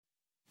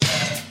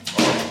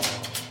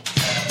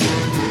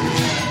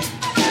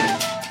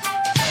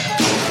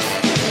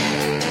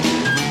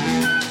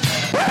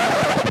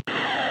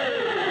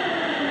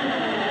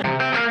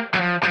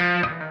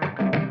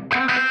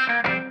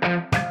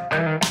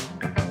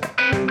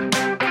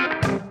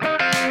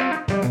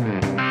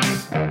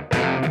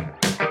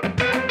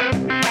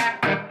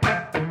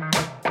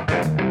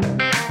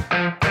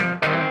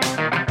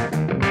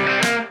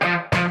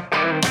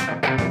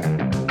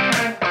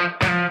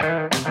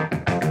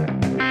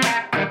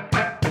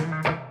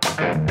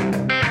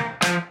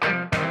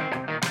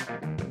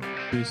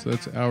lease.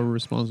 That's our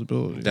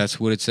responsibility. That's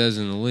what it says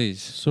in the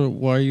lease. So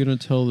why are you going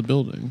to tell the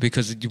building?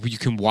 Because you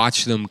can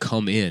watch them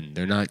come in.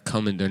 They're not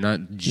coming. They're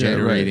not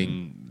generating.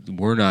 Yeah, right.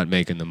 We're not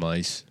making the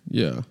mice.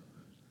 Yeah.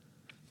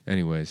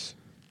 Anyways,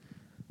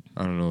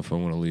 I don't know if I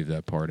want to leave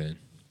that part in.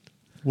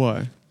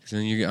 Why?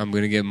 Then I'm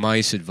going to get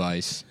mice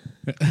advice.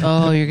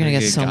 Oh, you're going to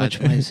get so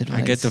much mice advice.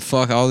 I get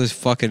all this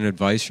fucking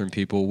advice from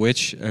people,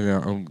 which,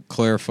 I'll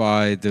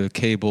clarify, the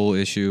cable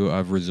issue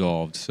I've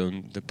resolved. So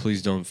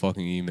please don't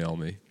fucking email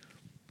me.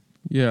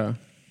 Yeah.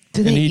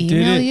 Did they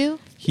email you?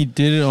 He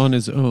did it on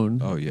his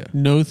own. Oh, yeah.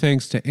 No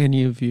thanks to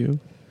any of you.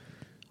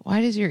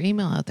 Why does your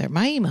email out there?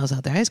 My email's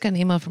out there. I just got an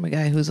email from a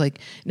guy who's like,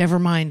 never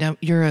mind,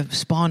 you're a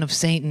spawn of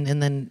Satan.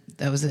 And then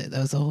that was it.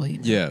 That was the whole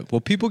email. Yeah. Well,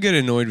 people get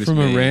annoyed with me.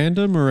 From a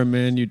random or a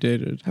man you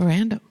dated? A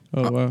random.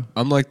 Oh, wow.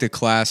 I'm like the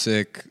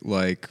classic,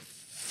 like,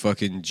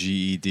 fucking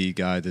GED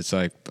guy that's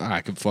like,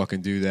 I can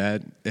fucking do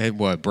that. And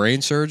what,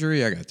 brain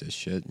surgery? I got this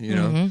shit, you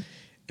know? Mm-hmm.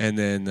 And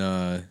then,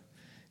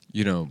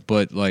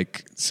 but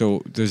like,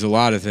 so there's a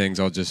lot of things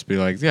I'll just be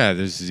like, yeah,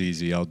 this is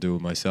easy. I'll do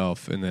it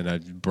myself. And then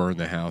I'd burn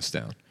the house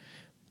down.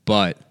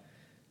 But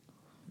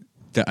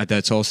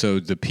that's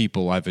also the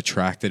people I've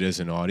attracted as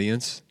an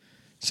audience.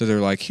 So they're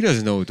like, he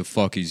doesn't know what the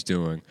fuck he's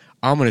doing.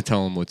 I'm going to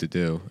tell him what to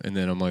do. And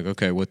then I'm like,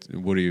 okay, what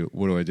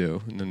do I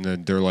do? And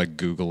then they're like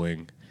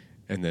Googling.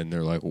 And then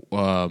they're like,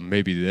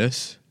 maybe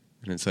this.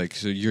 And it's like,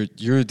 so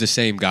you're the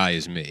same guy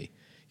as me.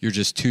 You're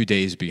just 2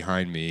 days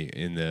behind me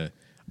in the,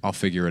 I'll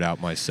figure it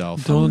out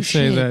myself. Don't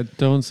say that.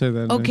 Don't say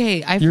that.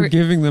 Okay. You're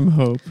giving them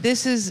hope.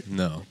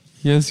 No.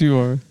 Yes, you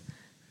are.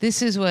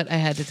 This is what I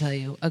had to tell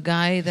you. A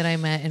guy that I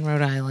met in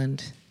Rhode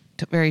Island,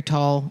 very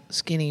tall,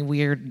 skinny,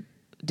 weird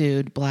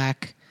dude,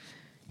 black.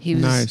 He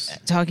was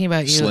talking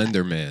about you.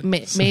 Slender man.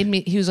 Made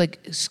me, he was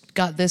like,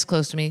 got this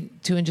close to me,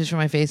 2 inches from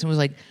my face, and was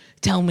like,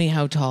 tell me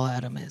how tall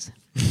Adam is.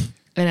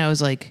 And I was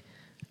like,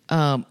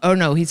 oh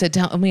no, he said,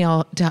 tell me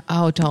how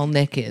tall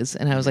Nick is.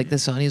 And I was like,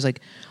 this one. He was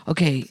like,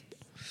 okay,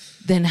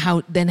 then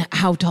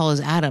how tall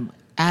is Adam?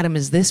 Adam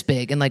is this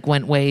big, and like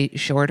went way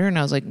shorter. And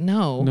I was like,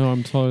 no,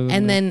 I'm taller than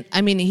And that. then,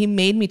 I mean, he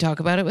made me talk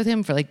about it with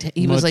him for like,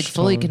 he was like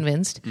fully taller.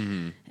 convinced.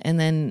 Mm-hmm. And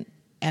then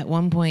at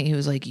one point he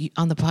was like,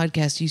 on the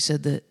podcast, you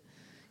said that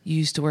you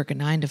used to work a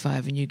 9 to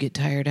 5 and you get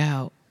tired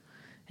out.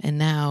 And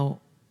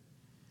now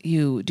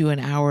you do an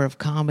hour of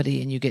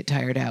comedy and you get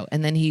tired out.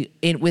 And then he,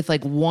 with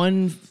like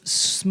one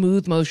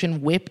smooth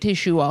motion, whipped his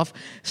shoe off,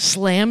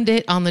 slammed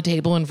it on the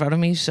table in front of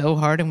me so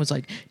hard and was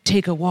like,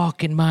 take a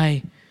walk in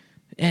my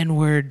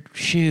N-word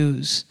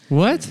shoes.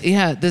 What?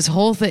 Yeah, this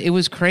whole thing, it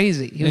was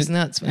crazy. He was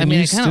nuts. I mean,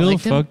 you I kind of still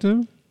liked him. fucked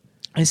him?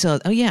 I saw,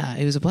 oh yeah,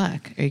 he was a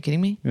black. Are you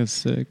kidding me? That's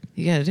sick.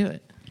 You got to do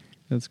it.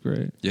 That's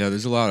great. Yeah,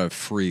 there's a lot of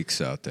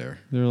freaks out there.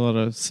 There are a lot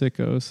of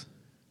sickos.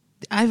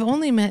 I've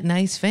only met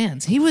nice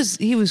fans. He was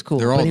cool.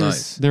 They're all but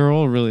nice. They're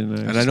all really nice.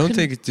 And I don't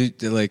think,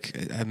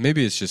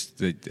 maybe it's just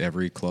that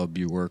every club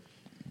you work,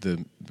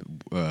 the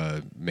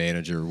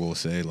manager will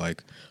say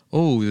like,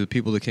 oh, the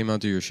people that came out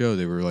to your show,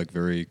 they were like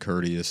very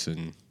courteous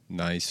and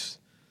nice,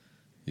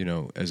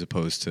 as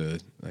opposed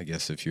to, I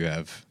guess, if you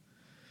have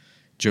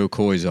Joe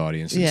Coy's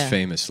audience, it's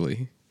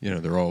famously,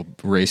 they're all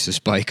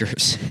racist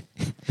bikers.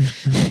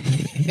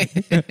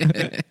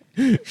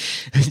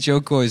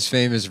 Joe Coy's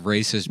famous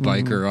racist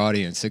biker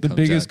audience. The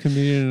biggest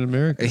comedian in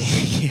America.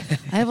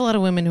 I have a lot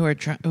of women who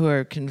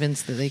are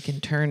convinced that they can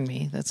turn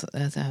me.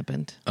 That's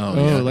happened.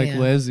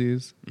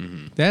 lesbies.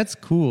 Mm-hmm. That's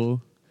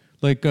cool.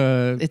 Like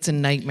it's a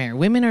nightmare.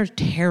 Women are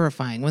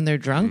terrifying when they're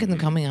drunk and they're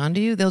coming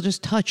onto you. They'll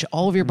just touch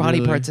all of your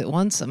body parts at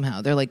once.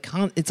 Somehow they're like,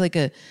 it's like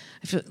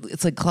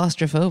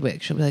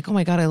claustrophobic. She'll be like, "Oh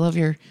my god, I love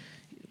your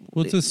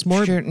it's a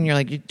smart shirt," and you're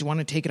like, "You want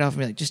to take it off?" And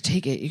be like, "Just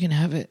take it. You can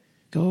have it.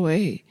 Go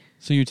away."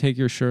 So you take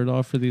your shirt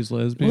off for these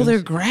lesbians? Well,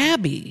 they're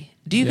grabby.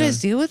 Do you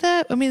guys deal with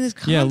that? I mean, it's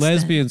constant. Yeah,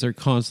 lesbians are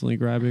constantly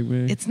grabbing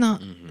me. It's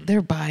not.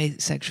 They're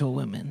bisexual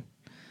women.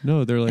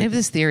 No, they're like. I have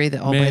this theory that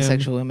all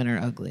bisexual women are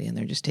ugly and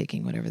they're just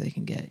taking whatever they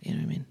can get. You know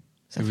what I mean?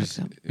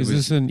 Is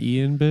this an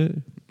Ian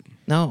bit?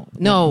 No.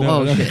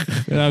 Oh shit!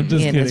 I'm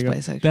just Ian kidding.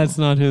 Is bisexual. That's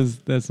not his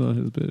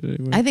bit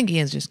anyway. I think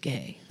Ian's just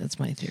gay. That's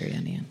my theory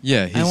on Ian.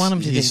 Yeah, I want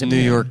him to he's think New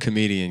York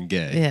comedian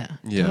gay.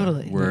 Yeah,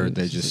 totally. Where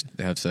they just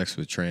have sex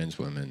with trans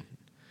women.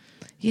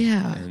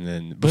 Yeah. And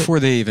then before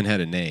they even had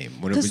a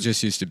name, when it was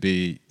just used to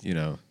be,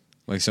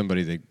 like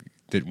somebody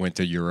that went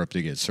to Europe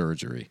to get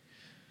surgery.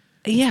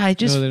 Yeah, No,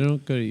 they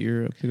don't go to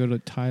Europe. They go to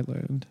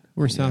Thailand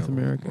or South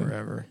America.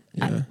 Wherever.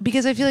 Yeah.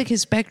 Because I feel like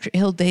his spectrum,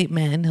 he'll date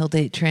men, he'll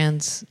date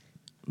trans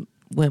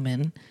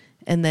women,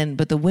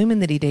 but the women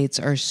that he dates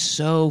are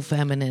so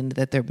feminine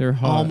that they're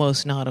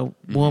almost not a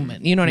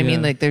woman. You know what I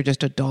mean? Like they're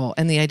just a doll.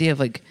 And the idea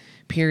of like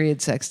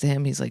period sex to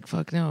him, he's like,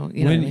 fuck no.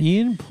 You know when what I mean?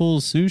 Ian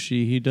pulls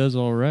sushi, he does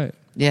all right.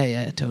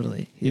 Yeah,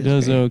 totally. He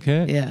does great.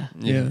 okay.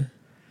 Yeah.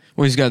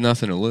 Well, he's got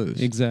nothing to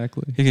lose.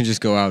 Exactly. He can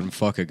just go out and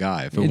fuck a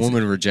guy. If a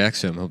woman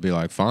rejects him, he'll be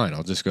like, fine,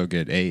 I'll just go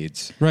get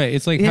AIDS. Right.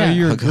 It's like how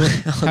your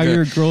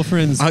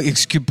girlfriend's...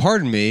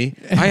 Pardon me,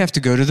 I have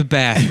to go to the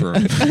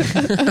bathroom.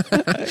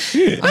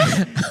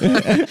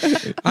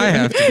 I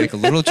have to make a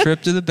little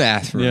trip to the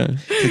bathroom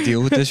to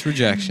deal with this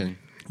rejection.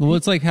 Well,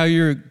 it's like how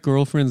your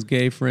girlfriend's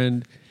gay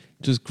friend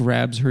just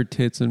grabs her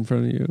tits in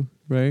front of you,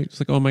 right? It's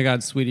like, oh my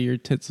God, sweetie, your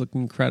tits look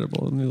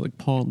incredible. And they like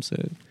palms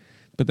it.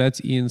 But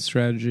that's Ian's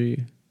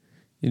strategy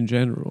in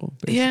general.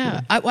 Basically.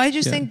 Yeah. I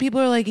just Yeah. think people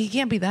are like, he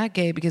can't be that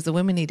gay because the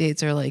women he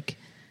dates are like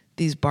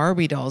these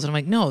Barbie dolls. And I'm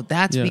like, no,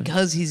 that's Yeah.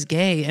 because he's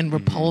gay and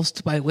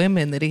repulsed by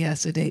women that he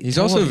has to date. He's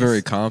also toys.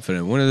 very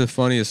confident. One of the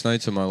funniest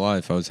nights of my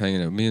life, I was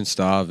hanging out, me and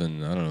Stav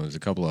and, I don't know, there's a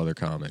couple other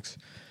comics.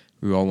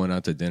 We all went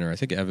out to dinner. I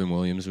think Evan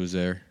Williams was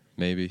there,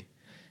 maybe.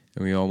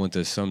 And we all went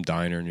to some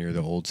diner near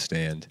the old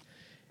stand.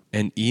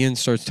 And Ian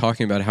starts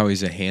talking about how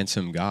he's a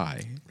handsome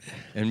guy.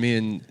 And me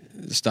and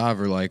Stav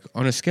are like,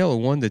 on a scale of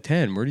 1 to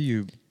 10, where do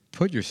you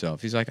put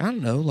yourself? He's like, I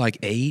don't know, like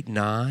 8,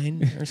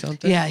 9 or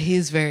something. Yeah,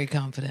 he's very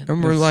confident.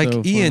 And we're That's like,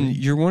 so Ian, funny.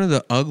 you're one of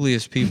the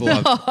ugliest people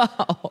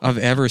I've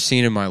ever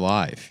seen in my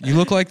life. You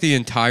look like the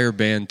entire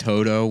band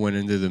Toto went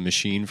into the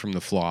machine from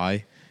The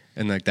Fly,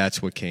 and like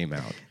that's what came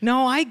out.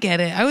 No, I get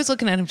it. I was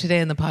looking at him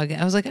today in the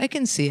podcast. I was like, I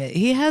can see it.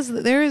 He has,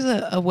 there is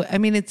I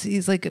mean,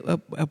 he's like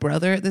a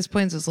brother at this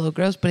point, so it's a little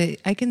gross, but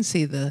I can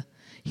see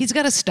he's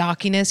got a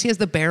stockiness. He has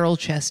the barrel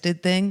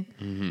chested thing.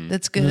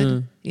 That's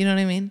good. You know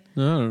what I mean?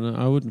 No, I don't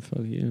know. I wouldn't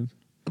fuck Ian.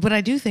 But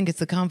I do think it's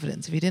the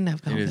confidence. If he didn't have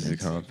It confidence. is the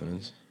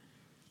confidence.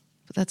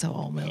 But that's how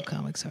all male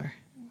comics are.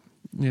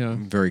 Yeah.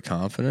 I'm very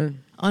confident.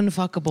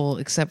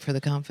 Unfuckable except for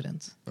the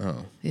confidence.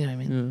 Oh, You know what I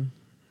mean? Yeah.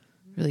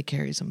 Really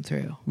carries them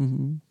through.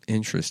 hmm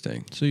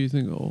interesting. So you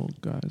think all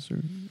guys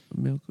are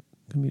male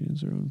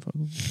comedians are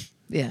unfuckable?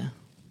 Yeah,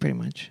 pretty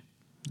much.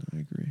 I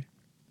agree.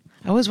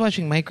 I was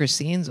watching Mike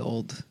Racine's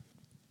old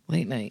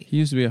late night. He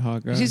used to be a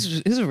hot guy.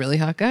 He's a really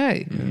hot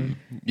guy.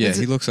 Yeah, It's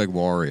he looks like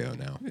Wario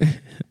now.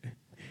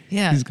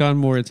 Yeah. He's gotten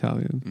more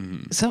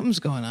Italian. Something's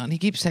going on. He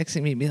keeps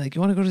texting me and be like,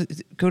 you want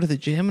to go to the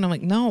gym? And I'm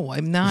like, no,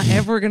 I'm not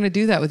ever going to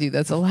do that with you.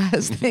 That's the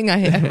last thing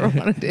I ever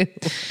want to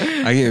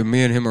do.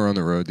 Me and him are on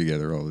the road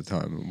together all the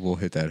time. We'll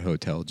hit that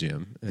hotel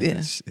gym. And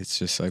Yeah. it's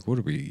just like, what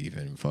are we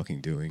even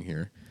fucking doing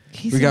here?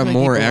 He We seems got like he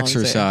more belongs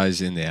there.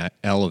 exercise in the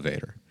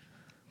elevator,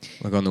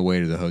 like on the way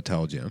to the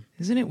hotel gym.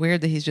 Isn't it weird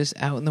that he's just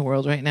out in the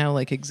world right now,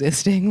 like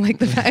existing? Like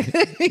the fact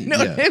that, you know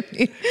what Yeah. I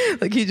mean?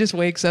 Like he just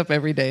wakes up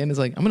every day and is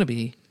like, I'm going to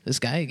be this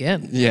guy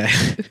again. Yeah.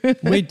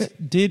 Wait,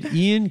 did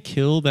Ian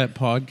kill that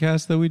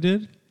podcast that we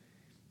did?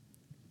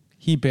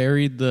 He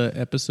buried the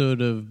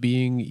episode of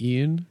Being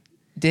Ian.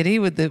 Did he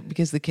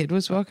because the kid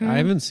was walking around? I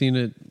haven't seen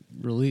it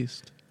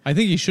released. I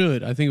think he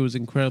should. I think it was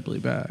incredibly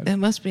bad. It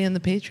must be in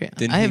the Patreon.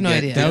 Didn't I have he no get-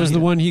 idea. That was the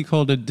one he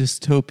called a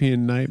dystopian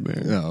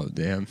nightmare. Oh,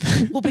 damn.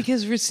 Well,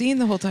 because Racine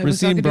the whole time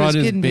was Racine talking to brought his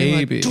his kid and being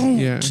baby. like, don't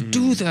Yeah.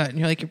 do that. And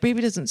you're like, your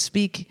baby doesn't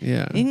speak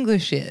Yeah.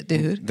 English yet,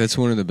 dude. That's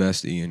one of the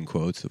best Ian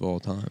quotes of all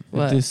time. A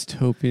What?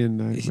 dystopian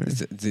nightmare.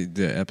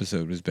 The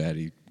episode was bad.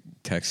 He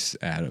texts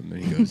Adam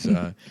and he goes,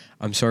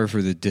 I'm sorry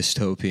for the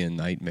dystopian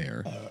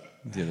nightmare.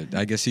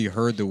 I guess he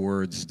heard the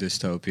words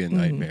dystopian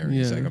nightmare. And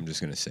he's Yeah. like, I'm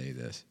just going to say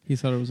this. He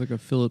thought it was like a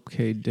Philip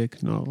K.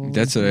 Dick novel.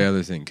 That's the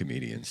other thing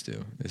comedians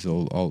do. Is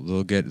they'll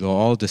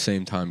all at the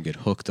same time get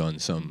hooked on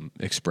some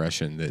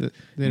expression that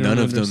They don't none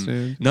of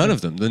understand.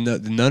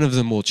 none of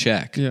them will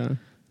check. Yeah.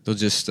 They'll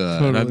just and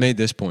Totally. I've made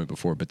this point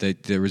before, but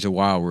there was a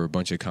while where a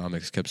bunch of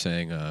comics kept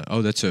saying,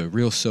 "Oh, that's a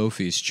real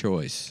Sophie's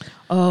choice,"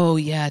 Oh,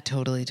 yeah,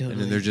 totally. and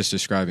then they're just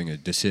describing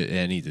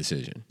any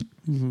decision.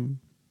 hmm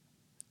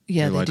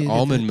yeah, They're they like do.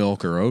 almond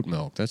milk or oat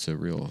milk. That's a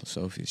real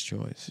Sophie's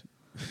choice.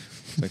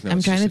 It's like, no, I'm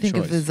it's trying to just a think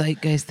of the choice.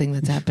 zeitgeist thing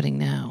that's happening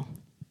now.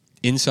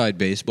 Inside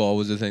baseball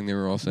was the thing they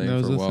were all saying That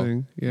was for a the while.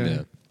 thing,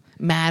 yeah.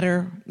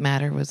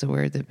 Matter was the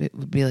word that it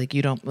would be like,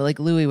 you don't, like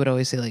Louis would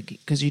always say, like,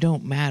 because you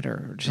don't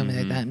matter or something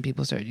like that. And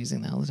people started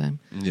using that all the time.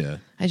 Yeah.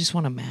 I just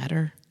want to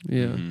matter.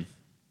 Yeah. Mhm.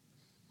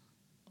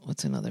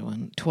 What's another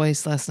one?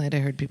 Twice last night I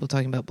heard people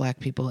talking about black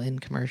people in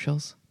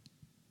commercials.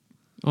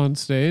 On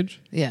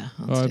stage? Yeah.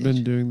 On I've stage.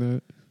 been doing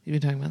that. You've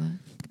been talking about that?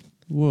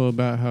 Well,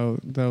 about how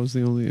that was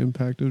the only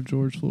impact of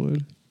George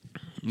Floyd.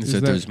 Is Is that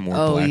that- there's more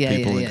Oh, black yeah,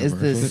 people yeah. in Is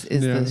commercials?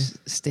 this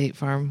State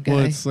Farm guy?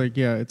 Well, it's like,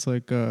 it's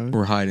like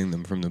We're hiding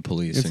them from the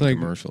police It's in like-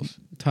 commercials.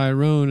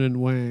 Tyrone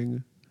and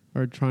Wang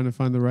are trying to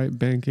find the right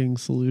banking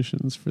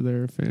solutions for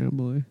their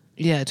family.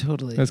 yeah,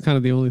 totally. That's kind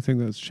of the only thing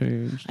that's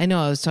changed. I know.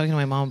 I was talking to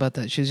my mom about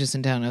that. She was just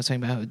in town. And I was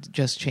talking about how it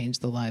just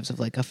changed the lives of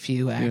like a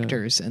few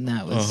actors, and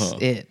that was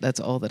it. That's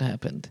all that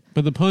happened.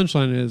 But the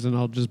punchline is, and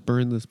I'll just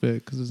burn this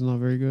bit because it's not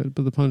very good,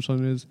 but the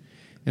punchline is,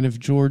 and if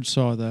George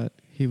saw that,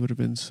 he would have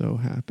been so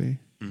happy,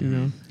 you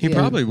know? He Yeah.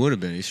 probably would have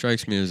been. He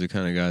strikes me as the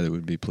kind of guy that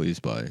would be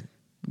pleased by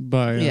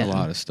By Yeah. a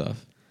lot of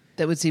stuff.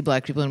 That would see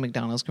black people in a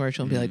McDonald's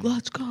commercial and be like,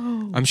 "Let's go."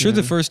 I'm sure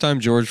the Yeah. first time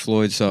George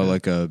Floyd saw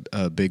like a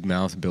big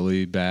mouth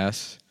Billy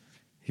Bass,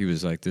 he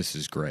was like, "This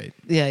is great."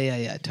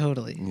 Yeah,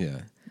 totally. Yeah,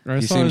 I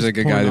he saw seems his like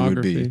a guy that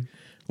would be pornography.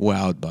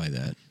 wowed by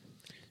that.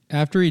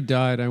 After he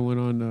died, I went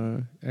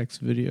on X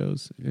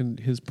videos, and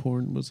his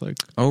porn was like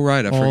Oh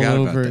right, I all forgot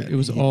over. about that. It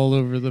was all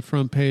over the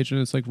front page, and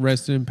it's like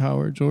 "Rest in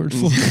Power, George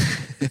Floyd."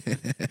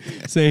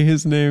 Say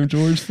his name,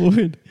 George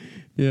Floyd.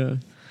 Yeah,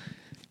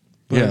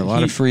 Yeah, a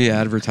lot of free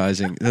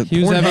advertising.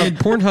 He was having-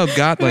 Pornhub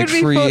got like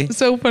it would be free.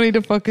 so funny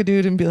to fuck a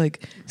dude and be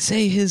like,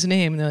 say his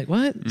name. And they're like,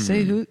 what?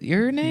 Say who?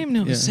 Your name?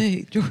 No, Yeah.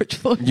 say George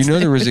Floyd's You know,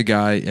 name. there was a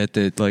guy at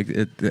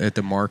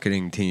the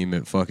marketing team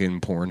at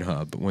fucking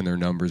Pornhub when their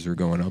numbers were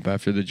going up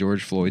after the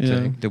George Floyd Yeah.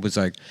 thing. That was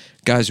like,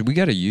 guys, we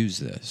got to use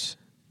this.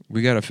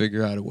 We got to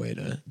figure out a way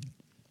to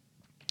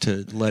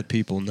let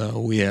people know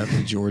we have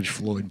the George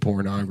Floyd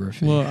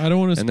pornography. Well, I don't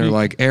want to. And they're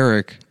like,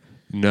 Eric,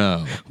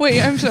 no. Wait,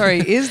 I'm sorry.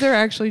 Is there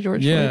actually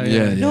George Yeah, Floyd?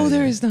 yeah. No,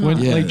 there is not. When,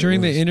 Yeah, like it during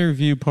the was.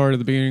 interview part of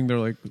the beginning, they're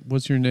like,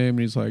 "What's your name?" And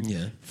he's like,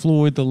 Yeah.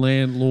 "Floyd the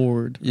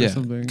landlord." Or Yeah,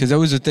 something. because that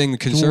was the thing the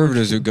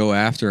conservatives would go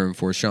after him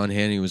for. Sean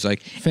Hannity was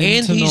like,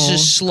 Fentanyl. and he's a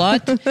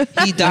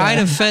slut. He died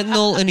of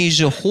fentanyl, and he's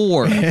a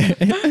whore.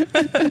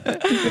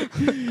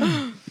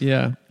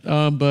 Yeah,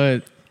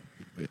 but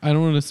I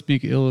don't want to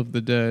speak ill of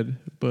the dead,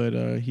 but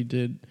he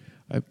did,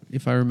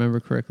 if I remember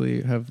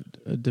correctly, have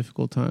a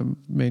difficult time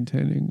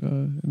maintaining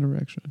an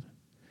erection.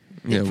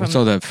 Yeah, what's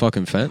all that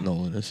fucking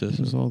fentanyl in his It was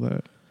system? all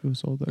that. It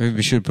was all that. Maybe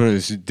we should put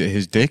his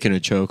dick in a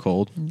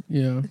chokehold.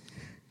 Yeah.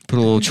 Put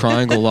a little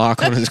triangle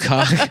lock on his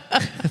cock.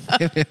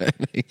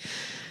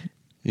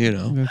 You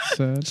know, That's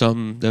sad.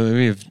 something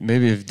that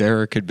maybe if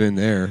Derek had been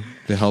there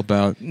to help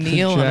out.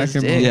 Kneel on Jack his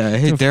him dick. up. Yeah,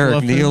 hey To Derek,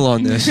 fluff kneel him.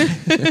 on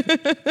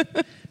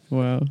this.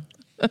 Wow.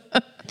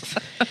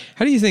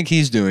 How do you think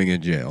he's doing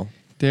in jail?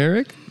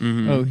 Derek?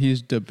 Mhm. Oh,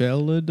 he's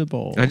DeBella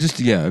DeBall. I just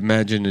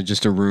imagine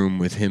just a room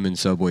with him and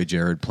Subway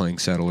Jared playing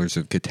Settlers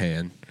of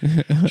Catan,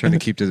 trying to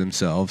keep to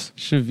themselves.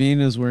 Shavine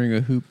is wearing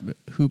a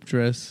hoop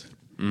dress.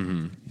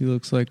 Mm-hmm. He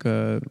looks like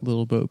a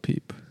little Bo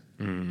Peep.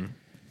 Mm-hmm.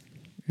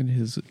 And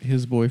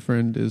his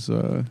boyfriend is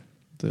the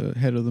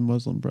head of the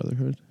Muslim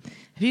Brotherhood.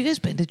 Have you guys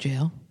been to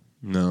jail?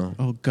 No,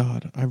 Oh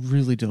God, I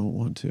really don't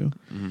want to.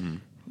 mm-hmm.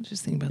 I was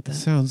just thinking about It that.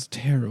 sounds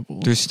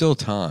terrible. There's still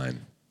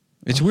time.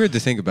 It's weird to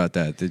think about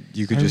that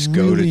you could just I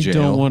go to really jail.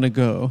 don't want to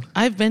go.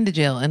 I've been to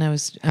jail, and I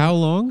was How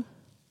long?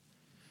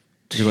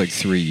 You're like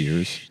 3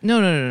 years. no,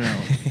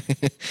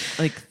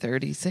 like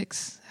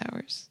 36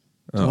 hours.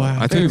 Oh, Wow,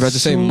 I thought you were about to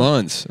that's say so-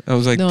 months. I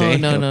was like, No,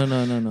 damn.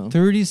 no.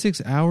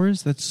 36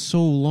 hours? That's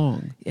so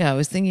long. Yeah, I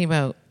was thinking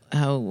about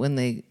how when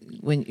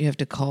you have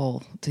to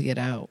call to get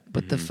out,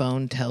 but the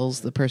phone tells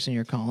the person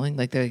you're calling,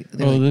 like they're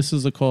Oh, like, this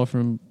is a call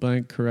from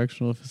Blank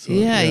Correctional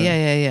Facility.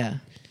 yeah.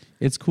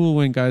 It's cool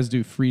when guys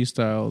do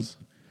freestyles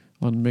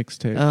on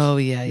mixtapes. Oh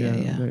yeah.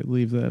 They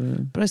leave that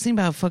in. But I was thinking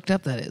about how fucked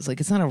up that is. Like,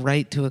 it's not a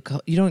right to a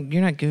call. You're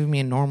not giving me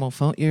a normal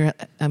phone.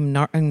 I'm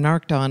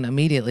narked on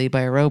immediately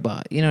by a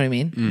robot. You know what I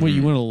mean? Mm-hmm. What,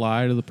 you want to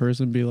lie to the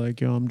person and be like,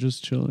 yo, I'm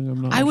just chilling.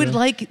 I'm not. I would gonna-"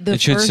 like the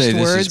It should first say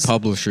words. this is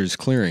Publishers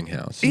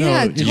Clearinghouse.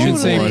 Yeah, it should totally.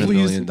 say, $1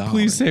 please, million.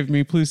 please save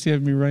me. Please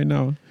save me right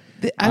now.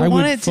 I would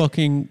wanted to.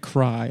 fucking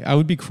cry. I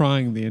would be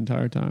crying the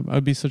entire time. I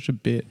would be such a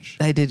bitch.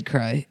 I did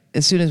cry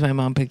as soon as my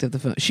mom picked up the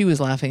phone. She was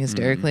laughing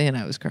hysterically, and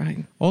I was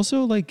crying.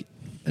 Also, like,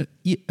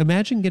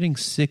 imagine getting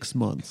 6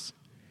 months.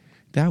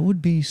 That would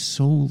be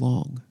so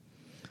long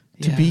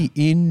to Yeah. be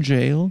in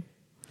jail.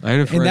 I had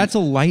a friend, And that's a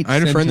light I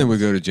had a friend that sentence. would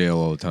go to jail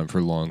all the time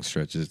for long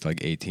stretches, like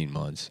 18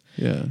 months.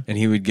 Yeah. And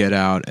he would get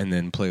out and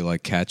then play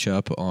like catch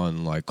up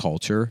on like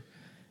culture.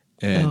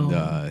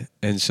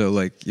 And so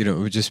like, you know, it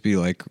would just be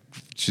like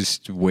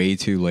just way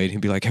too late. He'd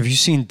be like, have you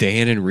seen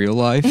Dan in real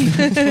life?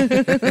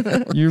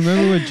 You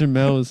remember what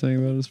Jamel was saying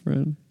about his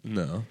friend?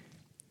 No.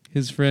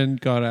 His friend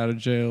got out of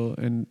jail,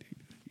 and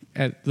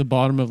at the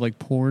bottom of like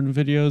porn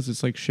videos,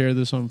 it's like share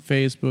this on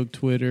Facebook,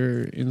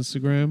 Twitter,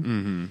 Instagram.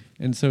 Mm-hmm.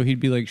 And so he'd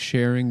be like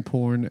sharing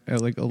porn at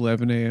like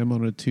 11 a.m.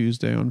 on a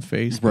Tuesday on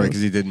Facebook. Right,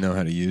 because he didn't know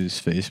how to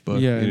use Facebook.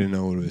 Yeah. He didn't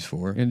know what it was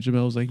for. And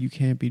Jamel was like, you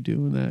can't be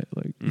doing that.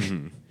 Like,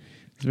 Mhm.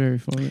 it's very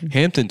funny.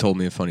 Hampton told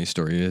me a funny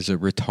story. He has a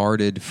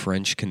retarded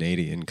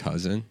French-Canadian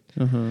cousin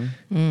Uh-huh.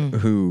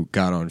 who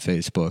got on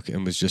Facebook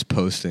and was just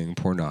posting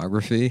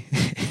pornography.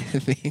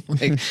 Being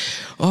like,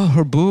 oh,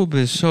 her boob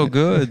is so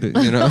good,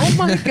 you know? Oh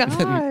my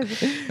god!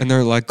 And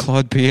they're like,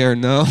 Claude Pierre,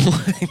 no,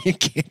 you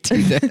can't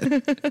do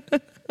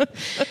that.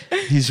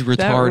 He's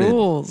retarded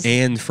rules.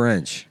 and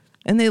French.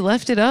 And they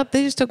left it up.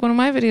 They just took one of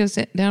my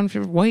videos down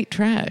for white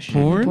trash.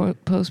 Porn?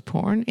 Post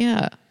porn.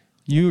 Yeah.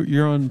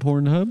 You're on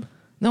Pornhub?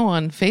 No,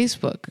 on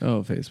Facebook.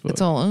 Oh, Facebook.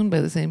 It's all owned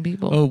by the same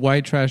people. Oh,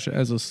 white trash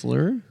as a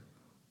slur?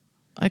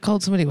 I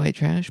called somebody white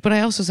trash, but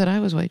I also said I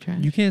was white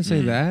trash. You can't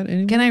say that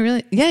anymore? Can I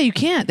really? Yeah, you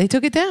can't. They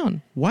took it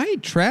down.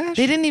 White trash?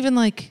 They didn't even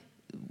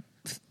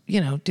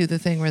do the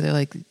thing where they're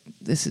like,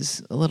 this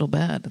is a little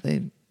bad.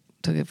 They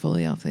took it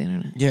fully off the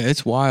internet. Yeah,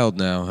 it's wild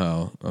now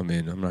how, I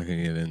mean, I'm not going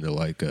to get into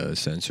like a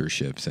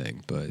censorship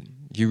thing, but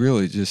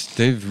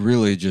they've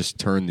really just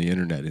turned the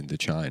internet into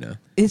China.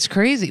 It's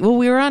crazy. Well,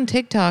 we were on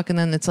TikTok, and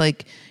then it's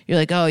like, you're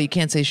like, oh, you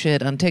can't say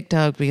shit on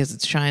TikTok because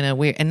it's China.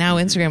 And now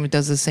Instagram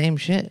does the same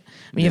shit.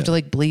 I mean, you have to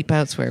like bleep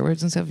out swear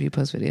words and stuff if you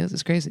post videos.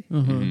 It's crazy.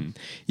 Mhm.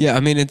 Yeah, I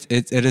mean, it's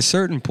at a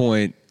certain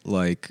point,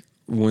 like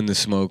when the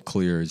smoke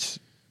clears,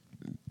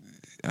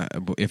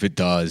 if it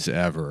does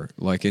ever,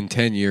 like in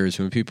 10 years,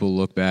 when people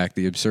look back,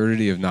 the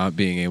absurdity of not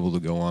being able to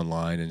go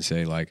online and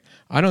say, like,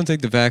 I don't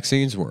think the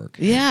vaccines work.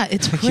 Yeah,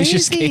 it's You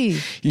just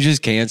crazy.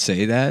 can't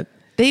say that.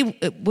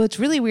 What's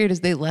really weird is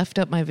they left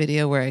up my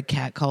video where I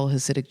catcall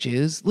Hasidic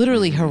Jews,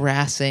 literally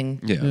harassing.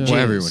 Yeah, Yeah. well,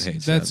 everyone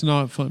hates That's that.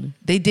 not funny.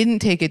 They didn't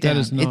take it That down.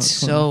 is not It's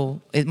funny.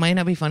 so. It might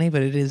not be funny,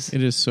 but it is.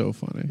 It is so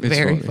funny. It's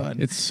very funny. fun.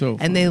 It's so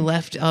funny. And they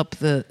left up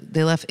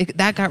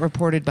that got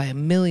reported by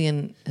 1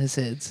 million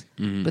Hasids,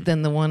 but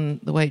then the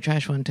white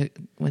trash one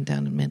went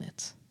down in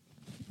minutes.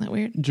 Isn't that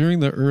weird? During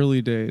the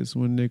early days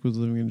when Nick was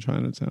living in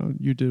Chinatown,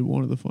 you did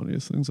one of the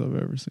funniest things I've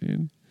ever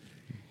seen.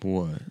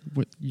 What?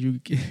 What you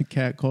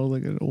catcalled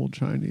like an old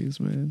Chinese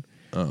man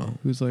Oh.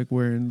 who's like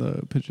wearing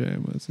the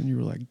pajamas, and you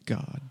were like,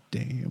 "God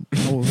damn,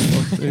 I will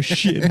fuck the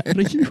shit out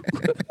of you."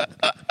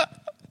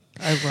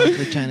 I love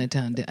the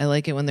Chinatown. I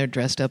like it when they're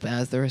dressed up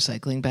as the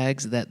recycling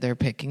bags that they're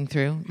picking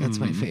through. That's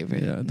my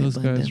favorite. Yeah, They those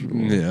blend guys in.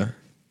 rule. Yeah.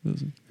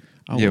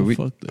 I Yeah, will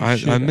fuck the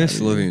shit I out miss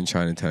of you. living in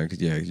Chinatown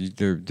because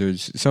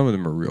there's some of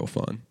them are real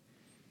fun.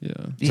 Yeah,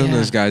 Some of Yeah.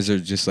 those guys are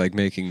just like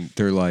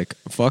they're like,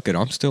 fuck it,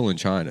 I'm still in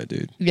China,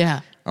 dude.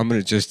 Yeah. I'm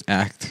gonna just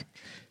act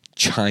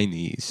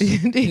Chinese.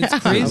 Yeah,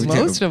 crazy.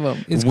 most of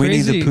them. It's Winnie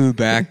crazy. the Pooh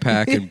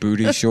backpack and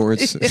booty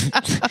shorts.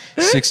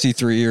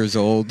 63 years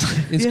old.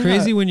 It's Yeah.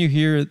 crazy when you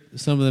hear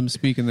some of them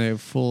speak and they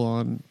have full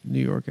on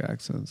New York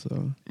accents.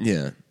 So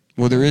Yeah.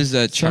 Well, there is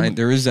that Some-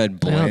 there is that I don't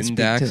blend speak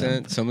to accent.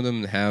 them. Some of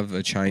them have a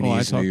Oh,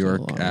 Chinese I talk New to a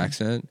York lot of them.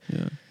 accent.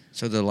 yeah,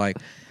 So they're like,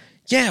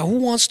 yeah, who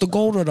wants to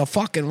go to the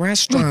fucking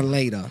restaurant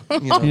later? You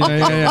know,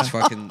 Yeah. it's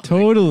fucking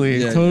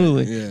totally, Yeah,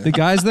 totally. yeah. The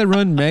guys that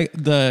run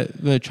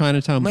the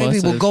Chinatown maybe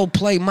buses, we'll go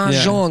play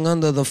mahjong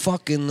under the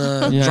fucking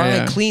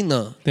dry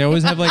cleaner. They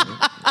always have like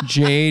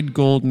jade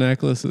gold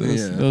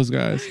necklaces. Yeah. Those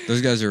guys,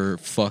 Those guys are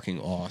fucking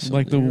awesome.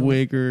 like the dude.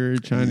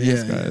 wigger Chinese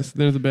Yeah, guys,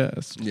 they're the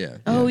best. Yeah.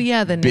 Oh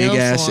yeah, the Big nail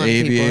ass salon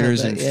people have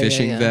aviators that. and Yeah, yeah,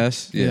 fishing yeah.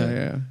 vests.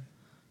 Yeah,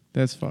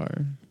 that's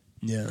fire.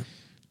 Yeah.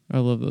 I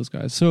love those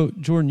guys. So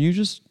Jordan, you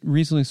just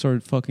recently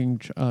started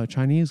fucking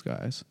Chinese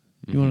guys.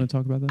 You want to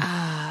talk about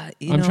that?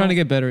 I'm trying to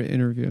get better at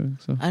interviewing,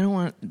 so I don't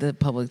want the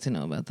public to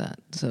know about that.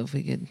 So if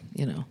we could,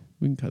 we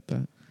can cut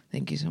that.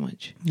 thank you so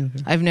much. Okay.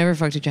 I've never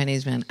fucked a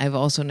Chinese man. I've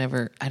also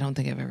never. I don't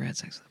think I've ever had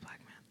sex with a black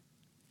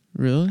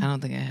man. Really? I don't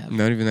think I have.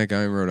 Not even that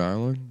guy in Rhode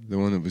Island? The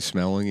one that was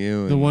smelling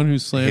you? The and one who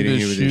slammed hitting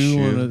his you with shoe,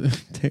 his on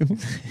a table.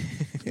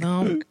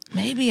 No,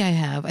 maybe I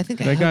have. I think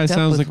I That guy hooked up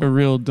sounds with like a one.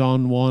 real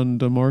Don Juan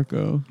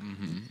DeMarco.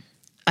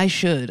 I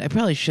should. I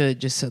probably should,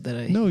 just so that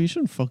I. No, you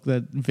shouldn't fuck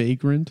that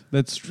vagrant.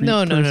 That street.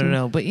 No.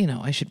 person. But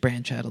I should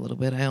branch out a little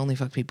bit. I only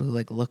fuck people who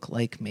look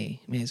like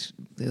me. I mean,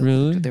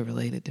 Really? they're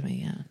related to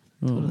me. Yeah,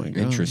 Oh my god.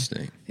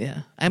 Interesting.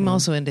 yeah. I'm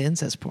also into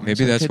incest porn. Maybe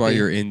so it that's could why be.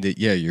 you're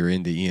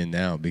into Ian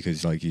now,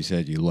 because like you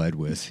said, you led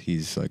with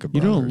he's like a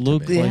You brother. don't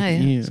look to me. like Yeah, yeah.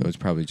 Ian. So it's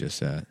probably just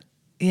that.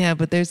 Yeah,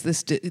 but there's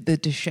this the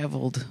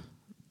disheveled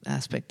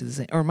aspect of the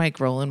same. Or Mike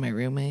Rowland, my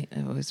roommate.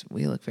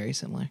 We look very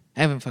similar. I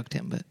haven't fucked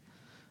him, but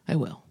I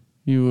will.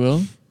 You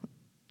will?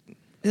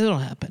 It'll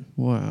happen.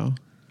 Wow.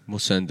 We'll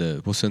send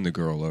the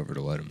girl over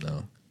to let him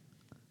know.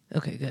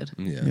 Okay, good.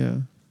 Yeah. Yeah.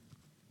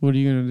 What are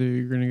you gonna do?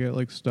 You're gonna get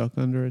like stuck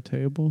under a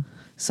table?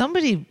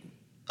 Somebody,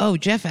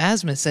 Jeff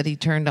Asmus said he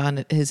turned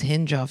on his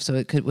Hinge off so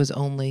it was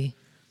only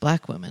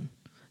black women.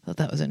 I thought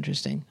that was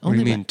interesting. What do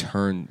you Only mean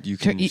turn? You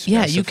can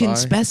yeah, you can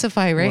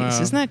specify race.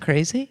 Wow. Isn't that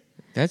crazy?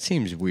 That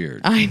seems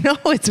weird. I know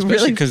it's Especially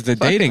really because the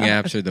fucked dating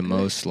up. apps are the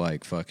most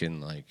like fucking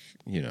like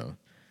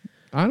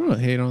I don't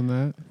hate on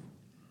that.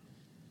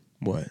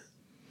 what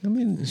I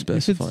mean, if it's-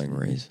 specifying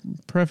race.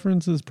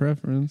 Preference is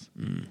preference.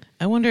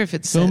 I wonder if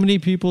it's So many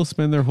people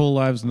spend their whole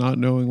lives not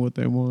knowing what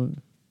they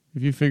want.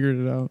 If you figured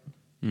it out,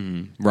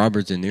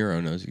 Robert De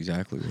Niro knows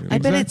exactly what it I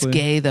is. bet it's Exactly.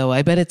 gay though.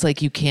 I bet it's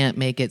like you can't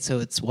make it so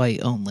it's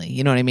white only.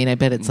 You know what I mean? I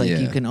bet it's like Yeah.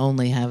 you can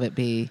only have it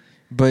be.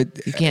 But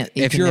You can't-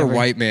 you if can you're never- a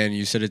white man,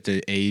 you said it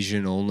to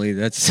Asian only.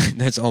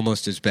 That's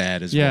almost as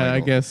bad as yeah, white I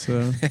only. guess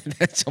so.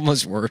 That's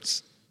almost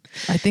worse.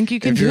 I think you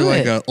can If you're do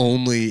like it. a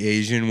only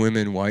Asian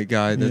women white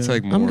guy, that's Yeah.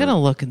 like more. I'm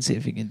gonna look and see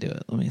if you can do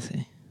it. Let me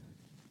see.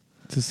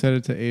 To set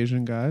it to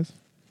Asian guys.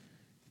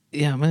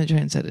 Yeah, I'm gonna try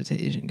and set it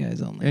to Asian guys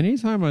only.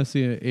 Anytime I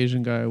see an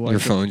Asian guy, Your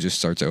phone just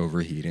starts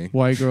overheating.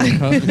 white girl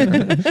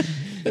couple,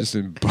 Just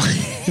in-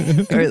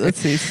 All right, let's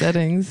see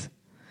settings,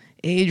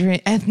 age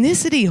range,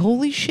 ethnicity.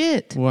 Holy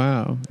shit!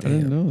 wow, I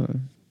didn't know that.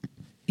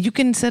 You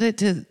can set it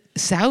to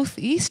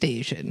Southeast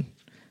Asian,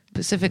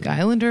 Pacific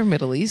Islander,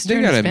 Middle Eastern.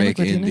 they gotta Hispanic, make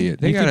Latino. India.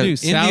 They You could gotta.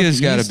 do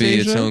India's got to Southeast be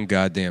its Asia? own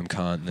goddamn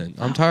continent.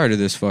 I'm tired of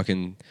this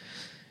fucking.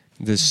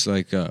 This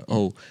like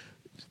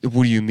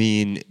what do you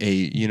mean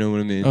you know what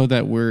I mean? Oh,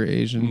 that we're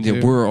Asian. Yeah,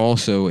 too. we're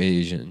also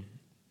Asian.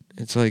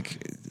 It's like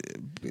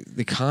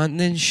the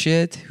continent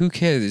shit. Who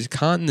cares?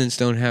 Continents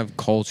don't have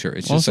culture.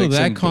 It's just Also, like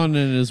that some-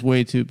 continent is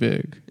way too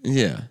big.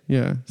 Yeah,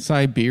 Yeah,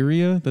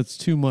 Siberia. That's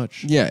too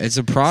much. yeah. It's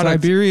a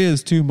product. Siberia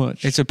is too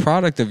much. It's a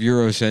product of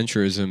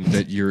Eurocentrism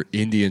that your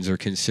Indians are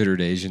considered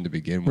Asian to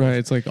begin with. right.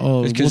 It's like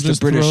we'll Because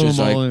just the British throw is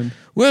them all like, in.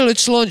 well,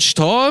 it's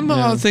lunchtime.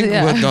 Yeah. I think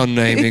Yeah. we're done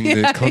naming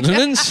the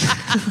continents.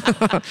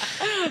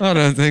 I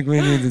don't think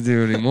we need to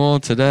do any more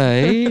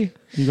today.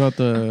 You got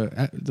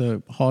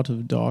the Heart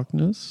of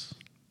Darkness,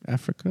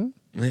 Africa,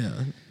 Yeah.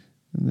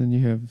 and then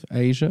you have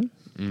Asia.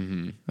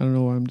 Mm-hmm. I don't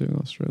know why I'm doing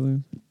Australia.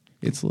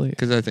 It's late.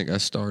 Because I think I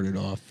started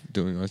off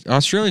doing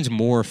Australian's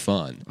more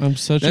fun. I'm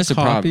such That's a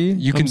the problem.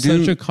 copy. You can I'm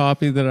do- such a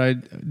copy that I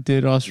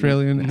did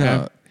Australian.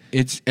 No,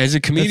 it's as a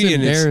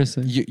comedian. It's,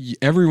 embarrassing.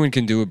 everyone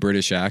can do a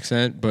British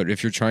accent, but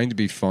if you're trying to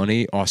be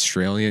funny,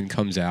 Australian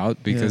comes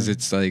out because Yeah.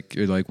 it's like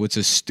you're like, what's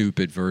a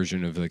stupid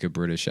version of like a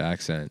British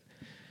accent?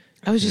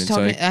 I was just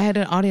And it's talking. I had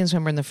an audience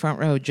member in the front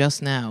row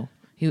just now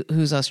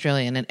who's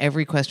Australian, and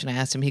every question I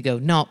asked him, he'd go,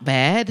 "Not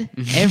bad."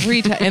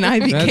 Every time, and I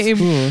That's became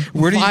cool.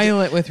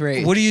 violent with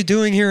rage. What are you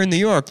doing here in New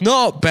York?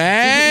 Not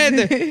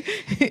bad.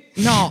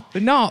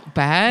 Not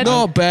bad.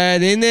 Not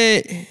bad, isn't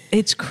it?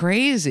 It's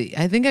crazy.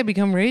 I think I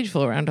become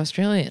rageful around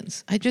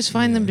Australians. I just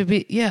find them to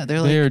be. Yeah, they're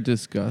like They are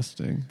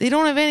disgusting. they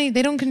don't have any.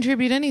 They don't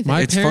contribute anything.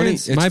 My It's funny-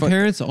 parents, it's my fun-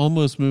 parents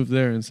almost moved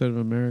there instead of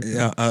America.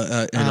 Yeah,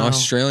 an Oh.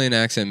 Australian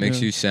accent makes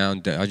Yeah. you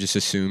sound. I just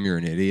assume you're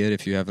an idiot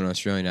if you have an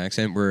Australian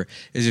accent. Whereas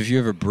if you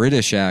have a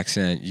British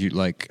accent, you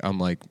like. I'm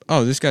like,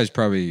 oh, this guy's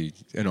probably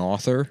an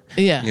author.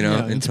 Yeah. you know.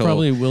 Yeah, it's until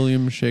probably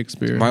William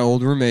Shakespeare. my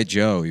old roommate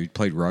Joe, he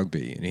played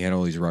rugby, and he had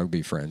all these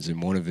rugby friends,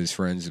 and one of his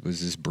friends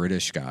was this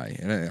British guy,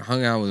 and I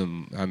hung out with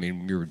him. I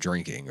mean, we were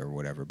drinking or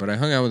whatever, but I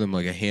hung out with him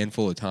like a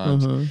handful of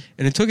times, Uh-huh.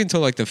 and it took until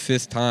like the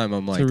fifth time.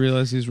 I'm to like,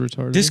 realize he's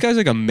retarded. this guy's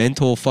like a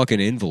mental fucking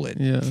invalid.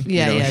 Yeah.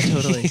 yeah, You know, yeah,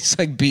 totally. He's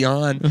like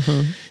beyond.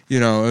 You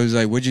know, I was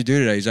like, "What'd you do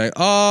today?" He's like,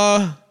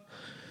 I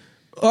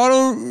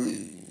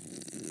don't."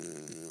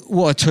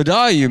 What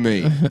today? You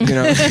mean? You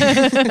know?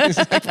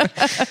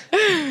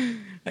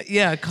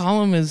 Yeah,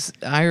 Colum is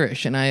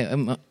Irish, and I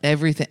am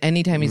everything.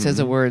 Anytime he says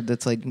Mm-hmm. a word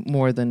that's like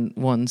more than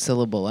one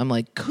syllable, I'm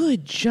like,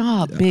 "Good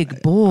job,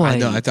 big boy." I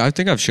know. I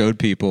think I've showed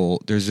people.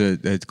 There's a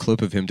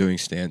clip of him doing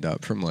stand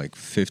up from like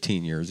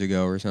 15 years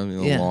ago or something,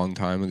 a Yeah. long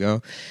time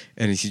ago,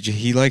 and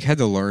he like had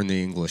to learn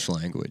the English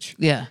language.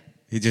 Yeah,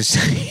 He just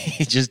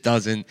he just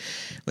doesn't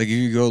like. If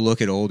you go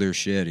look at older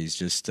shit, he's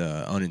just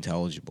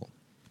unintelligible.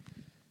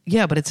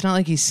 yeah, but it's not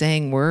like he's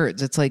saying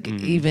words. It's like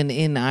Mm-hmm. even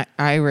in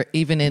Irish,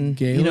 even in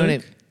you know what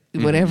Gaelic?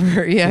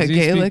 whatever. Yeah, Does he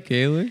speak Gaelic.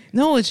 Gaelic?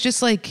 No, it's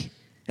just like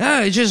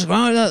it's just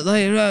like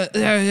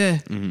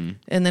Mm-hmm.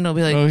 and then he'll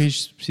be like, Oh, he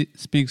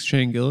speaks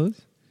Changillis?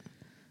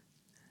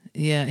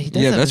 yeah, he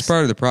does. Yeah, have that's this-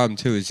 part of the problem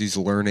too. Is he's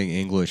learning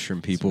English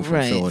from people from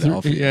Right.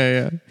 Philadelphia.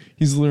 Yeah.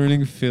 He's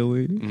learning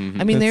Philly. I mean,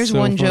 That's there's so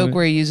one joke funny.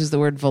 where he uses the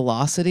word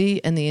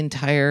velocity, and the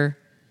entire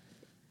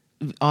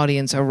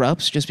audience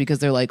erupts just because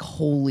they're like,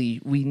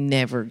 "Holy, we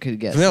never could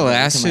guess."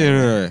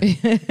 Velocity.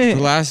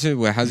 Velocity.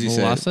 Well, how's he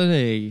say? it?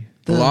 Velocity.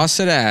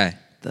 Velocity.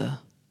 The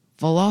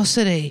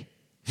velocity,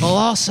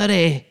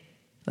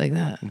 like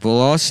that.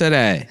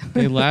 Velocity.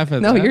 They laugh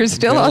at No, that. you're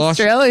still Veloc-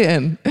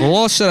 Australian.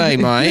 Velocity,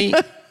 mate.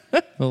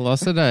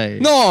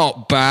 Velocity.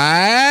 Not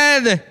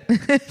bad.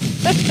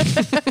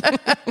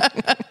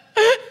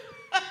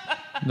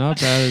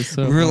 Not bad. It's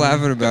so We were funny.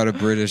 laughing about a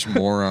British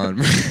moron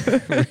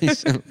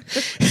recently.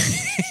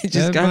 He just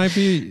That got, might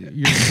be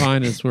your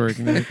finest work,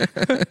 Nick.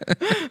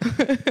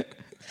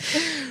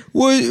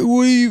 what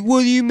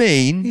do you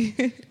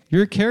mean?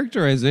 Your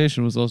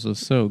characterization was also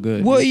so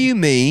good. What do you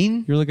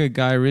mean? You're like a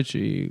Guy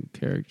Ritchie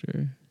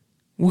character.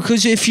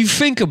 Because if you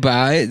think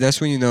about it,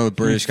 that's when you know a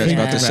British guy's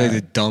about to think say about the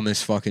it.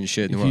 dumbest fucking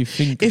shit in the If world. you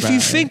think If about you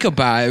it. think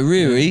about it,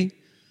 really.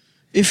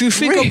 If you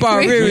think Really?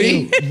 about it,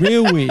 really.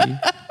 Really?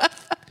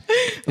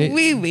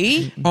 Wee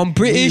wee. I'm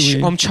British,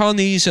 Really? I'm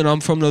Chinese, and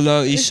I'm from the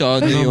Lower East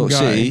Side of New I'm York Guy.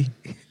 City.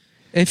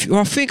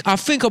 If I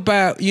think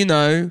about, you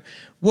know,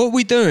 what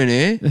we doing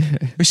here.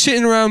 We're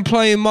sitting around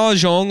playing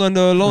mahjong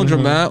under a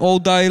laundromat all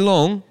day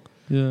long.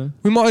 Yeah.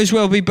 We might as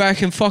well be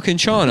back in fucking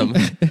China.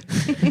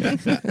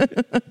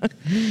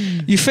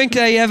 You think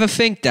they ever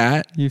think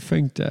that? You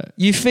think that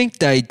You think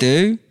they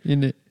do?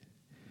 in it.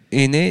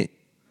 In it,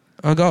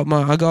 I got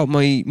my.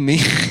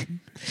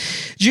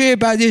 Did you hear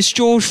about this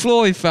George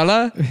Floyd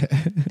fella?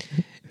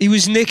 He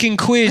was nicking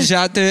quids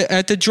at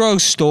the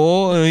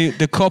drugstore.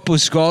 The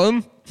coppers got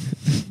him.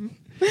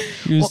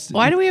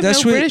 Why do we have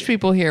That's no what- British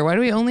people here? Why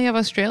do we only have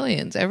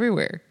Australians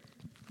everywhere?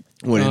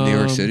 What, in New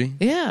York City?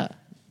 Yeah.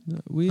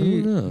 We I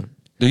don't know.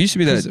 There used to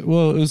be that.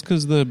 Well, it was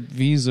because the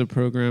visa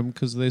program,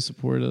 because they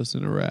support us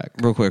in Iraq.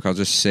 Real quick, I'll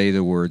just say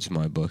the words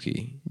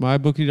MyBookie,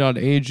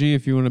 MyBookie.ag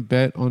if you want to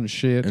bet on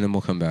shit. and then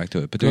we'll come back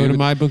to it. But Go to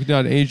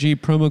MyBookie.ag,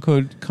 promo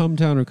code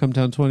CUMTOWN or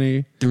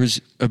CUMTOWN20. there was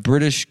a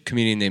British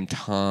comedian named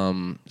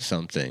Tom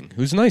something,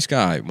 who's a nice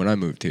guy when I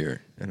moved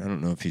here. And I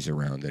don't know if he's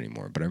around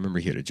anymore, but I remember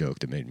he had a joke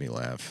that made me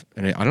laugh.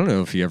 And I don't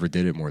know if he ever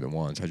did it more than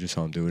once. I just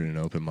saw him do it in an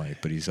open mic.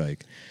 But he's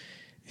like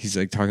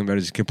talking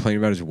about complaining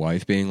about his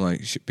wife being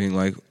like,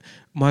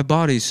 my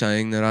body's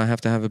saying that I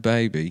have to have a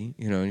baby.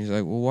 You know, and he's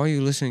like, well, why are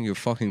you listening to your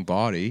fucking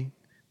body?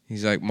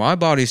 He's like, my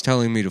body's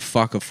telling me to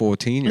fuck a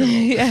 14-year-old.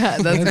 Yeah,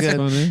 that's That's good.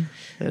 funny.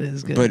 That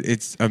is good. But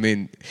it's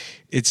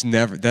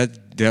never,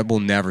 that will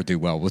never do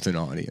well with an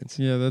audience.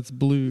 Yeah, that's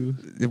blue.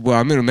 Well,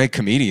 I'm going to make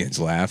comedians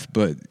laugh,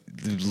 but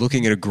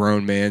looking at a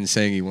grown man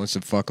saying he wants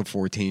to fuck a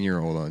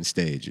 14-year-old on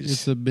stage is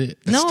It's a bit.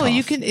 no,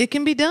 tough. it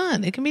can be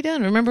done. It can be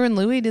done. Remember when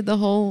Louis did the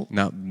whole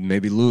not,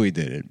 maybe Louis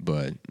did it,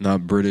 but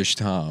not British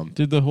Tom.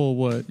 Did the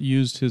whole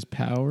used his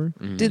power?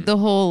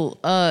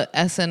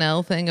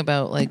 SNL thing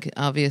about like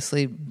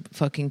obviously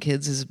fucking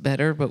kids is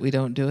better, but we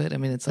don't do it. I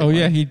mean, it's like, Oh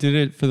yeah, he did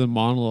it for the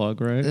monologue,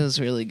 right? it was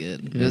really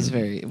good. It was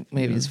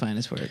maybe his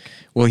finest work.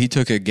 Well, he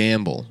took a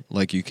gamble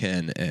like you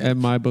can At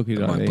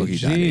mybookie.ag.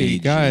 mybookie.ag.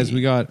 Guys,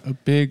 we got a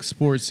big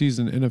sports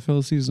season.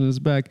 NFL season is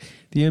back.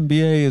 The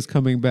NBA is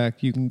coming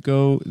back. You can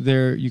go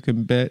there. You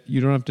can bet. You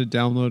don't have to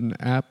download an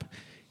app.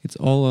 It's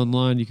all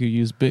online. You can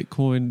use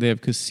Bitcoin. They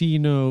have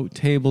casino,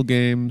 table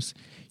games.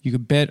 You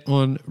can bet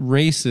on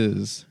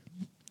races.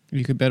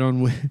 You can bet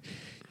on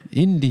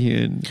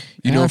Indian.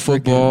 You know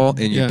African. football,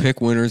 and you Yeah.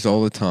 pick winners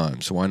all the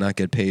time. So why not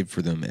get paid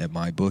for them at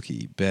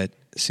MyBookie? Bet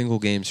single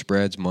game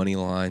spreads, money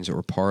lines,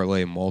 or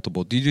parlay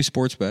multiple. Do you do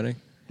sports betting?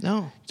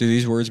 No, Do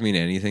these words mean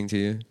anything to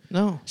you?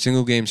 no.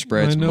 Single game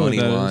spreads, I know money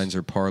what that lines, is.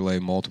 or parlay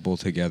multiple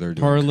together. to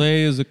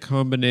Parlay is a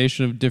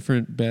combination of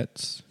different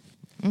bets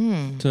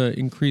to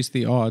increase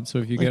the odds. So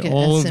if you Like get a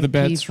all of the S&P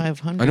bets,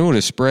 500. I know what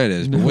a spread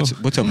is, but No.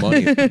 what's a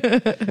money?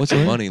 What's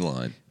a money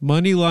line?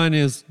 money line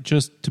is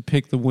just to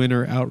pick the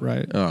winner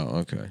outright. Oh,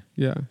 okay.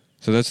 Yeah,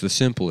 So that's the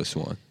simplest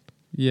one.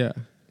 yeah.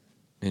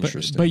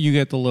 Interesting. But you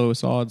get the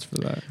lowest odds for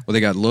that. Well,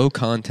 they got low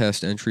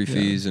contest entry Yeah.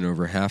 fees and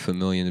over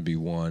 $500,000 to be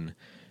won.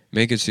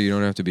 Make it so you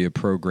don't have to be a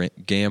pro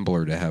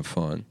gambler to have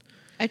fun.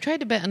 I tried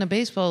to bet on a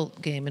baseball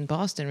game in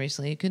Boston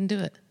recently. You couldn't do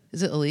it.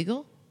 Is it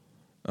illegal?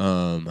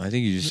 I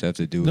think you just have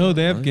to do it. No,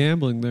 they have online.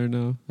 gambling there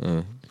now.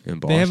 In Boston.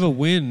 They have a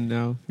win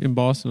now in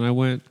Boston. I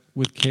went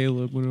with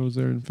Caleb when I was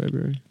there in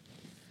February.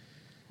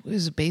 It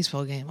was a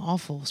baseball game.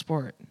 Awful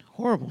sport.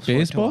 Horrible sport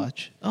Baseball? to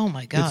watch. Oh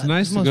my god! It's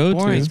nice the most to go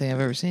boring to. thing I've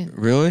ever seen.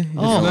 Really?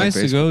 Oh, It's like nice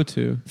to baseball? go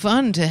to.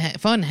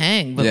 Fun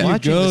hang, but Yeah. You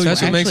watching go, this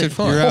that's what makes actually- it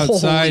fun. You're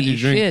outside, Holy you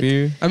drink shit.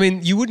 beer. I mean,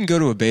 you wouldn't go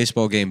to a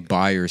baseball game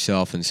by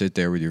yourself and sit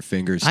there with your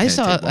fingers. I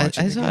saw tented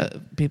watching I the saw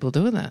game. people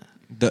doing that.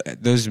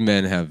 Those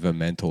men have a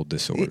mental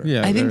disorder.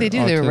 Yeah, I think they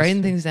they're do. They're autistic.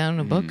 writing things down in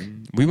a book.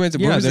 We went to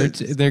Yeah, what was they're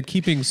it? they're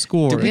keeping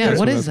score. Yeah, That's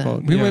what it's is that?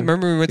 called. We Yeah.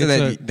 remember we went to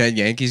It's that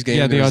Yankees game.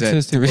 Yeah, the There was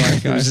autistic there was,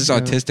 black there was this guy,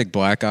 yeah. autistic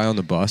black guy on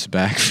the bus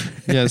back.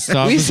 Yeah,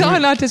 stop. We us saw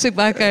when- an autistic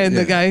black guy, and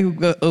the guy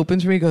who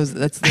opens for me goes,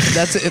 "That's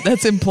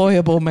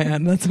employable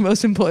man. That's the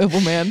most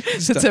employable man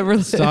that's ever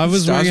lived." Stop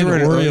was Stop's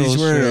wearing an Orioles he's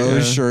wearing an shirt,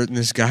 Orioles yeah. shirt, and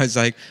this guy's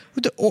like,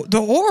 the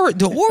Orioles.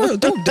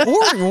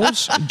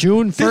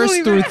 June They don't 1st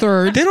even- through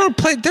 3rd. They don't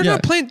play. They're Yeah.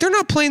 not playing. They're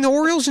not playing the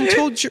Orioles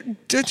until.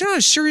 They're not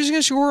a series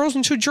against the Orioles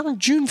until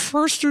June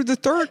 1st through the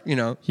 3rd. You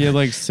know. He had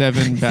like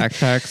 7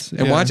 backpacks.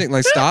 And Yeah. watching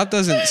like Stop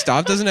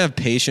doesn't have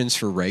patience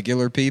for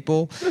regular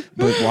people,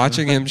 but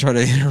watching him try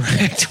to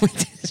interact with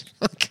this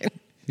fucking.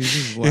 He's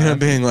just You know, laughing.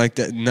 being like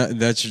that. No,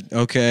 that's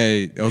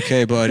okay,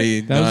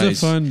 buddy. That nice. was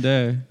a fun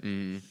day.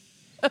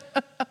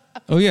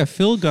 Oh yeah,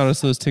 Phil got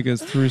us those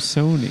tickets through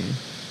Sony.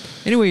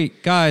 Anyway,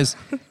 guys,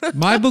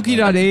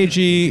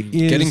 mybookie.ag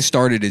is Getting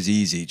started is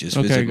easy. Just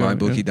Okay, visit go ahead,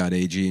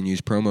 mybookie.ag and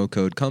use promo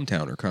code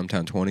Cumtown or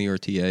Cumtown20 or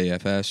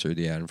TAFS or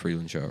the Adam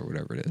Freeland Show or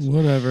whatever it is.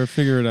 whatever.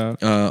 Figure it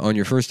out. On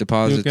your first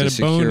deposit You'll get to a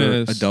secure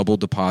bonus. a double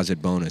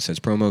deposit bonus. That's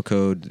promo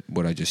code,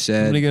 what I just I'm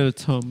said, gonna get a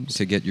Tums.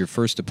 to get your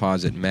first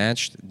deposit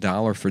matched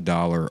dollar for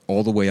dollar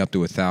all the way up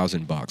to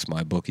 $1,000.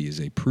 MyBookie is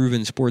a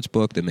proven sports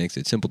book that makes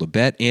it simple to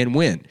bet and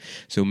win.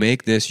 So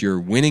make this your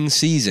winning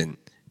season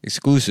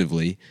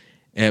exclusively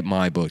at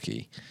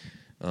MyBookie.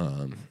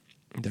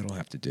 That'll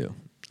have to do.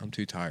 I'm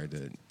too tired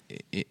to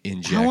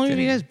inject. How long have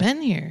any- you guys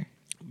been here?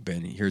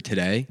 been here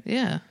today?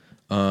 Yeah.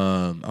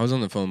 I was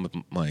on the phone with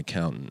my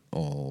accountant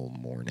all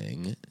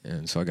morning,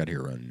 and so I got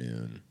here around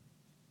noon.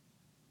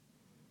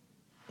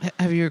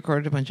 Have you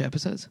recorded a bunch of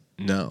episodes?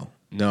 No,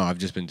 I've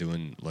just been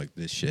doing like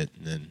this shit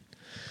and then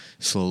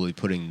slowly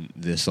putting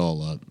this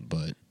all up.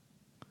 But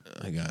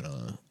I got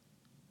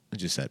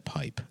just that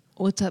pipe,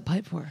 What's that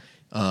pipe for?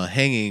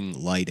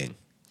 hanging lighting.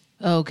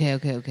 Oh,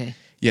 okay.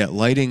 Yeah,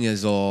 lighting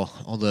is all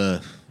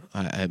the.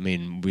 I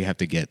mean, we have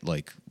to get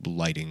like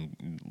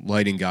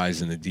lighting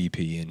guys in the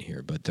DP in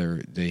here, but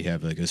they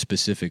have like a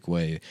specific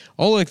way.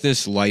 All like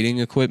this lighting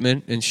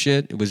equipment and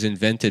shit, it was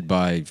invented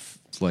by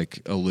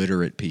like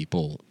illiterate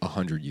people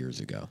 100 years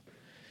ago.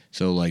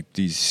 So like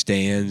these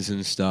stands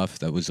and stuff,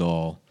 that was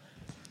all,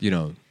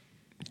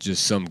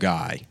 just some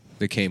guy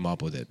that came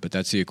up with it. But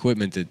that's the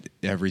equipment that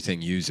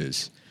everything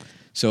uses.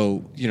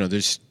 So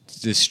there's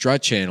this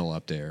strut channel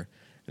up there.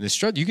 And the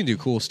strut, you can do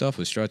cool stuff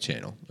with strut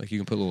channel. Like you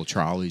can put little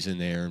trolleys in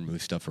there and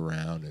move stuff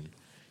around, and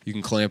you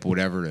can clamp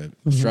whatever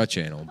to strut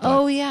channel. But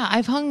Oh yeah,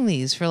 I've hung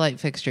these for light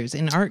fixtures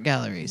in art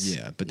galleries.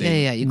 Yeah, but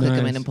You click them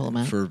in Nice. and pull them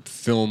out. for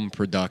film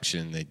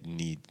production, they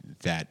need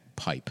that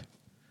pipe,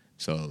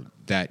 so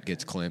that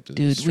gets clamped to the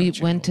Dude, strut we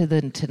channel. went to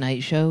the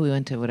Tonight Show. We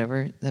went to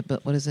whatever.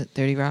 What is it?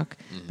 30 Rock.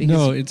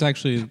 No, it's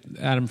actually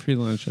Adam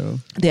Freeland show.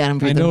 the Adam I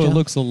Friedland know Show. it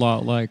looks a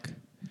lot like.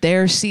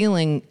 Their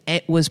ceiling,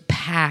 it was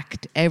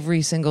packed.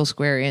 Every single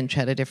square inch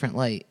had a different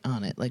light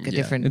on it, like a Yeah.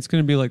 different. It's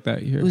going to be like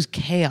that here. It was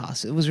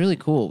chaos. It was really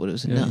cool, but it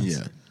was nuts.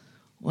 Yeah.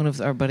 One of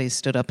our buddies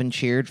stood up and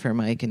cheered for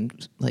Mike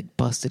and like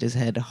busted his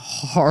head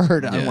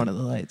hard on Yeah. one of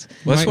the lights.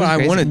 Well, that's Mike what I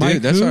was want to crazy. do.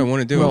 Mike That's who? what I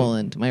want to do.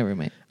 Roland, my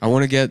roommate. I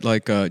want to get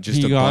like just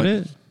he a got bun-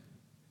 it.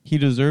 He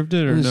deserved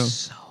it, It or was no?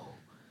 so.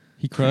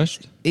 He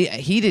crushed Yeah,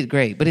 he did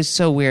great, but it's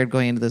so weird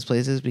going into those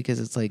places because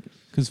it's like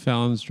because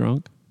Fallon's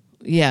drunk.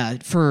 Yeah,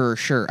 for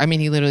sure. I mean,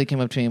 he literally came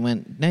up to me and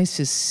went, "Nice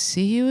to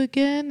see you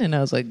again." And I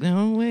was like,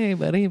 "No way,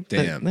 buddy." But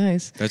Damn.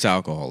 nice. That's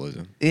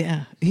alcoholism.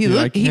 Yeah, he Dude,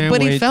 I looked, can't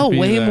but wait he to felt be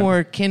way that.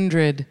 more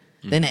kindred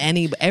than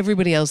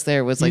everybody else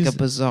there was like He's- a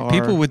bizarre.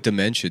 People with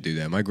dementia do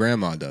that. My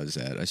grandma does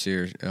that. I see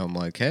her. And I'm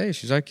like, hey.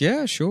 She's like,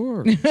 yeah,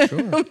 sure.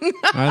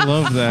 I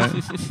love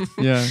that.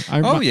 Yeah.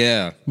 Oh,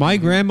 yeah. My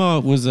grandma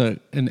was an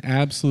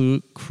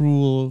absolute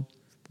cruel,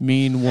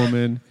 mean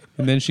woman,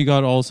 and then she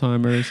got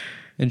Alzheimer's,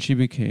 and she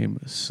became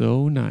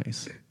so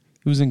nice.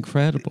 It was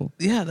incredible.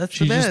 yeah, that's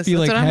She'd the best. just be That's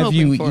like, what I'm "Have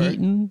you hoping for.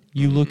 eaten?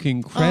 You look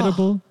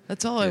incredible."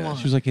 That's all I Yeah. want.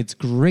 She was like, "It's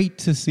great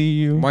to see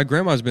you." My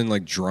grandma's been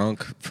like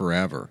drunk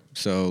forever.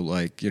 So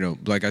like,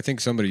 like I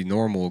think somebody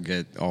normal will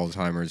get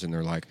Alzheimer's and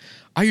they're like,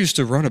 I used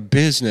to run a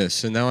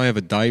business and now I have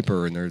a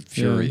diaper, and they're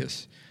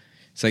furious.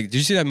 It's like, did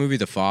you see that movie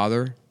The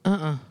Father?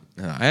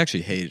 I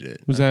actually hated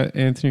it. Was that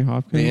Anthony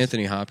Hopkins? The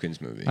Anthony Hopkins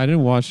movie? I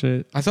didn't watch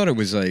it. I thought it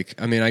was like,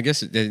 I mean, I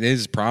guess it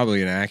is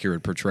probably an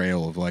accurate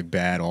portrayal of like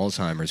bad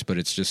Alzheimer's, but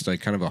it's just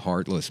like kind of a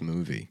heartless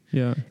movie.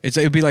 Yeah.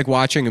 It'd be like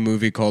watching a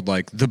movie called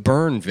like The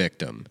Burn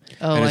Victim.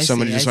 Oh, and I it's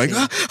somebody see, just I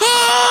like,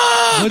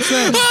 see. What's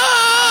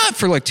that?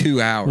 for like 2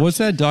 hours. What's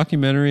that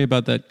documentary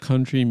about that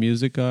country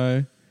music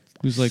guy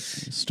who's like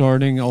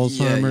starting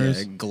Alzheimer's?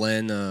 Yeah,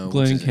 Glenn. what's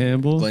Glenn his name?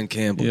 Campbell. Glenn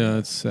Campbell. Yeah,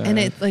 it's sad. And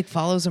it like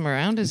follows him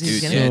around as he's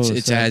Dude, getting. yeah, So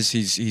it's sad. as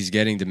he's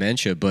getting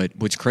dementia. But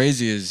what's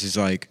crazy is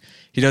like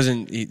he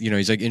doesn't.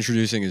 He's like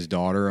introducing his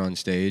daughter on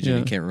stage, and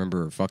Yeah. he can't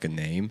remember her fucking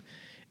name.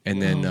 And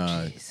then,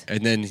 jeez.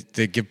 and then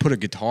they put a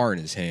guitar in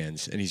his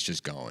hands, and he's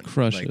just going.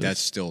 Crushes. Like that's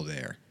still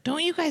there.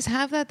 Don't you guys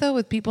have that though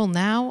with people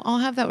now? I'll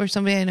have that where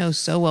somebody I know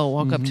so well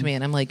walk Mm-hmm. up to me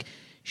and I'm like,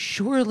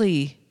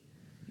 surely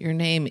your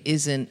name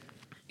isn't,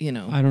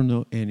 I don't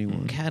know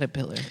anyone.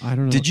 Caterpillar. I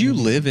don't know. Did you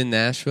anyone. live in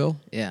Nashville?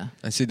 Yeah,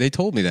 I see. They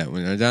told me that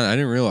when I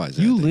didn't realize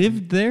that. You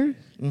lived there?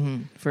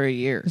 for a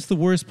year. It's the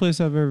worst place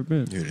I've ever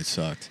been. Dude, it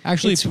sucked.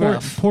 Actually, It's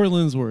rough.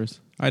 Portland's worse.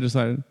 I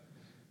decided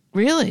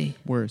Really?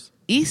 worse.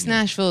 East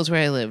Nashville is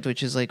where I lived,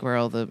 which is like where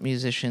all the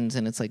musicians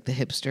and it's like the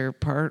hipster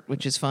part,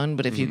 which is fun.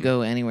 But if you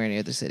go anywhere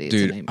near the city, it's a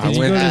Dude, nightmare. I Did you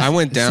went. go to I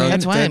went down.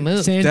 That's why I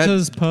moved.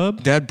 Santa's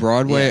Pub? That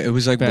Broadway, Yeah. it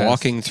was like Best.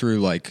 walking through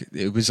like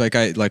it was like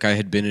I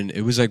had been in.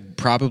 It was like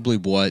probably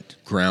what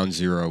Ground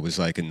Zero was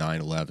like in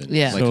 9/11.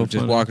 Yeah. like So just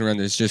funny. walking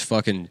around. It's just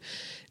fucking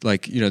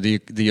like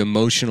the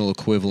emotional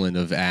equivalent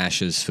of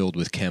ashes filled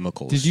with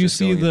chemicals. Did you just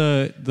see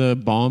going- the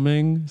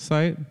bombing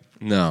site?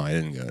 No, I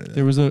didn't go to that.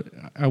 There was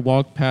I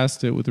walked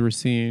past it with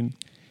Racine,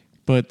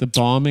 but the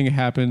bombing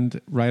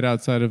happened right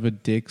outside of a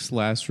Dick's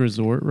Last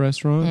Resort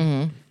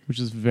restaurant, which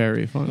is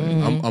very funny.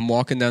 I'm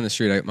walking down the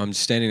street. I'm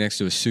standing next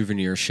to a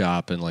souvenir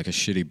shop and like a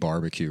shitty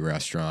barbecue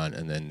restaurant,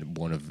 and then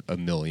one of a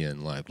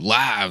million like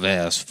live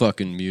ass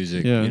fucking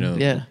music. Yeah.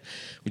 Yeah.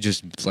 with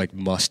just like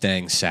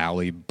Mustang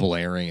Sally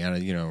blaring out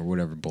of or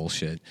whatever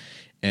bullshit.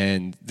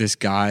 And this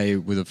guy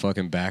with a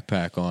fucking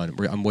backpack on,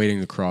 I'm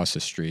waiting to cross the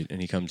street, and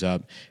he comes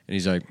up and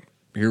he's like,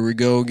 "Here we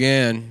go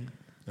again."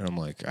 And I'm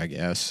like, "I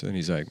guess." And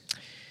he's like,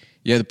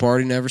 "Yeah, the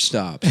party never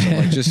stops." I'm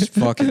like, "Just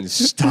fucking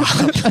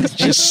stop.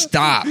 Just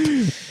stop."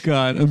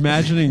 God,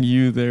 imagining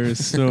you there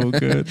is so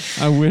good.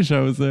 I wish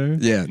I was there.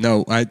 Yeah,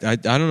 no, I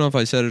don't know if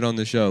I said it on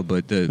the show,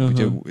 but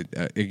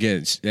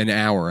again, it's an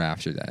hour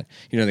after that.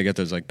 They got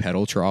those like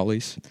pedal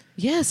trolleys.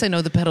 Yes, I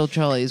know the pedal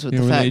trolleys with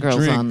Yeah, the where fat they girls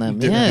drink. on them.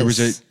 There was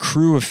Yes. a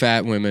crew of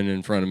fat women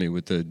in front of me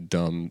with the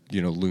dumb,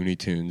 Looney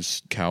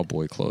Tunes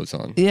cowboy clothes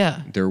on.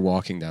 Yeah. They're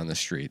walking down the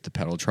street. The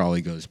pedal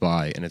trolley goes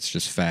by, and it's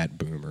just fat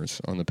boomers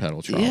on the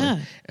pedal trolley. Yeah.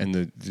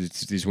 And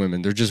these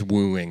women, they're just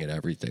wooing and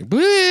everything.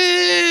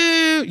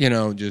 Woo!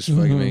 Just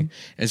fucking me.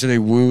 And so they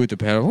woo at the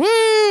pedal,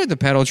 woo! At the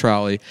pedal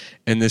trolley,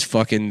 and this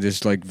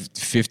like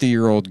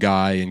 50-year-old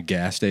guy in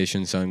gas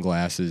station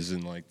sunglasses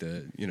and like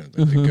the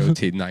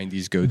goatee,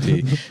 90s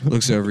goatee,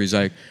 looks over. He's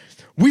like,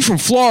 "We from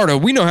Florida,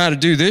 we know how to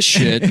do this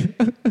shit."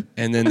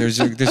 And then there's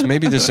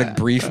maybe this like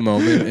brief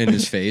moment in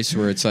his face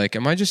where it's like,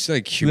 am I just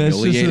like That's just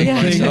a humiliating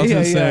thing myself?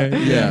 to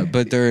say. Yeah,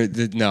 but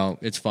no,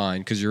 it's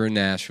fine because you're in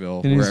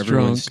Nashville And where he's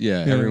everyone's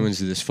drunk. everyone's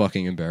this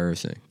fucking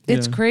embarrassing.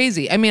 It's Yeah.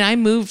 crazy. I mean, I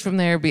moved from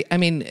there.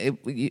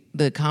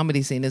 The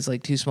comedy scene is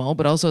like too small,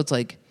 but also it's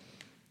like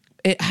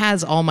it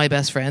has all my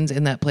best friends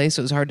in that place,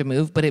 so it was hard to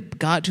move. But it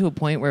got to a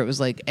point where it was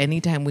like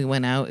anytime we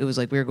went out, it was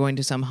like we were going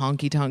to some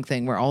honky tonk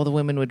thing where all the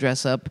women would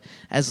dress up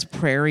as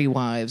prairie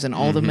wives, and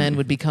all the men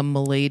would become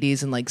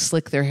miladies and like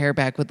slick their hair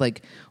back with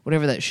like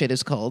whatever that shit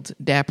is called,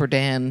 Dapper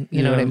Dan.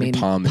 You know Yeah, what I mean?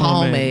 pomade.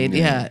 Pomade.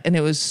 Yeah. Yeah, and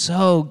it was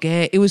so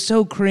gay. It was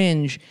so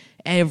cringe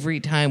every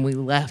time we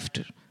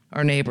left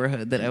our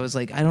neighborhood that I was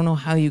like, I don't know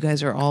how you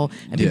guys are all.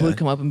 And people Yeah. would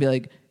come up and be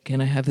like, "Can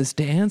I have this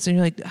dance?" And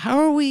you're like, "How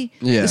are we?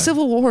 Yeah. The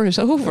Civil War is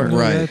over.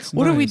 Right. That's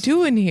What are we nice.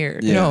 doing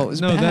here?" Yeah. No, it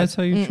was No, bad. that's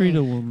how you treat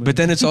a woman. But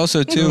then it's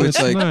also too, it's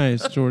like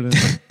nice, Jordan.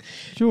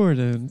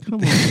 Jordan, come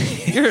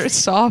on. Your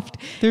soft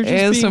They're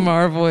just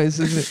ASMR voice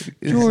is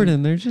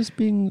Jordan, they're just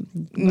being.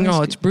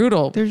 No, it's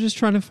brutal. They're just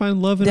trying to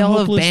find love in They a all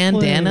have hopeless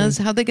bandanas.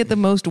 play. How'd they get the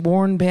most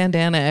worn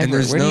bandana ever? And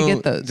there's Where no, do you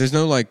get those? there's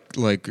no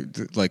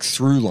like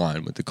through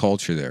line with the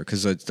culture there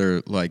because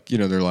they're like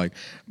they're like,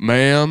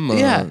 ma'am,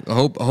 Yeah. I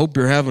hope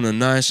you're having a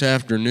nice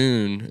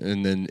afternoon,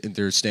 and then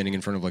they're standing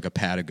in front of like a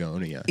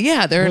Patagonia.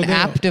 Yeah, they're Well, an they-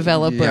 app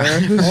developer Yeah.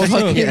 who's Also,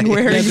 fucking yeah,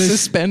 wearing this-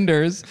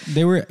 suspenders.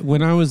 They were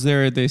when I was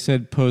there. They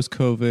said post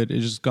COVID, it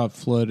just got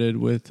flooded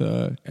with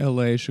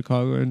L.A.,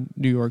 Chicago, and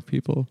New York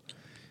people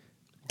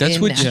That's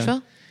In what.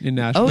 Nashville? in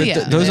Nashville. Oh, But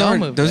yeah. those they all aren't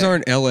moved those there.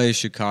 aren't L.A.,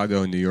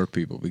 Chicago, and New York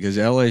people because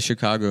L.A.,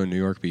 Chicago, and New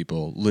York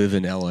people live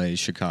in L.A.,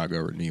 Chicago,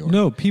 or New York.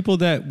 No, people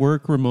that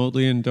work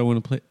remotely and don't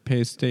want to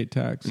pay state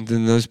tax.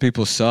 Then those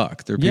people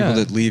suck. They're people Yeah.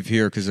 that leave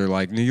here because they're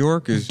like New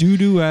York is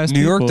Doo-doo ass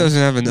New York people. doesn't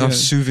have enough Yeah.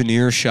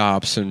 souvenir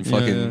shops and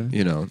fucking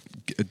Yeah.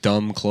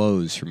 dumb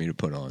clothes for me to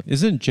put on.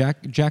 Isn't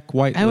Jack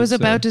White? I was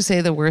lives about there. to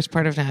say the worst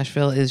part of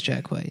Nashville is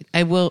Jack White.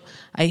 He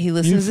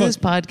listens You to this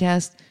fuck-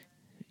 podcast.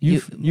 You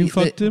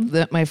fucked him?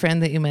 My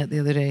friend that you met the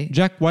other day.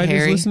 Jack White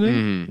Harry. is listening.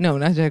 Mm-hmm. No,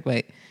 not Jack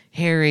White.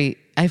 Harry.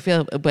 I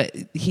feel, but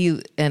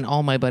he and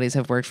all my buddies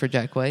have worked for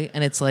Jack White,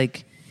 and it's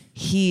like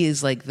he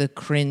is like the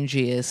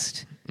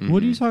cringiest.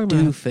 What are you talking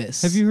about?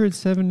 Doofus. Have you heard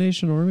Seven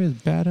Nation Army?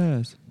 It's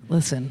badass.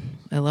 Listen,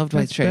 I loved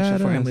White That's Stripes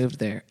before I badass. moved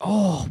there.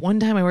 Oh, one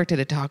time I worked at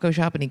a taco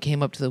shop and he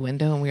came up to the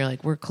window and we were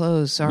like, "We're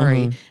closed,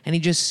 sorry." Uh-huh. And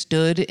he just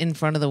stood in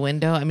front of the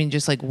window. I mean,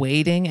 just like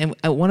waiting. And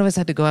one of us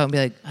had to go out and be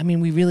like, "I mean,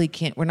 we really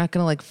can't. We're not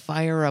going to like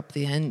fire up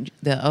the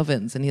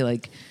ovens." And he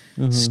like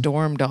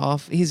stormed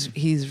off. He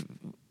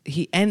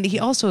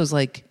also is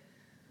like,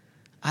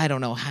 I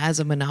don't know,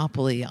 has a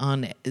monopoly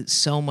on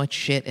so much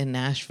shit in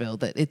Nashville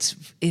that it's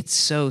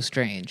so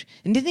strange.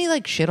 And didn't he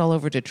like shit all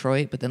over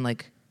Detroit, but then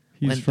like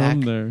He's went from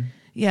back? there.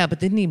 Yeah, but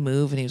didn't he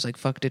move and he was like,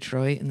 "Fuck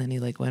Detroit," and then he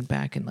like went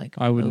back and like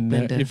I would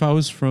opened it. if I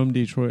was from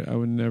Detroit, I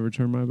would never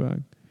turn my back.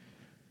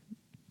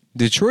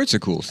 Detroit's a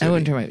cool city. I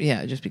wouldn't turn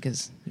my just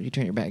because if you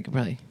turn your back, you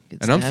probably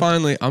get And I'm stabbed.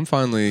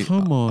 finally.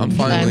 Come on. I'm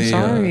finally. I'm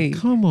sorry.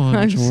 Come on,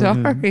 I'm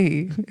Jordan.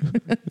 sorry.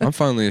 I'm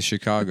finally a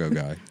Chicago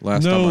guy.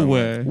 Last time I No went.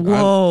 way.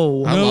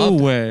 Whoa. I no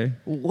loved it. way.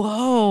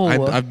 Whoa.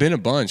 I've been a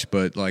bunch,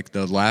 but like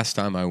the last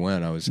time I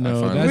went, I No,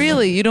 finally that's-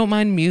 Really? You don't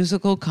mind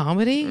musical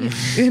comedy?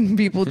 And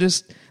people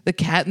just, the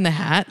Cat in the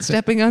Hat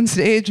stepping on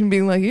stage and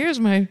being like, "Here's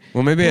my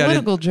Well, maybe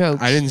political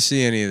jokes." I didn't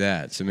see any of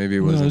that, so maybe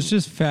it No, wasn't. it's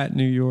just fat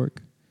New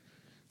York.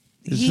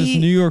 It's He- just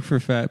New York for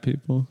fat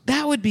people.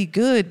 That would be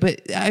good,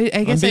 but I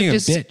I'm guess being I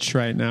just... a bitch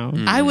right now.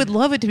 I would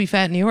love it to be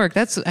fat in New York.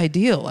 That's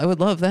ideal. I would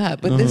love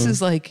that. But this Uh-huh.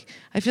 is like,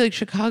 I feel like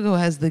Chicago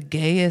has the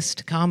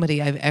gayest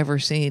comedy I've ever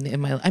seen in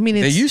my life. I mean,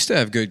 They it's used to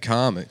have good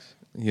comics.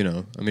 I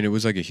mean, it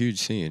was like a huge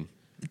scene.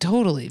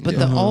 totally. But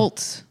Yeah.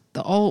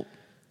 the alt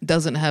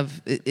doesn't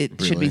have, it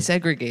should Really? be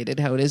segregated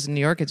how it is in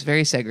New York. It's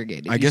very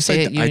segregated. I You guess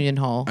stay I, at Union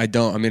Hall. I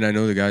don't. I mean, I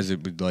know the guys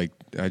that would like.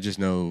 I just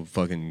know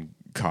fucking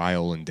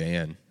Kyle and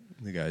Dan,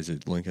 the guys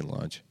at Lincoln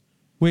Lodge.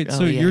 Wait, Oh,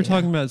 so yeah, you're yeah.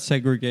 talking about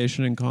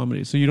segregation in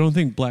comedy. So you don't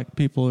think black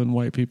people and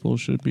white people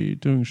should be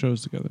doing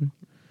shows together?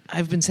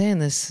 I've been saying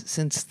this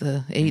since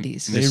the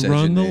 80s. They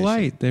run the Miscegenation.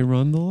 light. They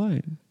run the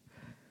light.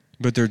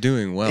 But they're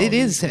doing well. It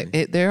is.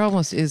 usually. There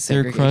almost is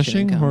They're segregation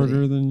crushing in comedy.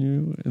 harder than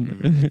you.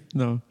 And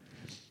no.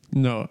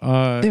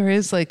 There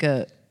is like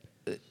a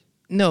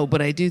no,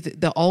 but I do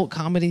the alt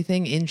comedy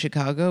thing in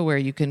Chicago where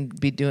you can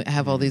be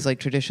have all these like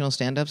traditional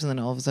stand-ups and then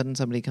all of a sudden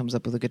somebody comes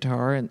up with a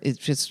guitar and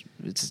it's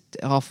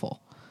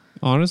awful.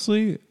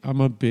 Honestly,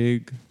 I'm a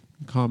big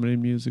comedy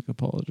music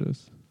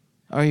apologist.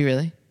 Are you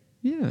really?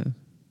 Yeah,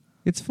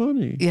 it's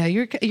funny. Yeah,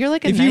 you're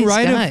like a If nice you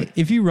write guy.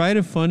 if you write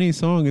a funny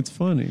song, it's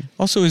funny.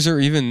 Also, is there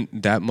even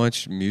that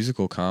much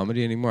musical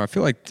comedy anymore? I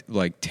feel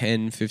like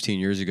 10, 15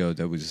 years ago,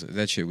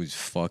 that shit was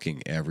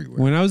fucking everywhere.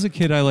 When I was a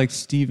kid, I liked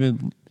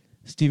Steven.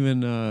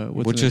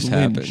 What's What his just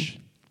name? happened?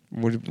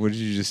 What did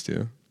you just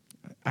do?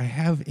 I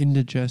have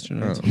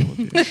indigestion. I Oh. told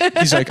you.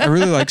 He's like, I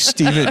really like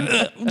Stephen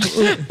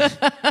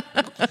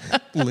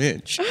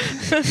Lynch.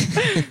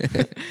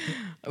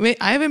 I mean,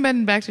 I haven't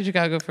been back to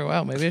Chicago for a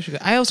while. Maybe I should go.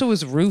 I also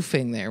was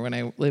roofing there when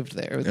I lived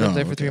there. I lived Oh,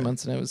 there for 3 okay.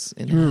 months and I was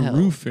in You were hell.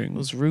 roofing. I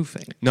was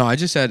roofing. No, I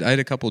had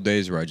a couple of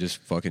days where I just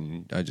went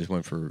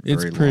for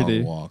It's very pretty.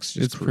 long walks.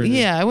 Just It's cruise. pretty.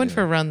 Yeah, I went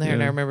for a run there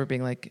and I Yeah. remember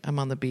being like, I'm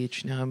on the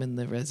beach. Now I'm in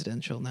the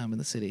residential. Now I'm in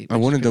the city. I which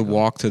is wanted to pretty cool.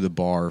 walk to the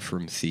bar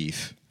from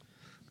Thief,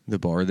 the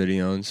bar that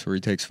he owns where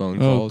he takes phone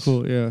Oh, calls.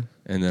 cool. Yeah.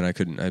 And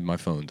then my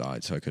phone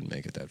died, so I couldn't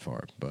make it that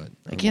far. But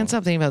I can't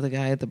stop thinking about the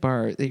guy at the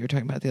bar that you were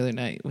talking about the other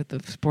night with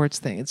the sports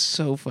thing. It's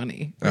so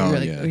funny. Oh, You were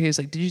like, yeah. He was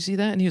like, "Did you see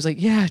that?" And he was like,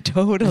 "Yeah,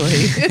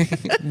 totally."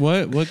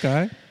 What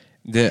guy?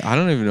 I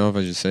don't even know if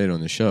I should say it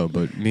on the show,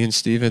 but me and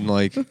Steven,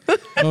 like,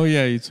 Oh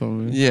yeah, you told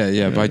me.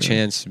 yeah, by yeah.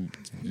 chance,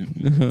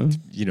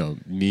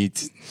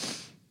 meet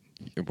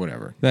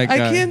whatever. That I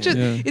guy, can't just.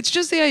 yeah. It's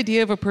just the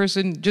idea of a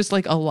person just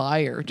like a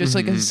liar, just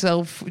like a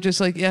self, just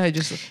like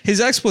just.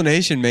 His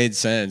explanation made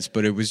sense,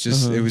 but it was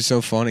just it was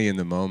so funny in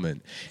the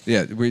moment.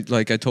 Yeah,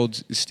 I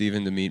told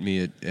Steven to meet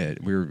me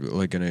at we were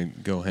like gonna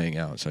go hang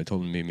out, so I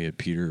told him to meet me at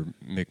Peter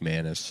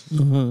McManus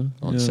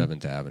on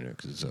 7th Avenue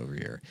because it's over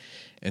here.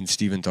 And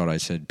Steven thought I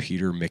said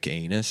Peter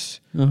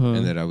McAnus,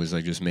 and that I was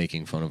like just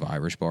making fun of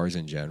Irish bars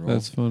in general.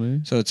 That's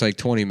funny. So it's like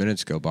 20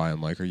 minutes go by.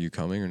 I'm like, "Are you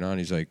coming or not?"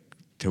 He's like,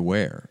 "To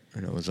where?"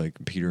 And I was like,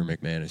 "Peter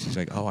McManus." He's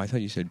like, "Oh, I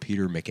thought you said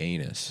Peter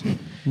McAnus."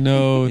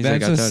 No, He's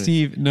that's like, I a thought it-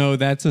 Steve. No,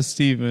 that's a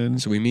Steven.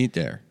 So we meet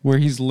there. Where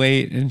he's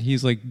late and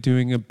he's like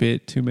doing a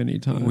bit too many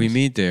times. We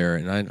meet there,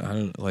 and I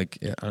don't like.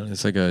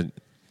 It's like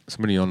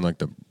somebody on like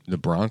the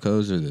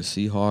Broncos or the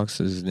Seahawks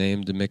is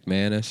named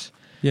McManus.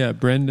 Yeah,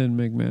 Brendan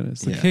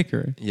McManus, the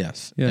kicker.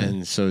 Yes. Yeah.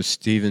 And so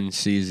Steven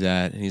sees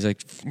that, and he's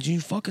like, "Did you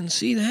fucking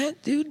see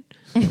that, dude?"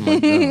 I'm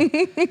like,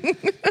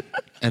 "No."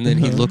 And then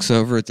he looks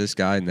over at this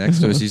guy next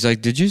to us. He's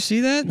like, "Did you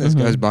see that?" And this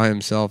guy's by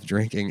himself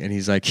drinking, and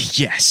he's like,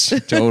 "Yes,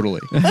 totally."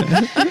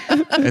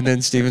 And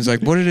then Steven's like,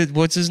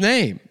 "What's his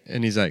name?"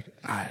 And he's like,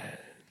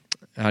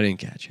 I didn't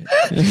catch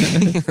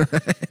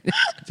it.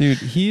 Dude,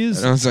 he is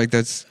And I was like,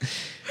 that's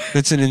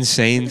an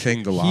insane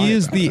thing to lie he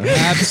is about. the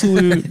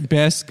absolute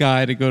best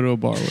guy to go to a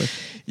bar with.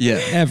 Yeah.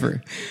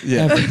 Ever.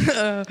 Yeah.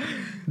 Ever.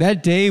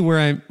 That day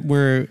where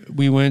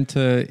we went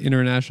to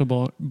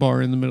International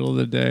Bar in the middle of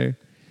the day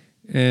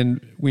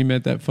and we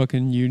met that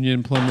fucking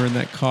union plumber and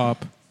that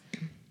cop,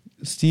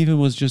 Steven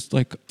was just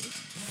like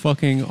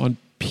fucking on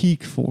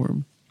peak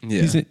form.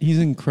 Yeah. He's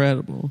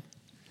incredible.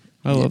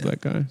 I love that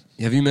guy.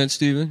 Have you met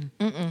Steven?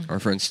 Our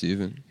friend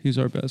Steven. He's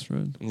our best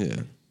friend.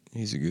 Yeah.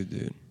 He's a good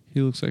dude.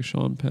 He looks like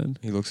Sean Penn.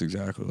 He looks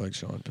exactly like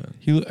Sean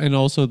Penn. And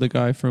also the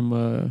guy from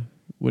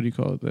what do you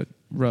call it? That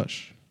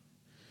Rush.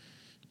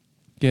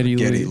 Geddy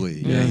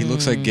Lee. Yeah, he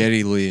looks like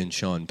Geddy Lee and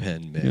Sean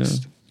Penn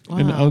mixed. Wow.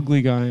 An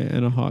ugly guy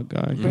and a hot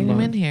guy. Bring him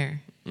in combined.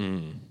 here.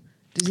 Mm.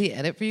 Does he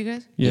edit for you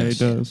guys? Yeah, Yes.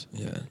 he does.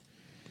 Yeah.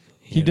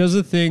 He does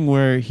a thing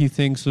where he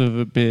thinks of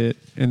a bit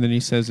and then he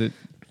says it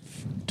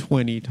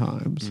 20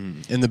 times.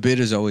 And the bit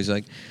is always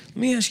like, "Let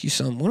me ask you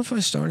something. What if I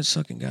started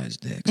sucking guys'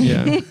 dicks?"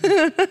 Yeah.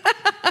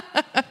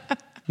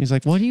 He's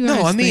like, what do you guys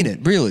No, I mean think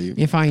it, really.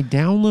 if I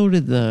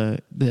downloaded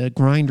the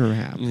Grinder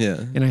app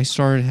Yeah. and I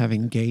started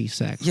having gay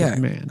sex Yeah. with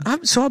men?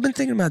 I've been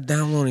thinking about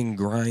downloading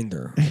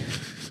Grindr.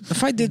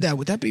 If I did that,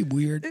 would that be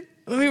weird?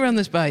 Let me run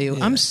this by you.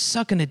 I'm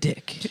sucking a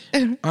dick.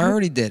 I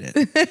already did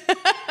it.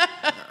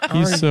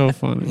 He's so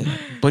funny.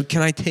 But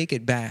can I take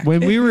it back? When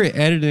we were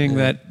editing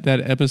that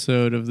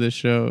episode of this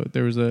show,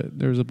 there was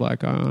a black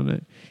guy on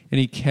it, and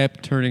he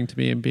kept turning to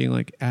me and being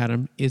like,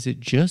 "Adam, is it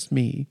just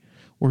me,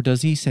 or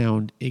does he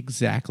sound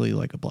exactly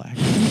like a black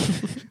guy?"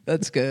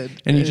 That's good.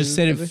 And he just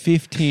said it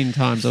 15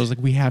 times. I was like,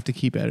 "We have to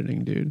keep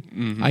editing, dude.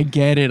 I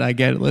get it.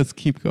 Let's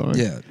keep going."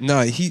 Yeah.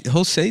 No,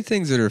 he'll say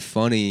things that are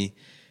funny,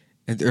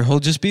 and he'll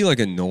just be like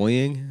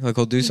annoying. Like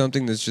he'll do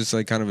something that's just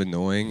like kind of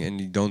annoying,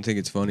 and you don't think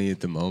it's funny at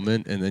the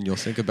moment, and then you'll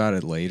think about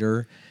it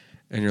later,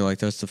 and you're like,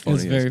 "That's the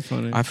funniest." It's very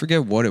funny. I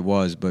forget what it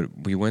was, but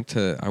I went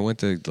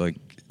to like,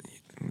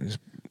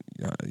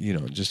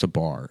 just a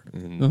bar,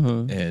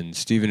 and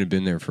Steven had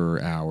been there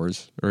for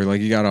hours, or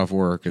like he got off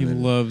work, and He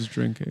then loves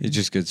drinking. he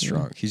just gets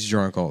drunk. He's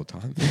drunk all the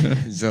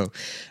time. So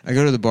I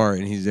go to the bar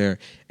and he's there,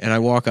 and I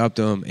walk up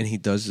to him and he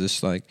does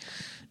this like,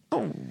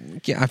 "Oh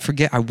yeah, I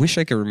forget. I wish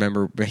I could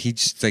remember, but he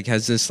just like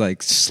has this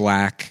like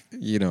slack,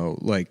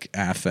 like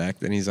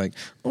affect, and he's like,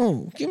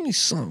 'Oh, give me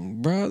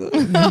some, brother.'"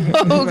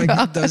 Like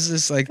he does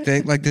this like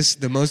thing, like this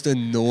the most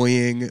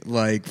annoying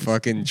like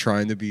fucking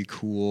trying to be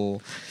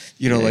cool,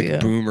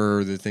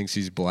 boomer that thinks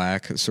he's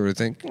black sort of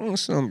thing. "Oh,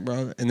 some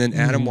brother," and then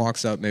Adam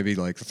walks up maybe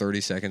like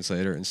 30 seconds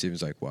later, and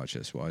Steven's like, "Watch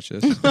this."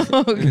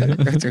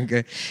 That's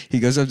okay. He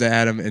goes up to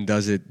Adam and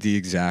does it the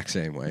exact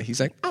same way. He's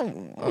like, "Oh,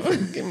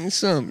 give me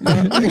some."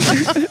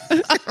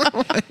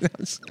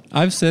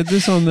 I've said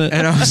this on the.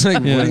 And I was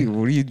like, Yeah.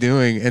 what are you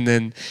doing? And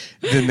then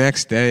the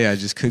next day, I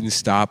just couldn't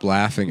stop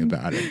laughing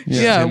about it.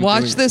 Yeah, Him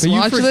watch doing- this, But you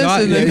watch this,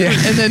 forgot- and then, yeah.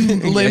 and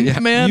then Limp Yeah.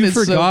 Man. You is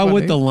so forgot what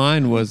funny. the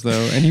line was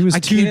though, and he was I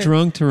too can't-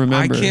 drunk to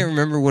remember. I can't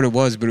remember what it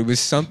was, but it was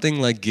something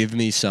like "Give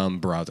me some,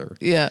 brother,"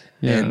 Yeah.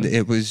 Yeah. and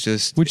it was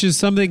just Which is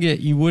something that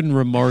you wouldn't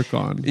remark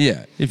on.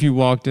 yeah. If you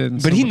walked in,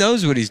 But he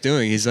knows what he's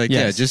doing. He's like,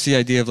 Yes. just the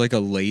idea of like a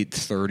late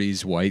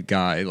 30s white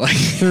guy, like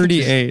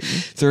 38.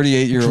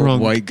 38-year-old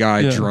Drunk. white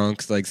guy Yeah.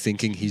 drunk, like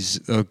thinking he's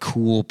a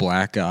cool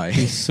black guy.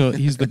 So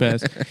he's the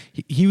best.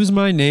 He was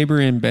my neighbor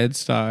in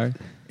Bed-Stuy,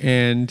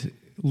 and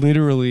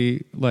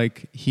literally,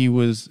 like, he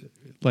was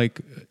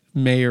like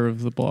mayor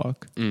of the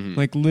block.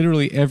 Like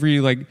literally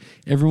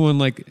everyone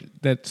like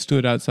that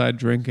stood outside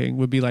drinking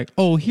would be like,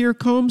 "Oh, here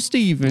comes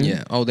Steven."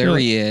 Yeah. Oh, there They're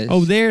he like, is.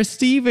 "Oh, there's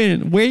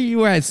Steven. Where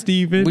you at,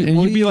 Steven?" What And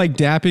are you'd be you- like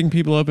dapping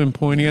people up and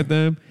pointing at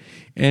them.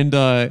 And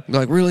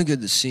Like, really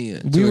good to see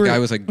you. We To a were- guy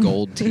with like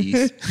gold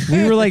teeth.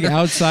 we were like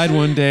outside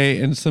one day,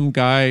 and some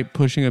guy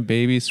pushing a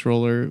baby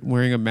stroller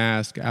wearing a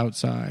mask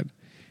outside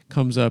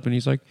comes up, and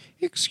he's like,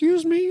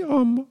 "Excuse me,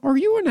 are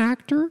you an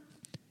actor?"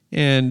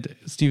 And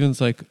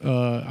Steven's like,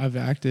 I've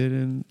acted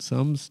in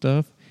some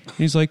stuff. And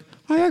he's like,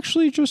 I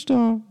actually just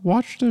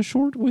watched a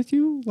short with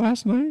you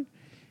last night.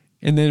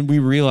 And then we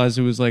realized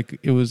it was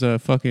a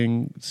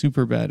fucking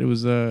Superbad. It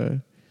was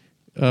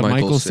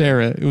Michael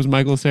Cera. It was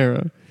Michael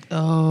Cera.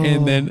 Oh.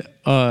 And then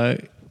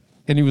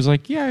and he was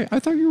like, yeah, I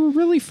thought you were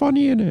really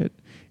funny in it.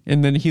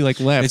 And then he like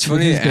left. It's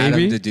funny with to his Adam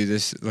baby. to do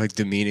this like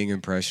demeaning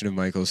impression of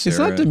Michael Cera. It's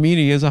not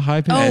demeaning. He has a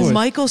high pitch Oh, voice.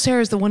 Michael Cera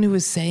is the one who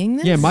was saying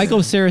this? Yeah,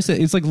 Michael Cera said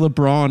it's like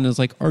LeBron is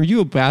like, are you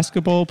a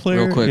basketball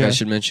player? Real quick, Yeah. I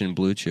should mention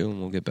Blue Chew, and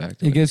we'll get back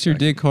to It it. gets your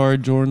dick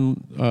hard.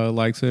 Jordan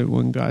likes it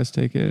when guys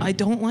take it. I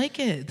don't like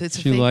it. That's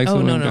a She thing. likes oh,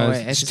 it no, when no, guys-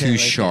 wait. I It's should too say like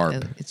sharp.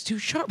 it. It's too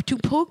sharp, too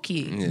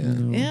pokey.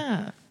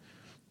 Yeah.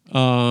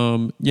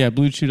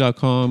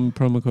 BlueChew.com,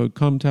 promo code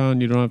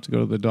CUMTOWN. You don't have to go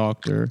to the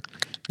doctor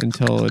and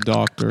tell a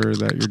doctor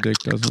that your dick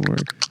doesn't work.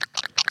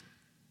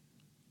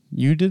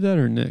 You did that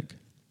or Nick?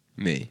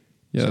 Me.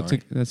 Yeah,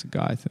 Sorry. that's a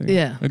guy thing.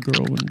 Yeah. A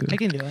girl wouldn't do it. I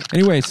can do it.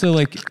 Anyway, so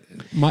like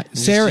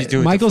Sarah, She's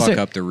doing Michael to fuck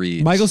Cera, up the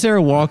reads. Michael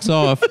Cera walks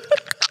off,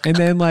 and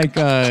then like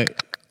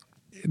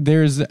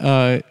there's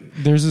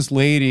this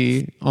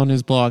lady on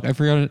his blog. I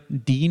forgot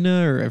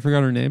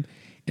her name,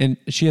 and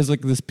she has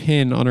like this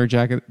pin on her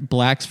jacket,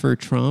 "Blacks for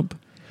Trump,"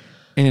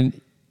 and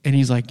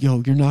he's like,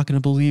 "Yo, you're not gonna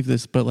believe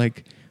this, but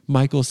like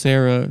Michael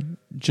Cera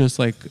just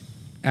like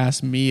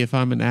asked me if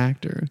I'm an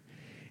actor,"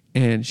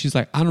 and she's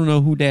like, "I don't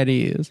know who that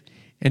is."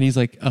 And he's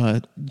like,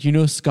 do you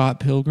know Scott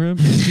Pilgrim?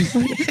 And she's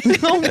like,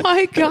 Oh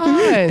my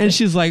God. and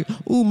she's like,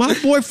 ooh, my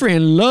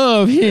boyfriend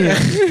love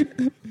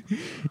him.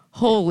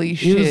 Holy It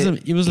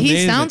shit. was He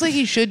amazing. sounds like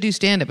he should do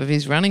stand up if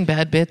he's running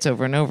bad bits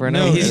over and over and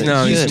No, over. He's He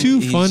no, should. he's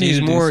too funny He's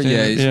to do more,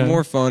 stand-up. he's Yeah.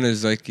 more fun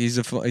as like he's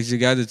a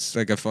guy that's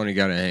like a funny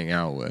guy to hang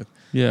out with.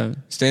 Yeah.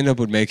 Stand up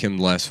would make him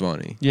less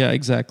funny. Yeah,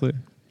 exactly.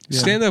 Yeah.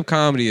 Stand up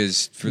comedy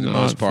is for the Not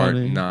most part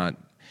funny. not.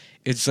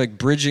 It's like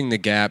bridging the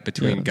gap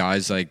between Yeah.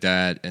 guys like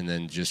that and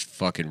then just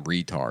fucking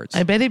retards.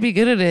 I bet he'd be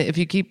good at it if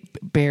you keep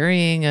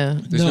burying a.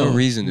 There's no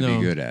reason to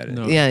be good at it.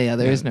 No. Yeah,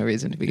 there is no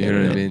reason to be You good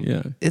know at what I it. mean?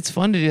 Yeah. It's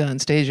fun to do that on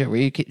stage where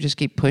you just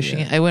keep pushing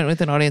it. I went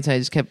with an audience and I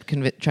just kept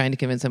trying to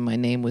convince them my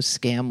name was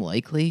Scam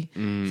Likely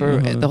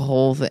for the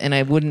whole thing. And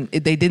I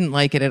wouldn't, they didn't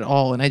like it at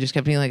all. And I just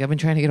kept being like, I've been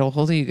trying to get a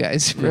hold of you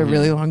guys for a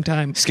really long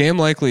time. Scam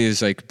Likely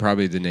is like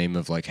probably the name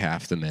of like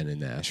half the men in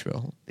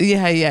Nashville.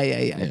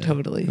 Yeah,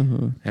 totally.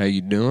 How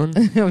you doing?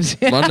 I was-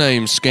 My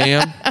name's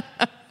Scam.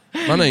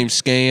 My name's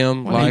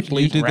Scam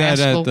Likely. You did that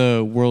Rascal. at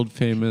the world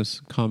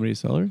famous Comedy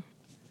Cellar?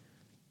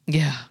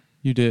 Yeah.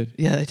 You did.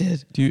 Yeah, I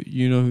did. Do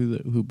you know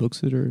who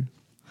books it, or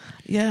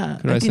Yeah.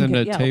 could I send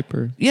a yeah. tape?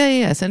 Or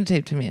Yeah. Send a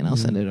tape to me and I'll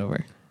send it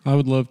over. I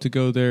would love to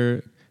go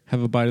there,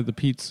 have a bite of the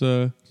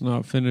pizza,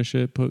 not finish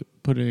it, put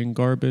it in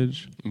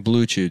garbage.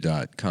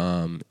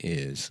 BlueChew.com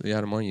is.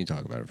 Adam, why don't you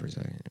talk about it for a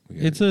second?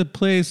 It's a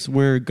place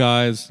where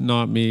guys,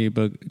 not me,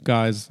 but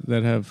guys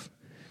that have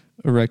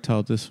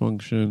erectile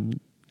dysfunction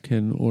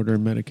can order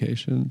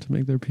medication to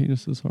make their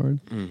penises hard.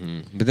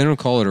 But they don't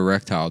call it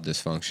erectile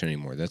dysfunction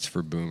anymore. That's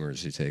for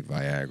boomers who take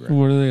Viagra.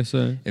 What do they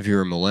say? If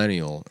you're a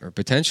millennial, or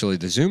potentially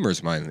the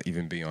Zoomers might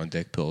even be on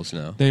dick pills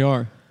now. They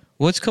are.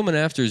 What's coming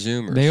after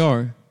Zoomers? They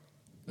are.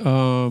 I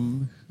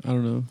don't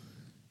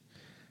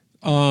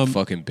know.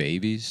 Fucking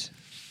babies.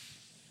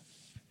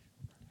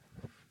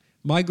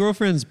 My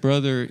girlfriend's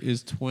brother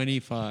is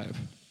 25,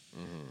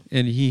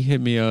 and he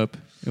hit me up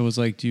and was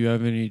like, "Do you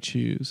have any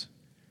chews?"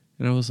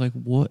 And I was like,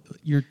 "What?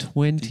 You're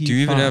 25? Do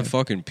you even have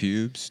fucking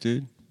pubes,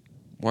 dude?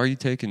 Why are you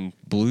taking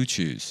Blue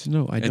Chews?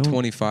 No, I at don't.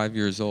 25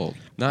 years old.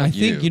 Not I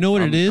you. think- you know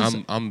what it is?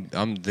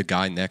 I'm the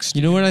guy next to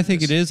You you. know what I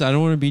think it is? I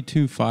don't want to be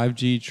too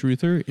 5G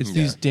truther. It's Yeah.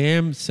 these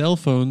damn cell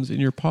phones in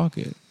your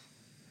pocket.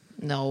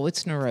 No,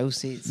 it's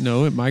neuroses.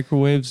 No, it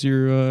microwaves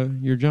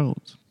your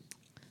Jones.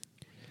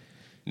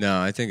 No,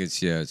 I think it's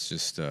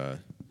just.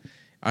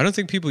 I don't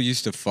think people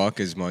used to fuck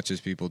as much as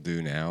people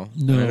do now.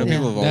 No, I know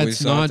people have always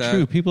that's thought not that.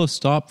 true. People have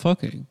stopped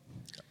fucking.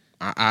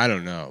 I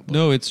don't know. But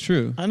No, it's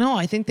true. I know.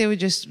 I think they would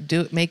just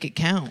make it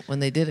count when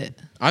they did it.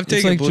 I've It's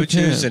taken like Blue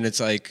Japan. Chews, and it's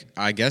like,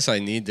 I guess I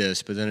need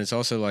this, but then it's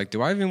also like,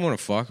 do I even want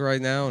to fuck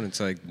right now? And it's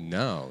like,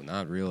 no,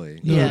 not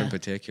really. Not Yeah. in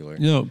particular.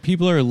 No,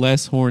 people are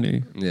less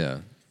horny. Yeah.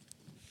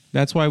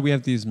 That's why we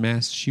have these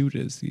mass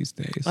shooters these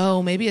days.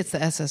 Oh, maybe it's the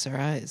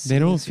SSRIs. They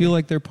don't feel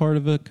like they're part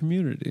of a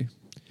community.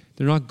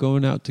 They're not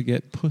going out to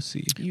get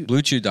pussy.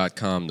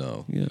 BlueChew.com,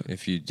 though. Yeah.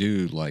 If you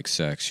do like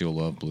sex, you'll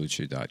love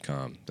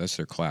BlueChew.com. That's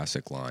their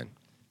classic line.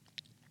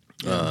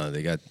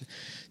 They got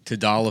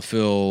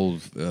Tadalafil,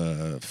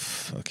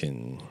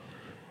 fucking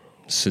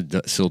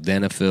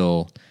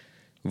Sildenafil,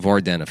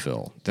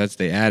 Vardenafil.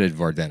 They added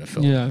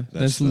Vardenafil. Yeah,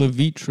 that's the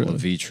Levitra.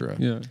 Levitra.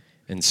 Yeah.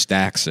 And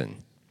Staxin.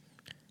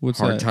 What's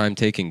Hard that? time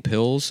taking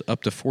pills.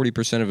 Up to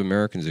 40% of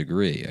Americans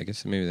agree. I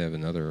guess maybe they have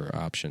another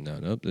option now.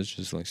 Nope, this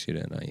just like see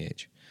the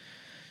NIH.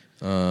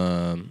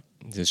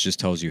 This just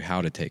tells you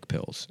how to take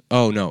pills.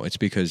 Oh no, it's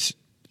because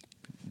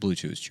Blue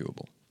Chew is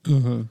chewable.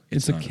 Uh-huh.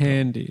 It's a not a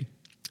candy.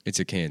 It's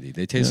a candy.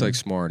 They taste Yeah. like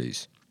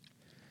Smarties.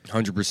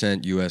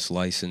 100% U.S.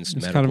 licensed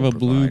It's medical kind of a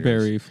providers.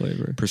 blueberry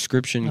flavor.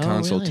 Prescription Oh,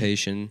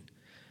 consultation.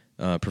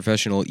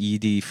 Professional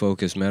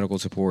ED-focused medical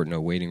support, no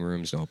waiting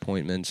rooms, no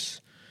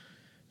appointments.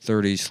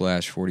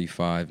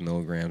 30/45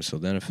 milligrams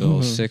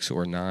sildenafil, 6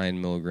 or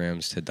 9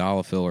 milligrams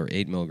tadalafil, or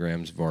 8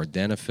 milligrams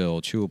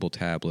vardenafil, chewable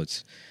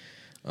tablets.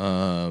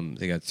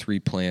 They got 3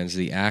 plans: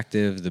 the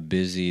active, the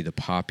busy, the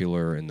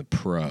popular, and the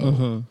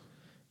pro.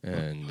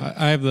 And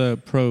I have the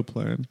pro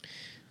plan.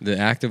 the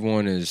active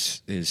one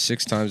is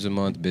 6 times a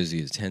month,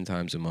 busy is 10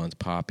 times a month,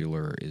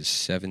 popular is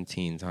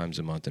 17 times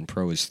a month, and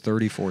pro is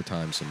 34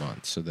 times a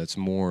month. So that's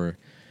more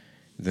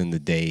than the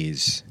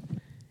days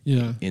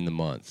Yeah. in the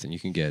month, and you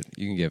can get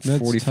That's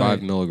 45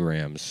 tight.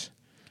 milligrams.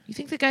 You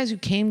think the guys who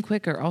came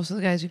quick are also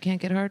the guys who can't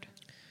get hard?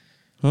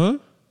 Huh?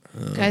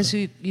 Guys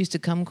who used to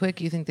come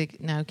quick, you think they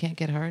now can't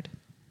get hard?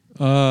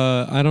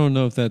 I don't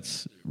know if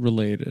that's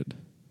related.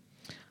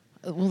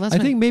 Well, that's I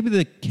what- think maybe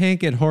the can't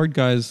get hard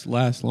guys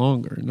last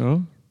longer,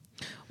 no?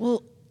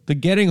 Well, The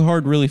getting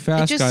hard really it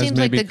fast just guys seems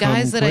like maybe the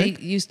guys come that quick.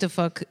 I used to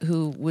fuck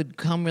who would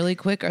come really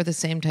quick are the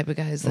same type of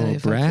guys that Oh, I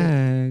fuck.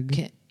 brag.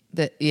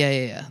 Can't,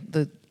 yeah.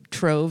 The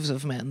troves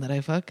of men that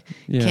I fuck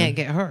Yeah. can't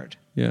get hard.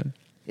 Yeah.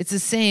 It's the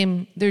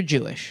same. They're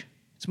Jewish.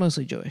 It's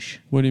mostly Jewish.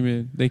 What do you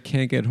mean? They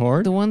can't get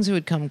hard? The ones who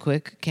would come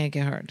quick can't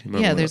get hard. You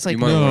might Yeah, wanna- there's like you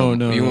might No, wanna,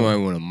 no, you no. might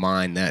want to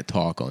mind that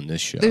talk on this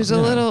show. there's a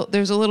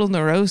little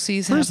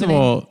neuroses First of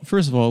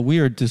happening. all, we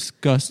are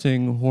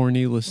disgusting,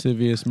 horny,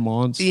 lascivious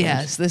monsters.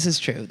 Yes, this is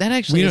true. That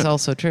actually We is don't-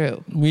 also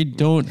true. We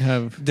don't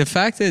have, the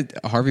fact that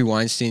Harvey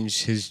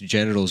Weinstein's his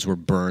genitals were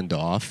burned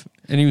off,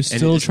 and he was and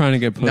still it's trying to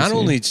get pussy. Not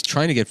only it's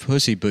trying to get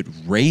pussy, but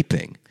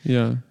raping.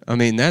 Yeah. I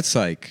mean, that's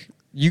like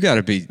you got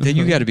to be Wait,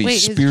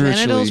 his spiritually.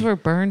 genitals were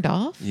burned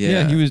off?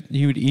 Yeah,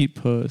 he would eat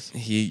puss.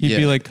 He'd yeah.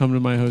 be like, come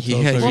to my hotel.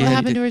 He had- so What he had-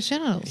 happened to his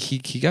genitals?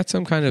 He got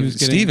some kind of. was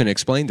getting- Steven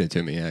explained it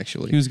to me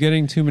actually. he was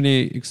getting too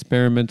many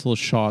experimental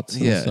shots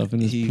and yeah, stuff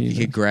in his penis.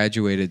 he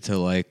graduated to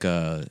like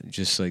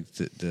just like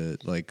the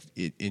like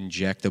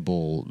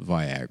injectable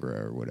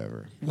Viagra or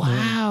whatever.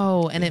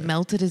 Wow. And it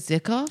melted his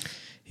dick off?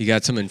 He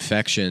got some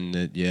infection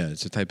that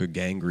it's a type of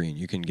gangrene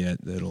you can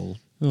get that'll.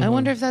 I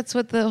wonder if that's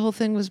what the whole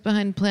thing was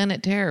behind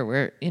Planet Terror,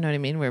 where you know what I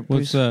mean, where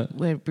What's that?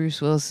 where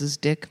Bruce Willis's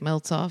dick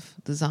melts off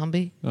the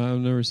zombie. I've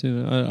never seen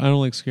it. I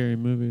don't like scary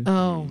movies.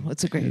 Oh,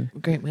 it's a great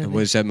movie. And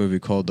what is that movie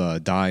called?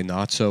 Die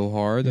Not So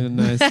Hard. Yeah,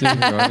 nice, dude.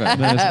 nice,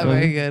 brother.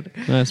 Very good.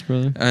 Nice,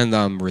 brother. And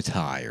I'm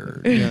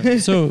retired. Yeah.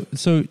 So,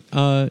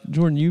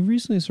 Jordan, you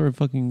recently started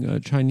fucking a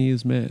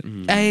Chinese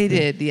man. I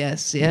did,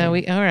 yes. Yeah, all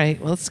right,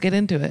 well, let's get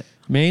into it.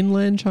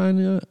 Mainland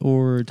China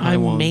or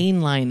Taiwan? I'm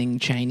mainlining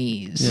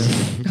Chinese.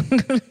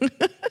 Yeah.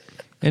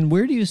 And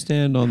where do you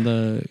stand on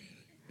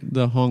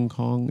the Hong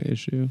Kong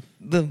issue?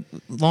 The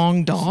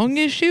long dong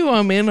issue,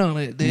 I'm in on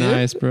it, dude.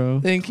 Nice, bro.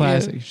 Thank you.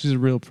 Classic. She's a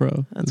real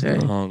pro. That's as right.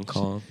 well. Hong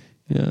Kong.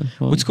 Yeah.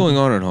 What's going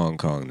on in Hong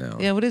Kong now?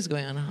 Yeah, what is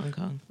going on in Hong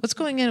Kong? What's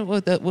going on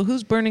with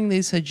who's burning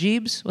these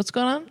hijabs? What's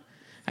going on?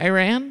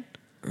 Iran?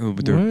 Oh,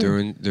 but What?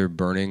 they're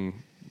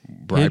burning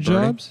bribe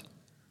burning? Hijabs?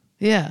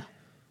 Yeah.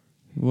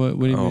 What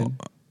do you Oh, mean?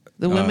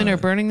 The women are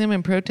burning them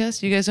in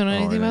protest. You guys don't know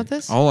anything about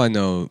this? All I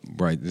know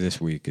right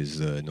this week is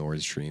the Nord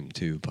Stream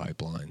 2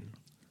 pipeline.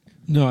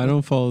 No, I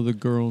don't follow the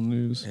girl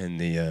news. And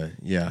the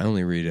I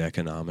only read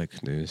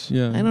economic news.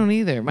 Yeah. I don't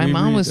either. My We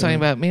mom read was talking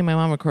that. about me and my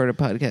mom recorded a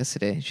podcast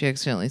today. She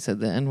accidentally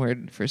said the N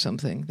word for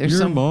something. There's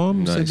Your some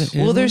mom Nice. said that.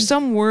 well, there's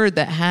some word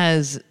that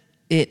has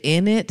it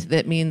in it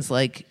that means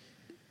like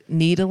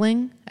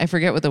needling. I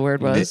forget what the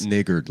word was.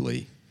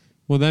 Niggardly.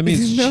 Well, that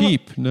means No.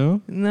 cheap,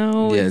 no?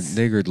 No, Yeah, it's,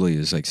 niggardly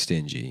is like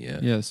stingy. Yeah.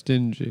 Yeah,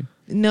 stingy.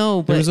 no,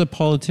 There but was a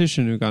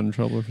politician who got in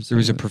trouble for saying There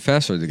was a that.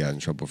 professor that got in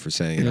trouble for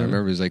saying it. Yeah. I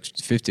remember it was like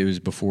 50. It was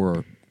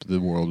before the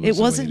world was it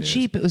the way wasn't it is.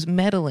 cheap. It was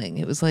meddling.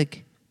 It was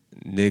like,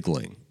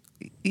 Niggling.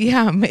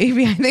 yeah,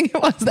 maybe I think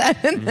it was that.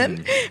 And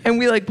then and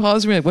we like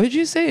paused. And we're like, what did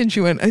you say? And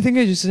she went, I think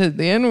I just said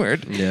the N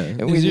word. Yeah.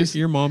 And we Is just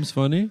your mom's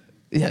funny?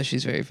 yeah,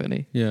 she's very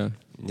funny. Yeah.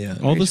 Yeah.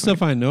 All the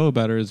stuff I know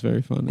about her is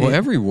very funny. Well,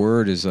 every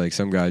word is like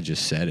some guy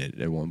just said it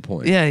at one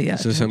point. Yeah, yeah,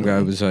 So some guy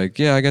totally. was like,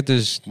 "Yeah, I got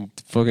this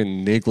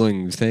fucking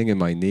niggling thing in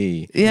my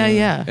knee," Yeah,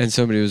 yeah. and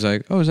somebody was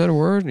like, "Oh, is that a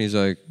word?" And he's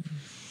like,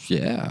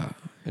 "Yeah."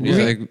 And he's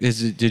Re-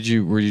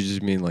 like, were you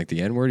just mean like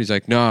the N word?" He's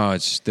like, "No,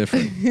 it's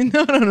different."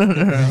 no.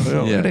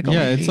 Yeah.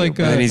 Yeah, it's like,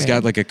 And then he's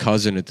got like a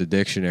cousin at the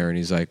dictionary, and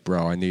he's like,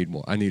 "Bro, I need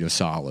a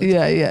solid."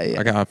 yeah.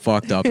 I got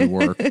fucked up at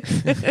work.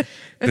 The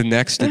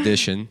next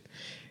edition.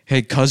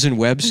 Hey, cousin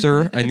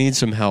Webster, I need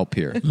some help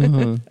here.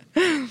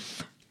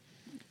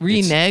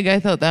 Renege. I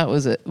thought that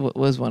was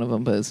was one of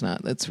them, but it's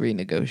not. That's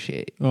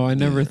renegotiate. Oh, I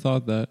never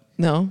thought that.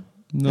 No,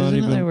 Not there's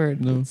another even-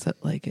 word no. that's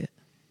like it.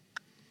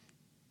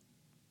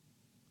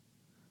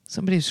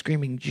 Somebody was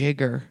screaming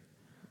 "jigger"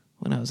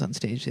 when I was on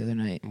stage the other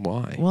night.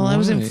 Why? Well, I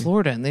was in Why?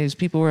 Florida, and these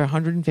people were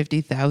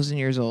 150,000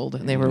 years old,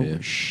 and they were Yeah.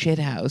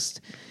 shithoused.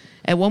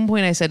 At one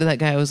point, I said to that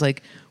guy, I was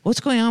like,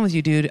 "What's going on with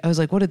you, dude?" I was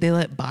like, "What, did they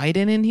let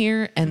Biden in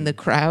here?" And the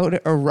crowd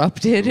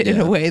erupted in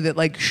Yeah. a way that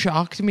like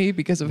shocked me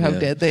because of how Yeah.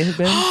 dead they had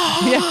been.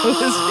 Yeah, it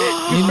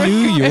was In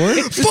New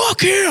York?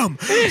 Fuck him!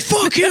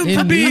 Fuck him In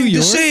for New being the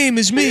York? same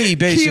as me,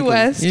 basically. Key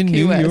West. In Key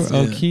New West. York?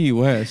 Oh, Yeah. Key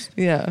West.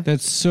 Yeah,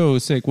 That's so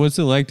sick. What's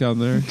it like down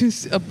there?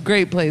 just a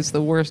great place.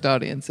 The worst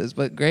audiences,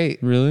 but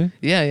great. Really?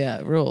 Yeah,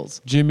 it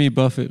rules. Jimmy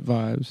Buffett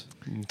vibes.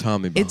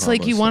 Tommy Bahama It's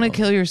like you want to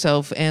style. kill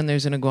yourself, and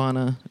there's an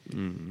iguana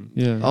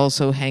Yeah.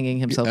 also hanging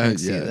himself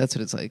next to yeah. you. That's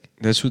what it's like.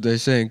 That's what they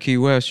say in Key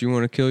West. You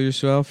want to kill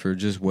yourself or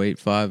just wait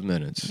 5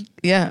 minutes?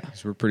 Yeah.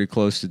 'Cause we're pretty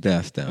close to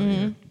death down Mm-hmm.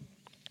 here.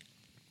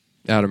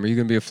 Adam, are you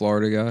going to be a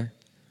Florida guy?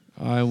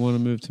 I want to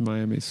move to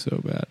Miami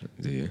so bad.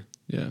 Do you?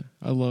 Yeah,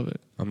 I love it.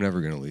 I'm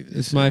never going to leave this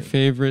It's my city.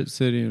 favorite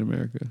city in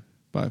America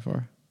by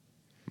far.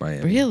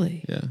 Miami.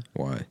 Really? Yeah,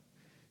 Why?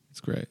 it's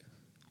great.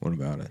 What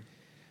about it?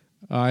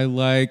 I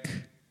like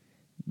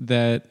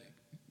that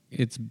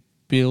it's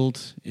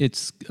built.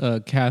 It's a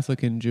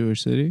Catholic and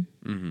Jewish city,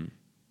 Mm-hmm.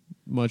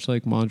 much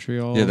like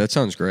Montreal. Yeah, that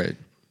sounds great.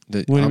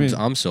 What do you mean?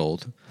 I'm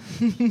sold.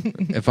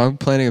 If I'm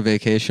planning a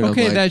vacation,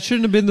 okay. I'm like, That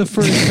shouldn't have been the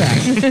first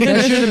fact.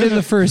 That should have been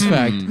the first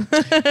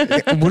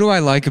fact. what do I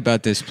like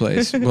about this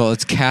place? Well,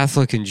 it's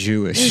Catholic and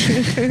Jewish.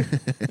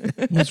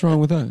 What's wrong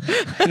with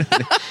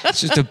that? It's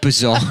just a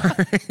bizarre.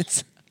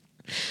 it's,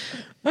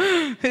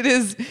 It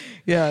is.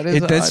 Yeah, it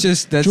is. that's odd.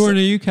 just that's Jordan,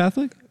 are you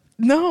Catholic?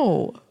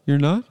 No. You're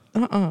not.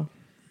 Uh-uh.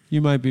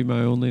 You might be my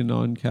only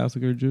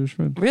non-Catholic or Jewish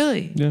friend.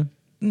 Really? Yeah,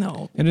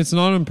 No. and it's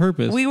not on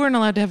purpose. We weren't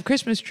allowed to have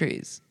Christmas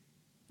trees.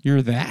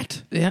 You're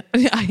that. Yeah.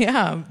 I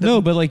am.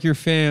 No, but like your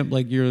fam,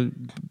 like you're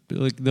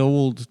like the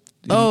old.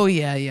 Oh,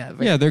 yeah. yeah,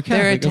 they're Catholic.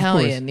 They're of course.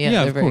 Italian. Yeah,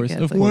 they're of very course.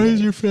 Catholic. Of Why course.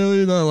 is your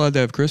family not allowed to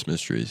have Christmas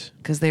trees?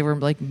 Because they were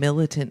like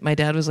militant. My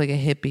dad was like a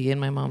hippie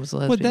and my mom was a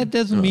lesbian. But that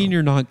doesn't mean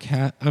you're not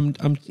cat. I'm.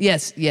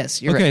 Yes,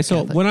 you're Okay, right. so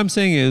Catholic. what I'm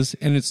saying is,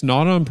 and it's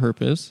not on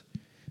purpose.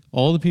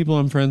 All the people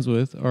I'm friends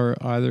with are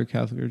either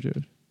Catholic or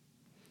Jewish.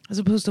 As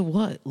opposed to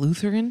what?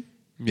 Lutheran?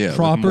 Yeah, like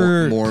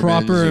Proper- Mormons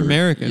proper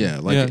American. Yeah,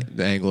 like Yeah.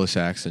 the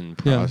Anglo-Saxon Yeah,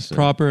 Protestant.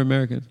 proper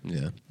American.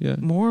 Yeah. Yeah,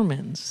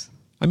 Mormons.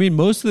 I mean,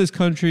 most of this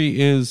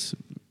country is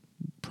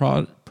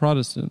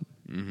Protestant.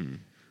 Mm-hmm.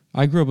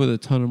 I grew up with a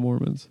ton of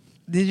Mormons.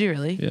 Did you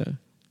really? Yeah,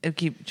 I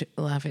keep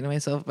laughing to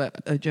myself about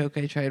a joke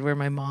I tried where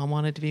my mom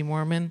wanted to be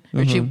Mormon.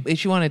 Or Uh-huh.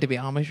 she wanted to be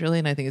Amish, really,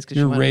 and I think it's because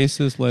your she wanted,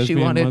 racist she lesbian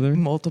wanted mother.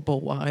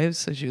 multiple wives,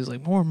 so she was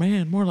like, more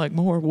man, more like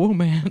more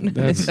woman.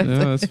 That's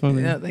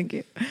funny. Yeah, thank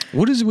you.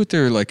 What is it with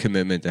their like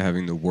commitment to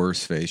having the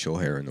worst facial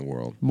hair in the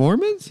world?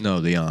 Mormons? No,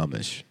 the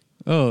Amish.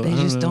 Oh, They I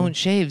just know. don't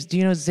shave. Do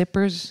you know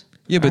zippers?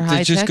 Yeah, but are they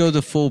just high-tech? go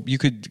the full. You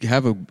could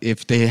have a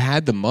if they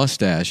had the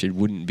mustache, it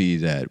wouldn't be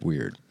that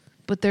weird.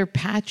 But they're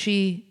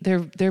patchy.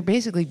 They're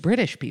basically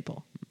British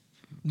people.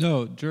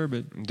 No,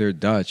 German. They're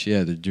Dutch,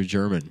 yeah. They're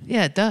German,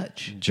 Yeah,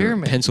 Dutch,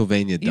 German,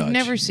 Pennsylvania Dutch. You've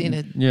never seen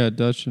a Yeah,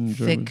 Dutch and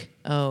German. thick.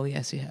 Oh,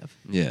 yes, you have.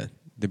 Yeah,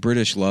 the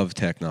British love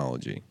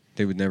technology.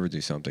 They would never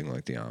do something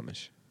like the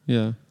Amish.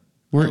 Yeah.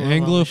 We're I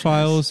love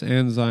Anglophiles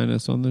and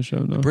Zionists on the show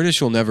now. The British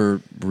will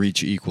never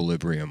reach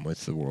equilibrium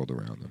with the world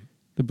around them.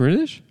 The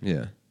British?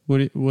 Yeah.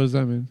 What does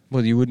that mean?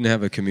 Well, you wouldn't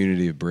have a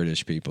community of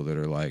British people that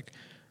are like,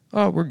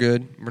 oh, we're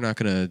good. We're not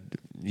going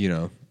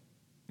to,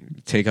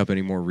 take up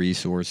any more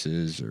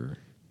resources or.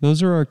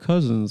 Those are our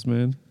cousins,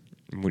 man.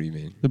 What do you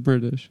mean? The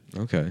British.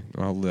 Okay.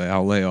 I'll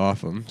lay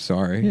off them.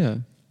 Sorry. Yeah.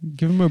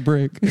 Give them a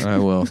break. I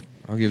will.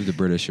 I'll give the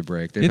British a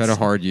break. They've had a It's-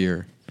 hard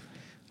year.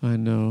 I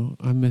know.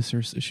 I miss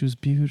her. She was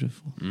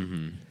beautiful.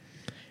 Mm-hmm.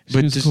 She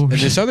But was and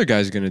gorgeous. this other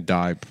guy's going to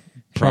die.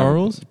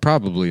 Charles?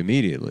 Probably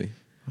immediately.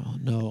 Oh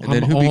no. And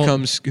then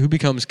who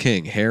becomes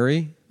king?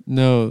 Harry?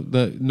 No,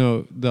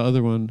 the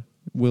other one,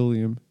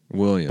 William.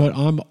 William. But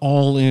I'm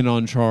all in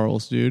on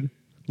Charles, dude.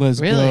 Let's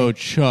Really? go,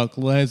 Chuck.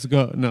 Let's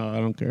go. No, I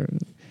don't care.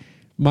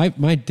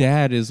 My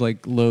dad is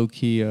like low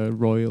key a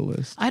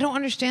royalist. I don't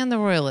understand the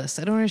royalists.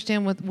 I don't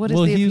understand what is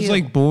Well, the he appeal. was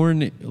like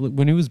born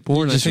when he was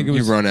born. I think it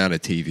was you run out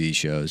of TV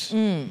shows.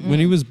 when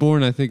he was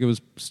born. I think it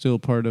was still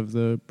part of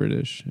the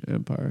British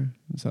Empire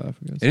in South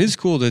Africa. It is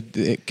cool that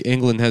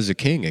England has a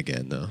king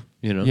again, though.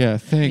 Yeah,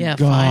 thank Yeah,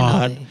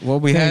 God. finally. Well,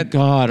 we Thank had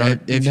God. Our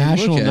if you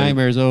national look at it-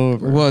 nightmare's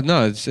over. Well,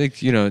 no, it's like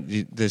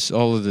this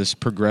all of this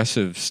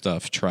progressive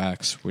stuff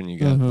tracks when you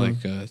got Uh-huh.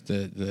 like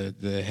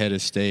the head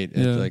of state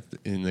Yeah. like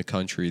in the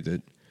country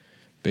that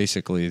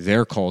basically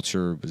their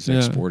culture was Yeah.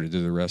 exported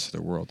to the rest of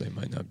the world. They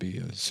might not be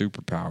a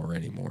superpower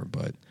anymore,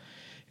 but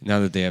now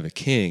that they have a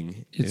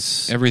king,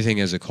 It's- everything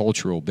has a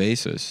cultural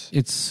basis.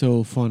 It's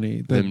so funny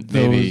that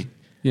Then maybe-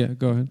 Yeah,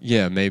 go ahead.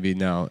 Yeah, maybe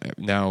now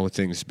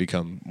things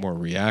become more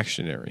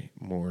reactionary,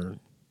 more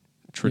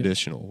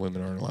traditional.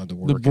 Women aren't allowed to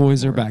work. The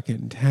boys are anymore. back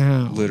in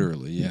town.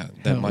 Literally, yeah,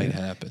 that Hell might yeah.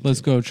 happen.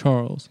 Let's go,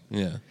 Charles.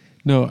 Yeah.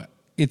 No,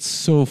 it's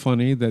so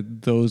funny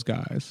that those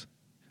guys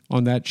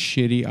on that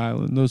shitty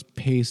island, those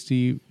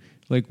pasty,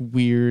 like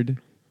weird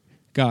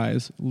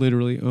guys,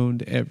 literally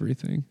owned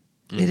everything.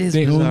 It is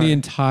They bizarre. own the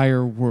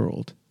entire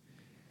world.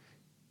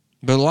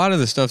 But a lot of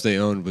the stuff they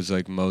owned was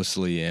like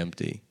mostly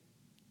empty.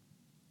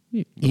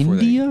 Before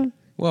India?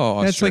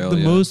 Well, That's like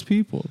Australia. the most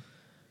people.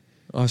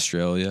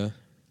 Australia.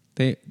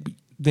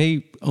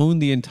 They own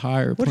the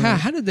entire What? plant.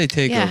 How did they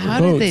take Yeah, over? how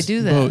did they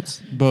do that?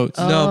 Boats.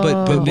 No,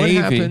 but what Navy.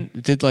 happened?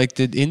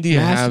 Did India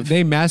have?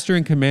 They master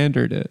and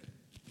commandered it.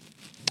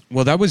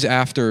 Well, that was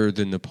after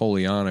the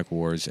Napoleonic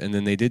Wars, and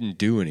then they didn't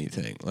do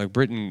anything. Like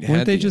Britain Weren't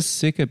had they just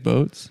sick at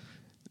boats?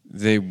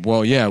 It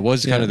was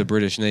kind Yeah. of the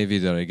British Navy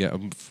that I get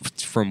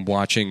from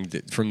watching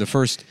from the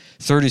first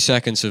 30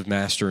 seconds of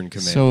Master and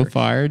Commander. So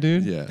fire,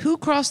 dude. Yeah, Who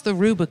crossed the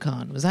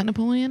Rubicon? Was that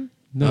Napoleon?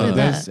 No, Who did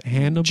that's that?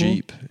 Hannibal.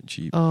 Jeep.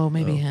 Oh,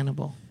 maybe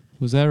Hannibal.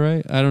 Was that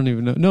right? I don't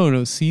even know.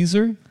 No,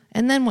 Caesar.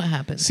 And then what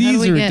happened? How do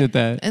we Caesar get- did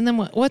that. And then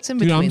what's in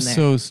Dude, between I'm there?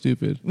 so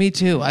stupid. Me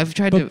too. I've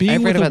tried But to. being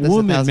I've read with about a this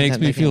woman 1,000 makes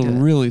times. me I can't feel do it.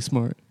 really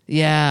smart.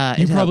 Yeah,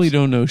 You it probably helps.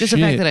 don't know just the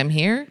shit. fact that I'm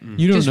here.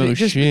 You don't just, know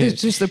just, shit.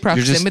 Just the You're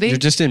proximity. you're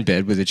just in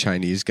bed with a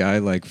Chinese guy,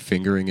 like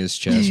fingering his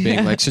chest,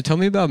 being like, "So tell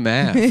me about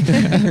math."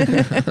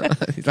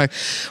 He's like,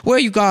 "Well,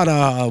 you got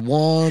a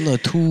 1 or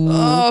 2."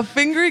 Oh,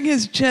 fingering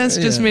his chest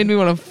just Yeah. made me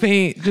want to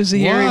faint. Just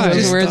hearing Why? those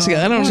Just, words.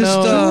 I don't just,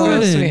 know. It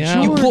grosses me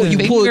out. Jordan,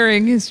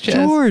 Fingering his chest.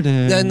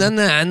 Jordan. And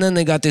then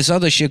they got this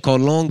other shit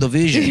called long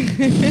division.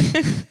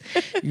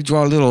 You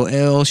draw a little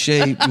L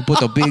shape. You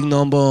put a big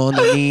number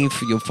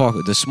underneath. You fuck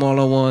with the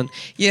smaller one.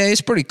 Yeah,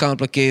 it's pretty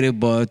complicated,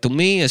 but to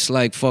me, it's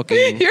like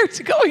fucking. You're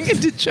going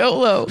into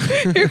Cholo.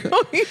 You're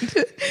going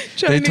into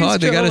Chinese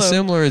They got a Cholo.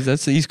 similar.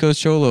 That's the East Coast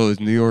Cholo, is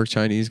New York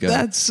Chinese guy.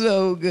 That's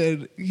so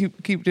good.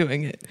 Keep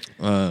doing it.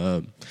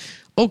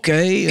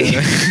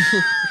 Okay.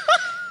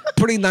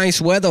 Pretty nice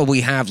weather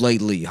we have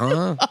lately,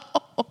 huh?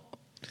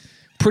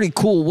 Pretty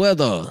cool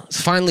weather. It's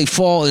finally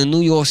fall in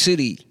New York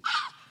City.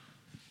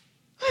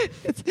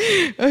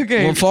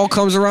 Okay. When fall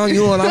comes around,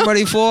 you know what I'm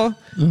ready for?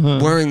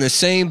 Wearing the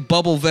same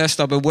bubble vest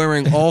I've been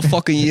wearing all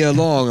fucking year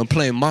long and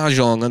playing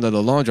mahjong under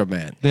the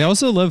laundromat. They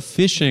also love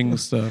fishing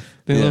stuff.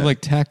 They Yeah. love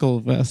like tackle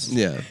vests.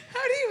 Yeah. How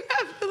do you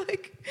have the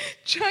like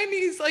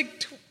Chinese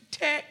like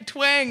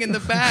twang in the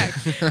back?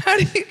 How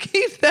do you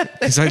keep that?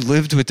 Because I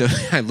lived with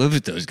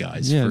those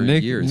guys Yeah, for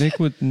Nick. years.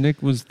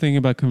 Nick was thinking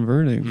about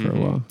converting for a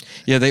while.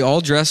 Yeah, they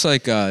all dress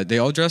like John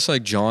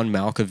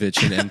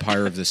Malkovich in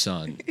Empire of the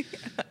Sun.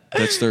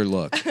 That's their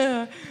look.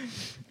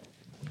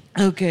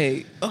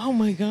 Okay. Oh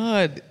my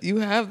God. You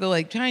have the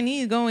like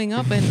Chinese going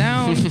up and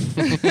down.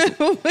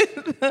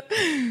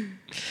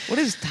 What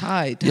is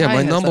Thai? Yeah, Thai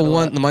my has number that a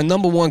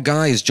lot. one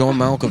guy is John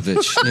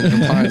Malkovich in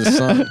Empire of the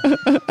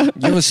Sun.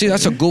 You ever see?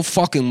 That's a good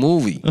fucking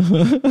movie.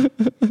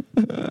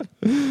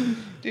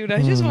 Dude,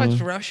 I just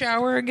watched Rush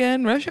Hour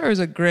again. Rush Hour is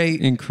a great.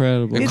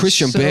 Incredible. And It's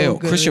Christian so Bale,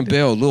 good. Christian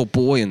Bale, little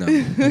boy in that.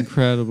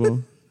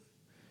 Incredible.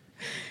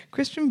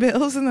 Christian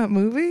Bale's in that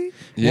movie?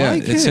 Yeah, Why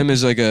it's can't- him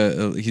as like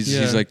he's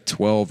Yeah. like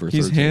 12 or 13.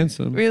 He's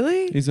handsome.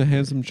 Really? He's a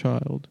handsome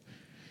child.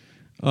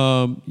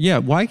 Yeah,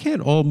 why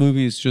can't all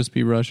movies just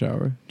be Rush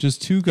Hour?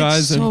 Just two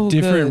guys so of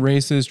different good.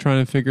 races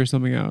trying to figure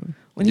something out.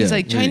 When he's Yeah,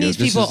 like, there you go. Chinese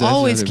This people is- that's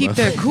always how they keep move.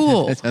 their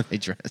cool. That's how they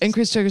dress. And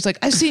Chris Tucker's like,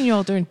 I've seen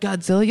y'all during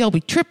Godzilla. Y'all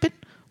be tripping.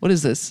 What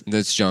is this?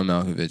 That's John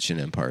Malkovich in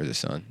Empire of the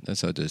Sun.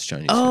 That's how it does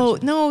Chinese. Oh,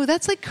 guys. no,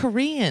 that's like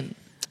Korean.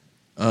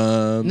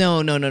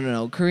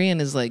 No. Korean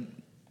is like,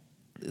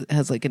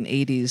 has like an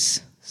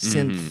 80s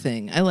synth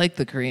thing. I like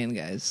the Korean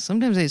guys.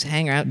 Sometimes they just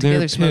hang out They're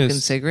together smoking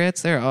pissed.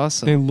 cigarettes. They're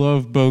awesome. They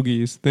love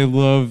bogeys. They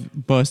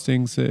love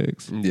busting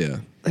cigs. Yeah.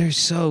 They're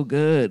so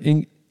good.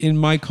 In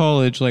my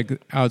college,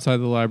 like outside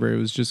the library, it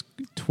was just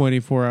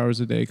 24 hours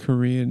a day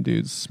Korean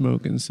dudes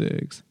smoking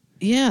cigs.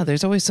 Yeah,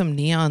 there's always some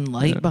neon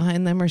light Yeah.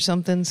 behind them or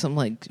something, some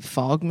like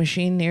fog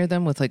machine near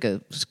them with like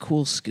a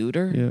cool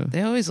scooter. Yeah.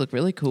 They always look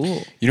really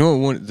cool. You know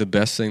what? The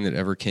best thing that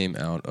ever came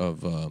out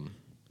of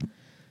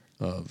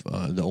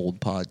the old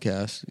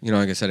podcast. You know,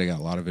 like I said, I got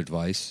a lot of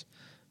advice.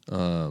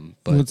 But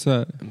What's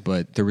that?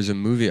 But there was a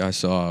movie I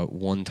saw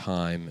one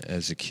time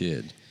as a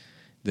kid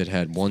that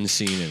had one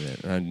scene in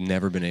it, and I've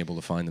never been able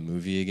to find the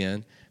movie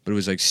again. But it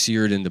was like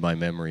seared into my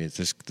memory.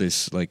 It's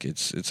this like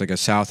it's like a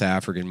South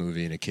African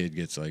movie, and a kid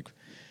gets like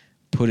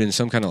put in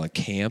some kind of like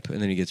camp,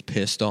 and then he gets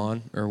pissed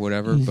on or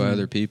whatever by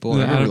other people.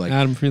 And The I remember like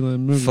Adam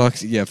Freeland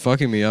movie.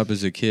 fucking me up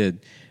as a kid.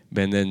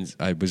 And then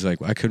I was like,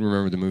 I couldn't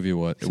remember the movie.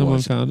 What it Someone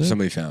was. found it?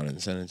 Somebody found it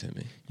and sent it to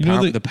me. You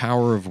know The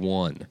Power of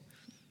One.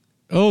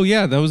 Oh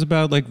yeah, that was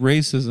about like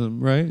racism,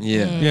 right?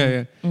 Yeah.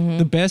 Yeah.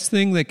 The best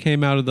thing that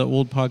came out of the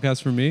old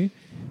podcast for me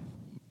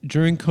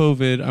during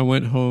COVID, I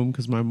went home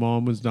because my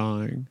mom was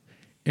dying,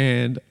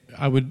 and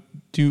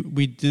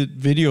we did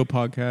video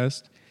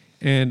podcast,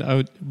 and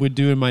I would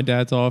do in my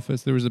dad's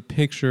office. There was a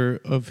picture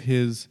of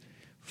his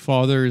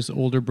father's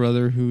older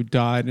brother who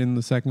died in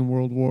the Second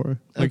World War,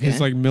 like his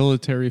Okay. like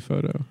military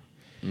photo.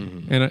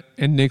 And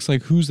Nick's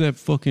like, who's that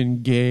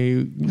fucking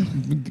gay,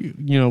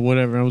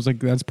 whatever. And I was like,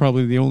 that's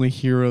probably the only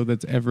hero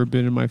that's ever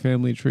been in my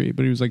family tree.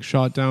 But he was like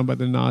shot down by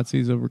the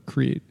Nazis over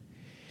Crete.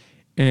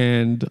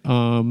 And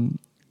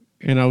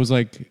I was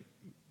like,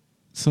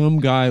 some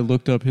guy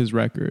looked up his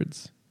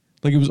records.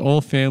 Like it was all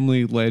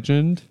family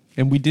legend.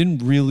 And we didn't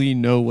really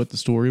know what the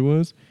story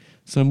was.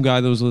 Some guy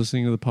that was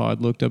listening to the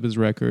pod looked up his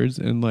records.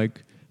 And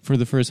like for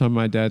the first time in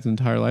my dad's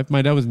entire life,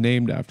 my dad was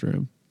named after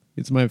him.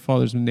 It's my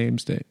father's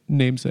namesake,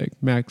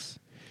 Max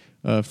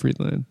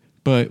Friedland.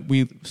 but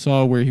we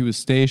saw where he was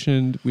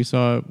stationed. We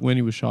saw when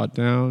he was shot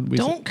down.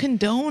 Don't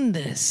condone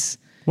this.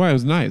 Why? It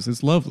was nice.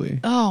 It's lovely.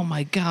 Oh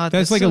my God.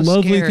 That's like so a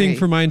lovely scary. thing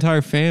for my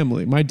entire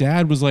family. My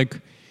dad was like,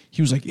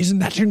 isn't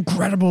that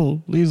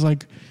incredible? He's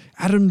like,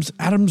 Adam's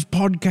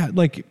podcast,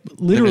 like And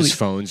literally. his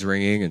phone's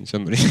ringing, and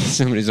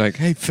somebody's like,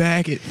 "Hey,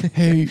 faggot."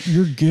 Hey,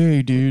 you're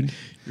gay, dude.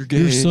 You're gay.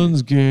 Your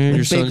son's gay. Your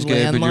Big son's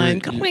gay, but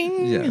landline. you're-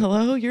 Cling. yeah.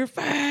 Hello, you're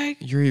fag.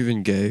 You're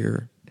even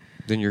gayer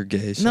than your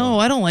gay son. No,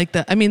 I don't like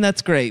that. I mean,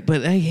 that's great,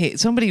 but I hate.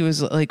 Somebody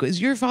was like, "Is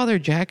your father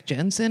Jack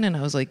Jensen?" And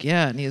I was like,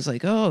 "Yeah." And he was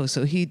like, "Oh,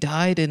 so he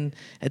died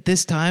at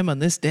this time on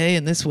this day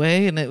in this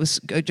way," and it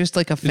was just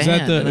like a fan. Is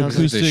that and I the was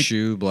acoustic- like, acoustic,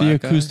 shoe the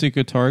black guy? acoustic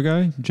guitar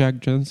guy, Jack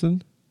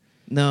Jensen?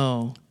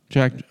 no,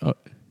 Jack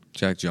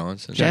Jack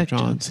Johnson. Jack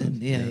Johnson.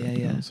 Johnson.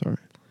 Yeah. Oh, sorry.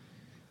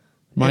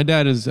 My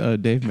dad is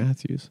Dave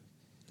Matthews.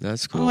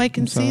 That's cool. Oh, I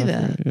can from see South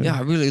that. Africa, Yeah,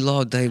 I really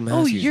love Dave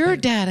Oh, Matthews. your man.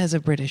 dad has a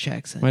British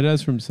accent. My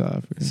dad's from South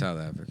Africa. South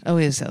Africa. Oh,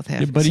 he is South Yeah,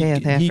 African. but South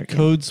he African.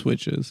 code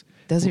switches.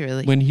 Does he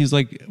really? When he's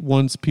like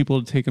wants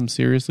people to take him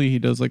seriously, he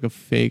does like a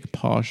fake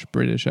posh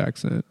British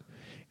accent,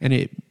 and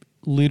it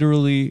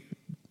literally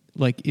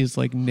like is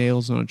like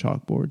nails on a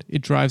chalkboard.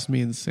 It drives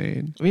me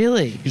insane.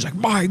 Really? He's like,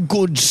 "My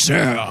good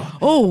sir."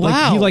 Oh, Like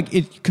wow. he like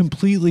it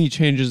completely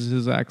changes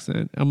his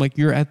accent. I'm like,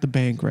 "You're at the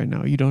bank right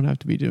now. You don't have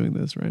to be doing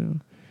this right now."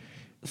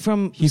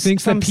 From He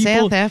thinks from that people.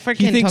 South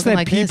African He thinks talking that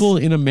like people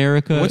this. in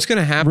America. What's going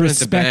to happen at the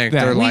respect bank?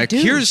 that. They're We like, do.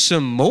 "Here's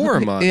some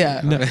more money."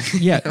 Yeah. No,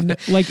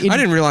 like it, I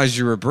didn't realize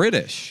you were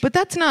British. But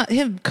that's not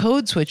him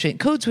code switching.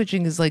 Code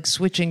switching is like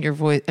switching your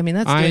voice. I mean,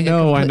 that's I doing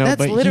know. That's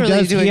But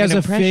literally doing he has an a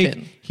impression.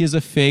 fake. He has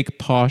a fake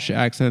posh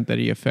accent that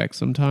he affects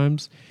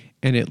sometimes,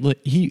 and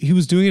he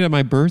was doing it at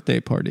my birthday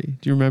party.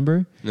 Do you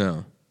remember?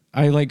 No.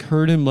 I like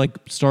heard him like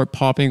start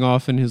popping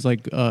off in his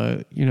like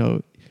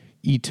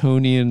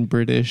Etonian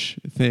British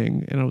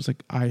thing, and I was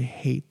like, I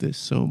hate this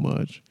so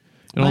much.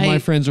 And all my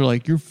friends are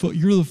like, you're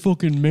the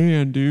fucking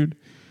man, dude.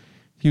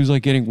 He was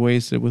like getting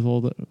wasted with all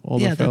the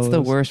Yeah, that's the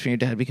fellas. worst when your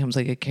dad becomes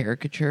like a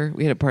caricature.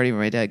 We had a party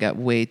where my dad got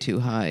way too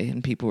high,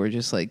 and people were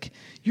just like,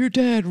 "Your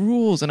dad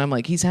rules," and I'm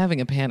like, "He's having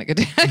a panic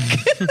attack."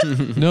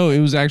 No, it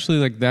was actually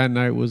like that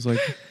night was like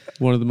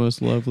one of the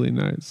most lovely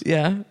nights.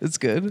 Yeah, it's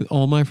good.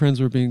 All my friends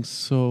were being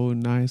so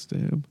nice to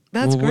him.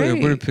 That's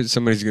great. What if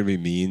somebody's going to be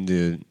mean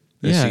to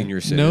a senior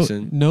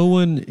citizen? No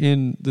one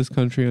in this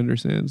country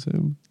understands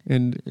him,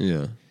 and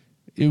Yeah.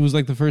 it was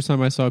like the first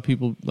time I saw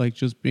people like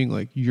just being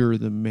like, "You're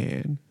the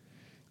man,"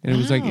 and it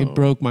was like Wow. it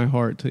broke my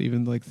heart to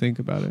even like think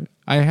about it.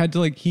 I had to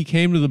like he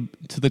came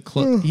to the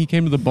club. He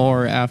came to the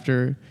bar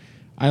after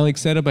I like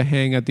set up a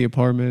hang at the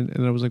apartment,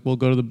 and I was like, "We'll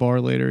go to the bar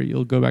later.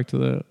 You'll go back to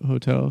the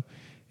hotel,"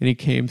 and he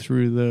came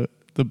through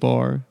the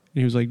bar. And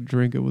he was like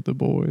drinking with the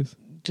boys.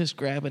 Just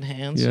grabbing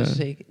hands. Yeah. Just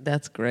shake.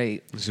 That's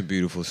great. It's a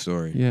beautiful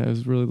story. Yeah, it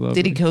was really lovely.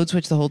 Did he code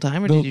switch the whole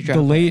time, or did you drop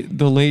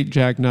the late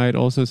Jack Knight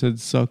also said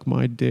 "suck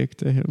my dick"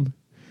 to him,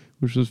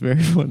 which was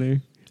very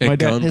funny. At My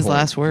dad, his gunpoint.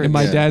 last words? and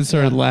my Yeah. dad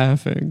started Yeah.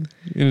 laughing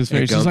in his At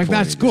face. He's like, gunpoint,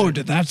 "That's he good.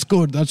 did. That's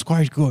good. That's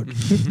quite good."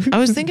 I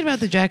was thinking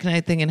about the Jack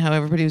Knight thing and how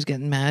everybody was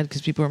getting mad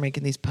because people were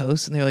making these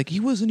posts and they're like, he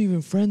wasn't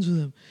even friends with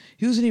him.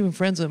 He wasn't even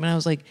friends with him. And I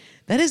was like,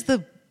 that is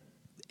the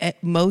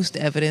most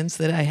evidence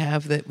that I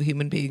have that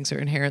human beings are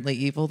inherently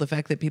evil. The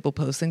fact that people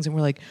post things and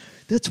we're like,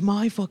 that's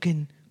my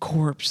fucking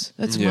corpse.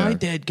 That's Yeah. my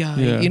dead guy.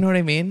 Yeah. You know what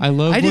I mean? I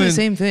love I do when the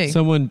same thing.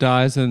 someone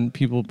dies and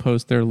people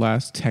post their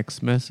last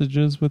text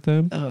messages with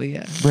them. Oh,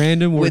 yeah.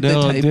 Brandon With the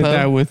Wardell did typo.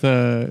 that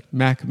with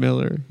Mac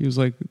Miller. He was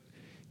like,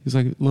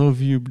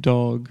 "Love you,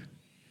 dog."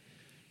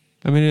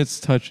 I mean, it's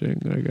touching,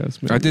 I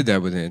guess. Maybe. I did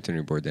that with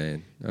Anthony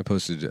Bourdain. I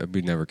posted.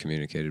 We never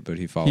communicated, but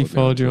he followed. He me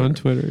followed you on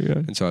Twitter, yeah.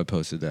 and so I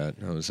posted that.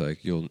 I was like,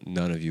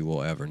 none of you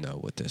will ever know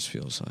what this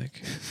feels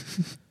like."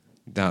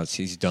 Now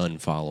he's done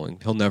following.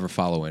 He'll never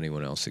follow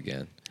anyone else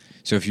again.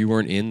 So if you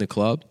weren't in the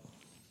club,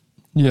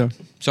 Yeah,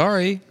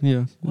 sorry.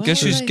 yeah. What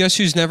Guess was who's I- guess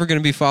who's never going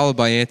to be followed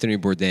by Anthony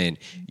Bourdain?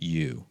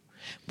 You.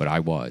 But I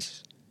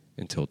was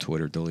until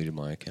Twitter deleted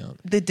my account.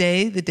 The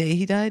day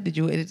he died, did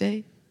you wait a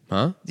day?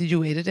 Huh? Did you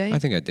wait a day? I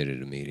think I did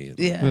it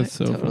immediately. Yeah, That's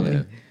so totally.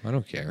 funny. Yeah, I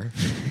don't care.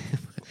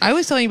 I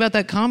was telling you about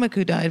that comic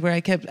who died where I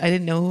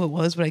didn't know who it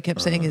was, but I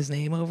kept saying his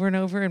name over and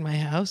over in my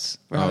house,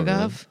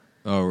 Raghav.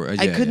 Oh,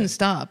 yeah, I couldn't yeah.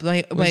 stop. Well,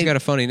 he's got a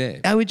funny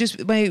name. I would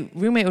just, my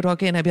roommate would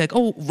walk in, I'd be like,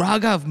 "Oh,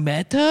 Raghav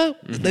Mehta?"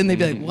 Then they'd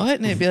be like, "What?"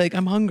 And I'd be like,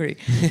 "I'm hungry."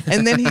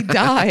 And then he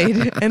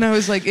died, and I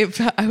was like,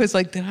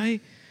 did I?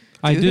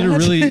 I do did a that?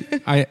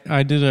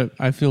 really,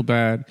 I feel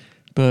bad,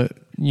 but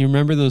you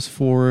remember those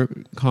 4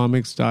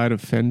 comics died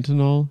of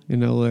fentanyl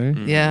in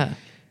LA? Yeah.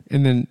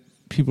 And then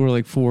people were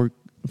like, four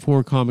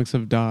comics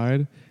have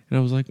died. And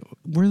I was like,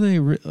 were they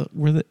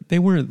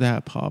weren't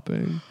that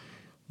popping.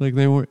 Like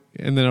they weren't.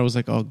 And then I was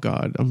like, oh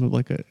God, I'm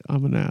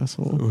an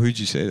asshole. Who'd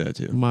you say that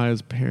to?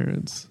 Maya's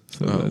parents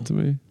said Oh. that to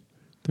me.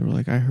 They were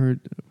like, I heard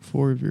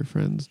 4 of your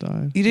friends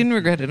died. You didn't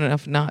regret it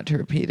enough not to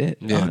repeat it.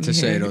 Yeah, on to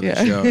say it here. on Yeah.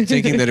 the show,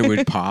 thinking that it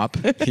would pop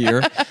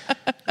here.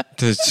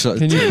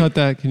 Can you cut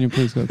that? Can you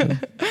please cut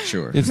that?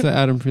 Sure. It's the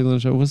Adam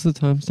Freeland Show. What's the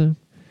timestamp?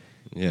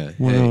 Yeah.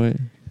 108.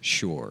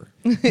 Sure.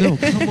 No,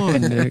 come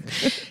on, Nick.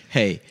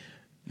 Hey,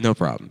 No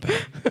problem,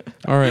 Pat.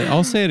 All right,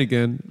 I'll say it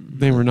again.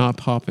 They were not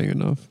popping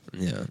enough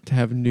Yeah. to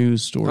have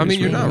news stories. I mean,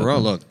 you're written not about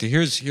wrong. them. Look,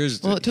 here's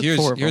Well, it took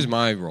 4 of here's them.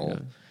 my role.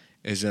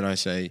 Is that I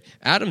say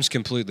Adam's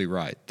completely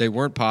right. They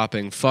weren't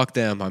popping. Fuck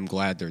them. I'm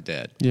glad they're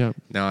dead. Yeah,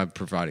 Now I've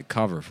provided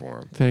cover for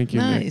them. thank you.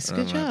 Nick. Nice, I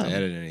good don't have job. to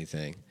edit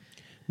anything.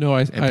 No,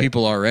 And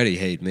people already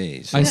hate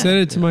me. So. I said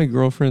it to my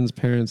girlfriend's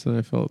parents, and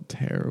I felt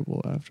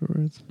terrible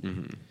afterwards.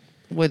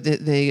 What,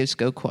 did they just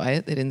go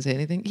quiet? They didn't say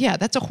anything? Yeah,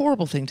 that's a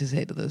horrible thing to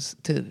say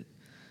to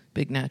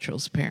Big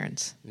Natural's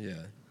parents. Yeah.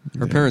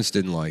 Her parents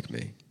didn't like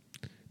me.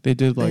 They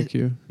did like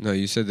you. No,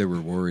 you said they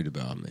were worried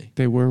about me.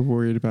 They were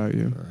worried about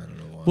you. I don't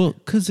know why. Well,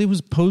 because it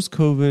was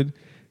post-COVID.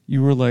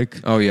 You were like,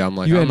 Oh yeah, I'm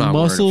like you I'm had not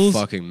wearing muscles. a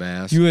fucking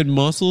mask. You had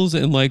muscles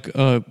and like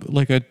a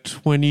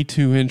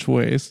 22-inch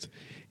waist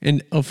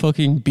and a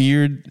fucking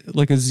beard,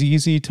 like a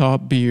ZZ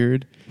Top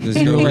beard. There's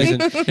And no you're reason.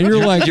 like, and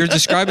you're like, You're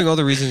describing all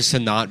the reasons to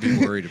not be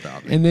worried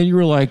about me. and then you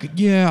were like,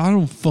 yeah, I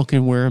don't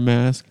fucking wear a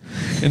mask.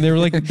 And they're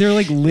like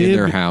lib In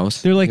their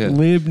house. They're like Yeah.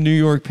 lib New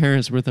York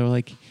parents where they're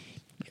like,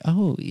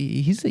 oh,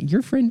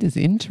 your friend is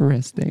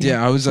interesting.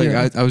 Yeah, I was like,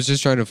 Yeah. I was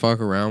just trying to fuck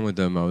around with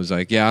them. I was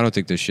like, yeah, I don't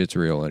think this shit's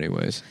real,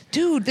 anyways.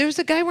 Dude, there's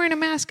a guy wearing a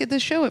mask at the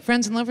show at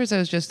Friends and Lovers I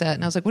was just at.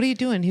 And I was like, what are you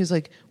doing? He was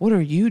like, what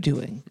are you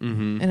doing?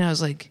 Mm-hmm. And I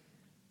was like,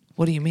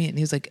 what do you mean? And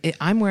he was like,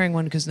 I'm wearing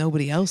one because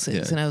nobody else is.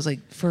 Yeah. And I was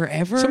like,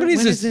 forever? Somebody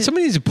When needs is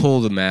it? to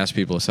pull the mask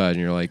people aside, and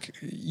you're like,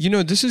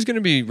 this is going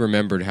to be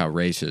remembered how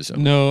racism.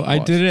 No, I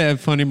was. did it at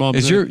Funny Moms.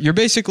 Is you're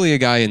basically a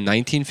guy in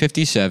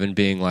 1957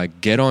 being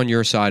like, get on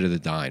your side of the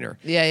diner.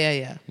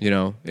 Yeah.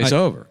 It's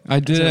over. I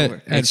did It's it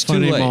over. at It's too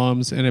Funny late.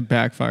 Moms, and it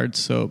backfired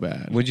so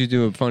bad. What'd you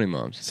do at Funny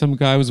Moms? Some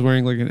guy was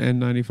wearing like an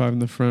N95 in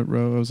the front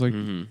row. I was like,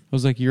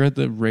 Mm-hmm. you're at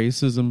the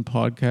Racism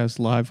Podcast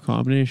live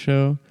comedy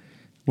show,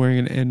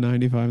 wearing an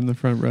N95 in the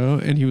front row,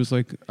 and he was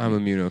like, I'm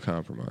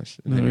immunocompromised.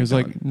 And no, then he was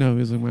you're like, no, he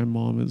was like, my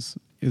mom is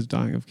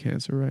dying of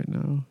cancer right now.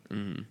 done.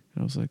 And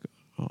I was like,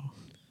 oh,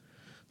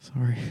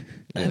 sorry.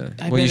 Yeah.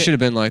 I Well, you bet should have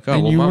been like, oh,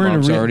 And well, you my weren't a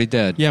mom's real- already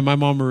dead. Yeah, my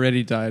mom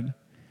already died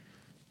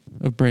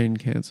of brain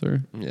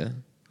cancer, Yeah.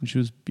 and she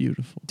was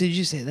beautiful. Did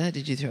you say that?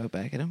 Did you throw it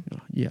back at him?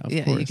 Yeah, of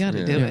Yeah, course. you got to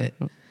Yeah. do yeah. it.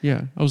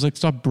 Yeah, I was like,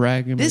 stop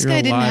bragging. This about guy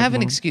your didn't alive have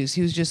an mom. excuse.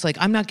 He was just like,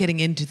 I'm not getting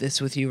into this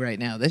with you right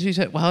now. That's what he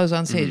said while I was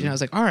on stage. And I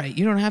was like, all right,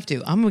 you don't have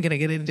to. I'm going to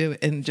get into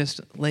it and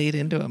just lay it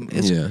into him.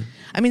 Yeah.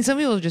 I mean, some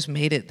people have just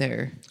made it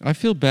there. I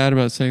feel bad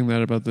about saying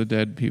that about the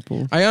dead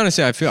people. I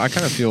honestly, I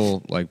kind of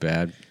feel like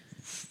bad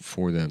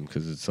for them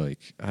because it's like,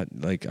 I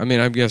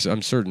guess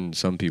I'm certain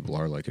some people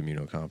are like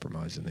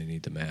immunocompromised and they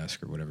need the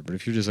mask or whatever. But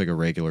if you're just like a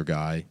regular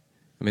guy,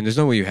 I mean, there's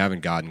no way you haven't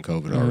gotten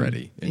COVID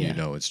already, and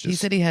Yeah. it's just. He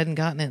said he hadn't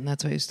gotten it, and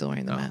that's why he's still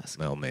wearing the Oh, mask.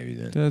 well, maybe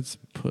then, That's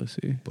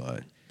pussy.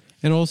 but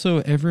And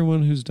also,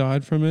 everyone who's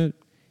died from it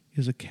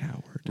is a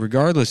coward.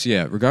 regardless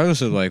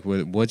of like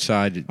what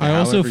side. I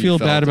also however you feel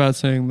felt bad about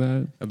saying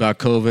that. about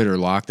COVID or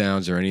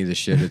lockdowns or any of the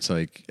shit. It's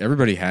like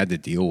everybody had to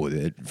deal with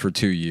it for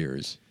 2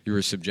 years. You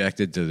were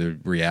subjected to the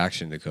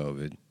reaction to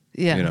COVID.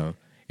 Yeah.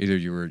 Either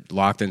you were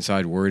locked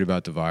inside worried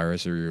about the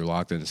virus, or you were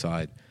locked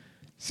inside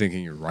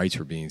thinking your rights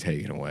were being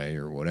taken away,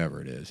 or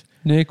whatever it is.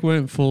 Nick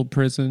went full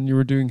prison. You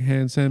were doing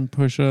handstand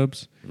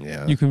push-ups.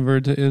 Yeah. You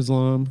converted to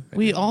Islam.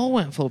 We all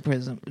went full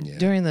prison Yeah.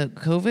 during the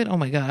COVID. Oh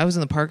my God. I was in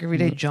the park every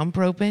day jump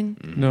roping.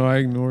 No, I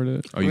ignored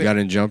it. Oh, you got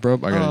in jump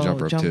rope? I got in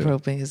jump rope too.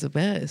 roping is the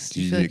best.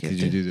 Did You feel like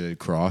you do the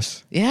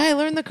cross? Yeah, I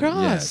learned the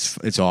cross.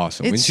 Yeah, it's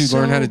awesome. It's Once you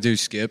learn how so- to do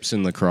skips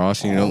and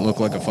lacrosse, and you don't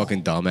look like a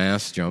fucking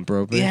dumbass jump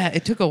roping. Yeah,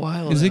 it took a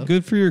while. Is though. it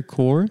good for your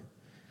core?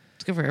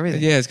 It's good for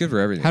everything. Yeah, it's good for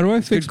everything. How do I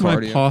It's good fix my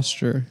cardio.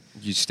 posture?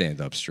 You stand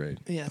up straight.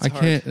 Yeah, it's I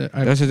hard. can't.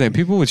 That's the thing.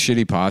 People with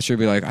shitty posture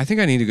be like, I think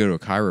I need to go to a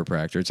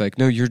chiropractor. It's like,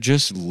 no, you're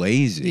just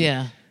lazy.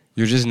 Yeah.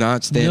 You're just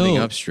not standing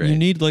No, up straight. You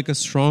need like a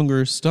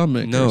stronger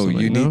stomach. or no, something,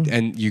 you need, no?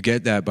 and you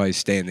get that by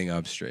standing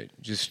up straight.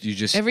 You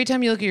just. Every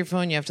time you look at your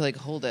phone, you have to like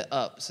hold it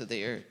up so that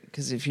you're.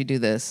 Because if you do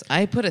this,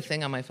 I put a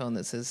thing on my phone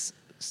that says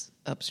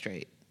up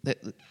straight. That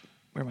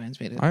reminds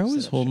me to. I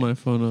always sit up hold straight. my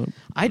phone up.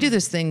 I do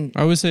this thing.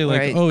 I always say where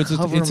like, I oh, it's a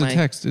cover my-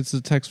 text. It's a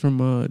text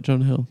from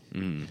John Hill.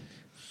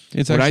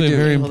 It's What I actually a do-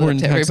 very Hold it up important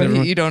to text. everybody.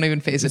 everyone- You don't even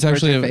face It's it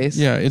towards actually your a, face.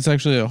 yeah, it's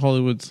actually a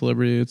Hollywood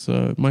celebrity. It's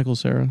Michael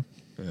Cera.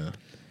 Yeah.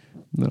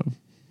 No,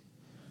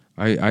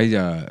 I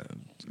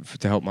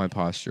to help my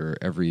posture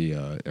every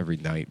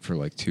night for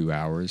like 2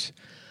 hours,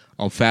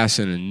 I'll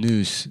fasten a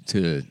noose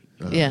to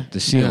Yeah. the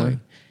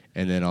ceiling,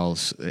 and then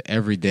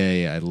every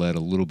day I let a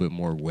little bit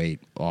more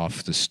weight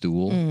off the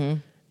stool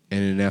in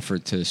an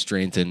effort to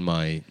strengthen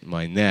my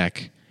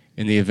neck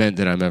in the event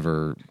that I'm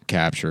ever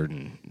captured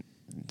and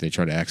they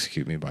try to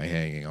execute me by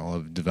hanging. I'll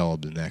have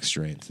developed a neck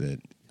strength that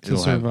to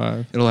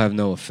survive it'll have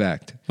no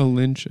effect. a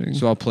lynching.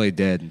 So I'll play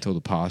dead until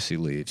the posse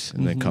leaves,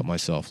 and then cut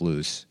myself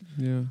loose,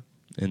 yeah,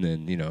 and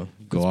then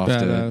go it's off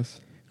badass.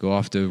 go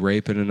off to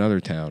rape in another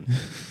town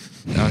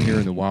out here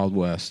in the Wild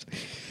West.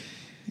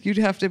 You'd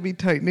have to be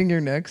tightening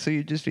your neck, so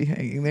you'd just be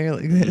hanging there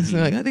like this.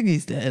 And like, I think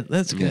he's dead.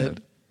 That's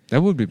good.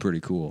 That would be pretty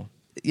cool.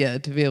 Yeah,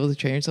 to be able to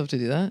train yourself to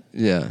do that.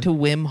 Yeah. To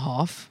Wim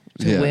Hof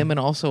to Yeah. Wim and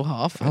also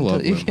Hoff. I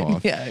love until you Wim can-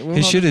 Hof. Yeah, Wim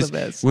His Hof shit is is the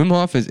best. Wim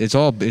Hof is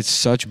it's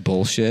such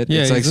bullshit.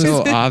 Yeah, it's like he's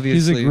so a-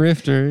 obviously. He's a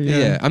grifter. yeah.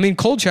 Yeah. I mean,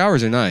 cold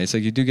showers are nice.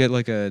 Like you do get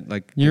like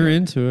You're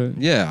into it.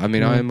 Yeah, I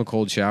mean, Yeah. I am a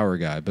cold shower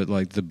guy, but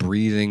like the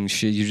breathing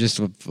shit, you just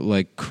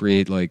like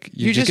create like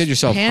you You just get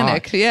yourself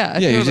panicked. high. Yeah,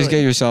 Yeah, you just totally.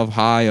 get yourself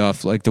high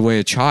off like the way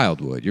a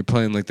child would. You're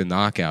playing like the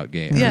knockout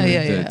game, Yeah, or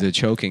yeah, the, yeah. the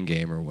choking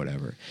game or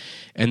whatever.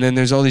 And then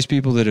there's all these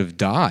people that have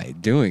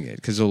died doing it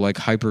because they'll like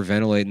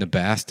hyperventilate in the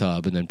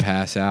bathtub and then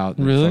pass out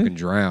and Really? fucking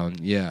drown.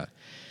 Yeah,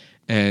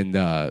 and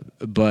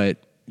but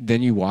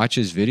then you watch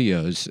his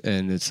videos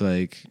and it's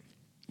like,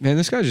 man,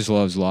 this guy just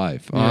loves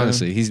life. Yeah.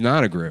 Honestly, he's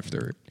not a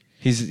grifter.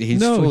 He's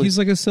No, he's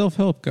like a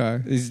self-help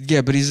guy.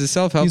 yeah, but he's a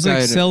self-help He's guy.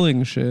 like and-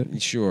 selling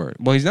shit. Sure.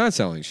 Well, he's not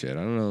selling shit.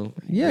 I don't know.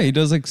 Yeah, he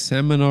does like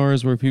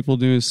seminars where people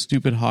do his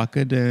stupid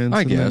haka dance.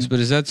 I and guess, then- but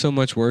is that so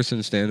much worse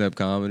than stand-up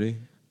comedy?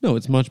 no,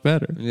 it's much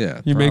better.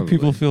 Yeah, You make probably.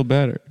 people feel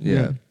better.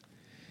 Yeah.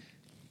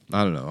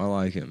 I don't know. I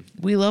like him.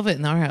 We love it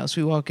in our house.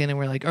 We walk in and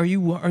we're like, "Are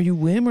you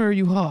Wim or are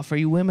you Hoff? Are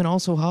you Wim and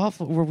also Hoff?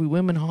 Or were we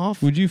Wim and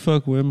Hoff?" Would you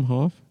fuck Wim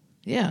Hof?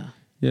 Yeah,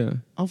 Yeah.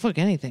 I'll fuck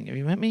anything. Have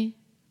you met me?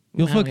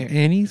 You'll Out fuck here.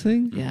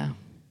 anything? Yeah,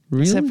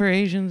 Really? except for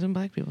Asians and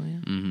black people. Yeah.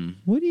 Mm-hmm.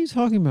 What are you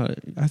talking about?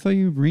 I thought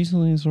you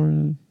recently sort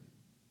of.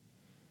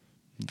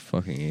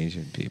 Fucking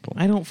Asian people.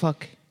 I don't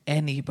fuck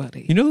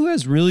anybody. You know who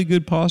has really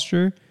good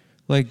posture?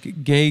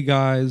 Like gay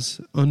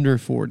guys under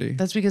 40.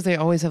 That's because they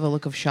always have a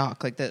look of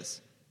shock like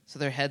this. So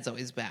their head's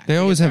always back. They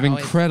always Because have they're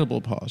incredible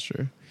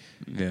posture.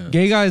 Yeah.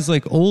 Gay guys,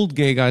 like old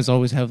gay guys,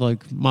 always have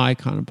like my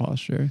kind of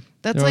posture.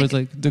 That's They're like, always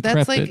like decrepit.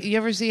 that's like you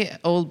ever see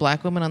old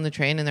black women on the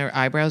train and their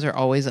eyebrows are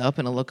always up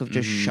in a look of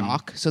just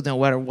shock. So no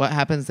matter what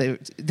happens, they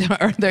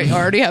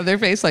already have their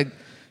face like,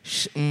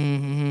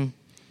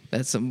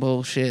 that's some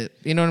bullshit.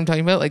 You know what I'm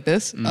talking about? Like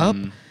this up.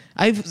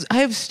 I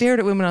have stared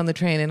at women on the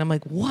train and I'm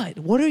like, what?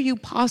 What are you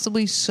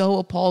possibly so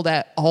appalled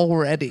at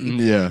already?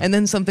 Yeah. And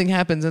then something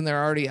happens and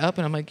they're already up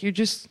and I'm like, you're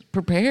just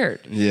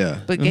prepared.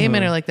 Yeah. But gay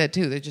men are like that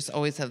too. They just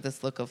always have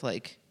this look of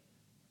like,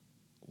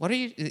 what are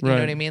you? You know Right.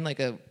 what I mean? Like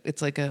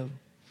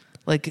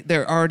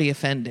they're already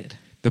offended.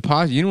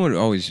 You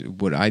know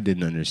what I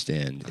didn't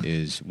understand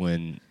is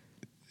when,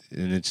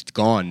 and it's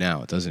gone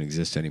now. It doesn't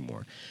exist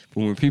anymore.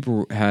 But when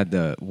people had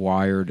the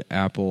wired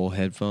Apple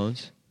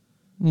headphones,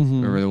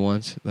 remember the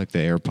ones like the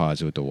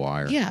AirPods with the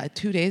wire? Yeah,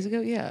 2 days ago.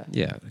 Yeah,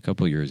 Yeah, a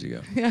couple years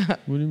ago. yeah.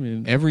 What do you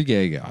mean? Every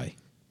gay guy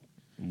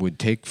would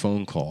take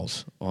phone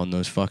calls on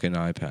those fucking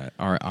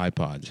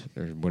iPods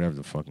or whatever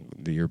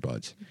the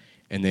earbuds,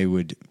 and they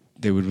would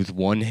with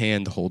one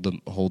hand hold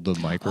the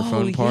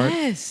microphone Oh, part,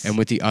 yes. and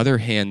with the other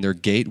hand their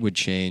gait would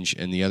change,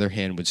 and the other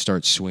hand would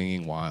start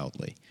swinging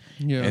wildly.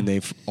 Yeah. And they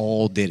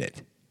all did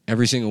it.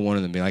 Every single one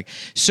of them be like,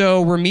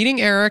 so we're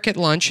meeting Eric at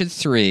lunch at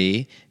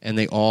 3, and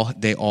they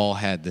all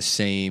had the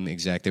same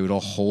exact. They would all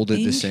hold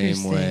it the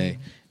same way.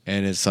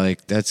 And it's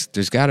like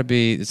there's got to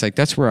be. It's like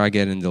that's where I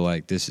get into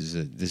like this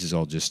is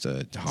all just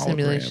a hologram.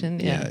 Simulation,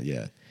 yeah.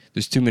 yeah.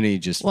 There's too many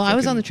just. Well, I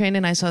was fucking- on the train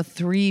and I saw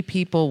 3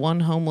 people, one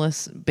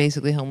homeless,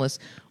 basically homeless,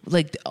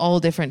 like all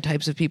different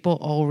types of people,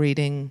 all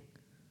reading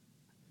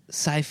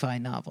sci-fi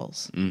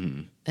novels.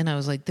 Mm-hmm. And I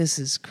was like, this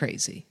is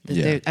crazy.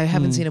 Yeah. I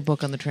haven't seen a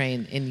book on the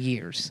train in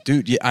years.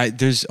 Dude. Yeah,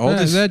 there's all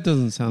this. That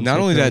doesn't sound. Not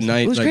so only that crazy.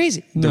 night, It was like,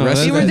 crazy. The No,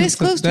 rest We of were that, this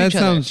close to that each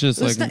other. sounds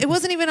just it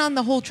wasn't even on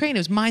the whole train. It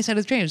was my side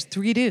of the train. It was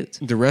 3 dudes.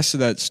 the rest of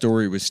that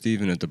story was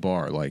Steven at the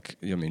bar. Like,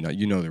 I mean,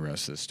 you know the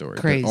rest of the story.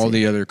 but Crazy. all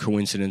the other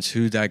coincidence,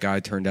 who that guy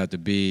turned out to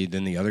be,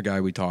 then the other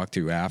guy we talked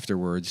to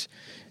afterwards,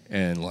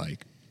 and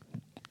like,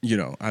 you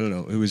know, I don't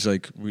know. It was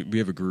like we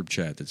have a group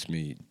chat that's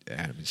me,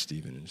 Adam, and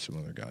Steven, and some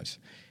other guys,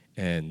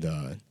 and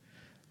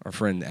our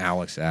friend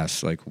Alex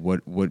asked like,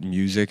 what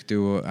music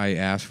do I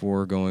ask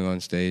for going on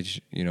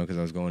stage? You know, because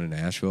I was going to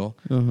Nashville.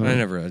 And I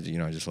never, you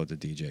know, I just let the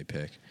DJ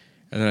pick,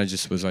 and then I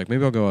just was like,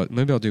 maybe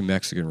I'll do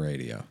Mexican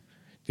radio. Do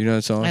you know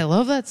that song? I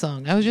love that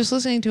song. I was just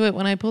listening to it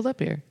when I pulled up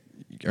here.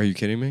 Are you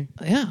kidding me?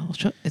 Yeah,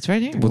 it's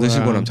right here. Well, this is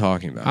Wow. what I'm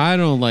talking about. I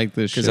don't like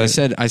this shit. Because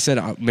I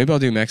said maybe I'll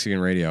do Mexican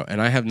radio,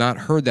 and I have not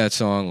heard that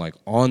song like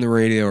on the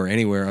radio or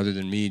anywhere other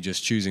than me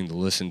just choosing to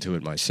listen to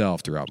it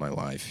myself throughout my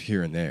life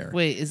here and there.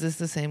 Wait, is this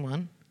the same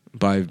one?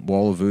 By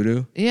Wall of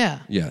Voodoo. Yeah.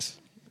 Yes.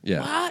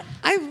 Yeah. What?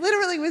 I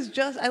literally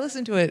I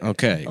listened to it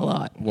Okay. a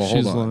lot. Well,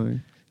 She's hold on.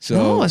 lying. So,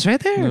 No, it's right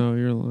there. No,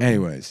 you're lying.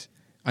 anyways,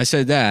 I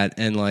said that,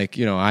 and like,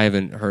 you know, I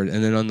haven't heard.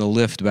 And then on the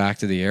lift back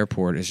to the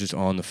airport, it's just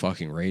on the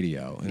fucking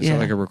radio. And it's Yeah.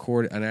 not like a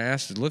record. And I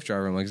asked the Lyft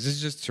driver, I'm like, is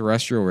this just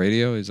terrestrial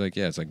radio? He's like,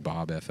 yeah, it's like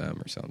Bob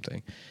FM or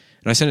something.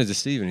 And I sent it to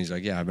Steven. He's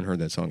like, yeah, I haven't heard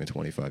that song in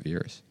 25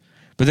 years.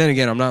 But then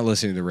again, I'm not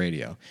listening to the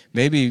radio.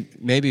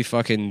 Maybe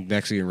fucking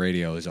Mexican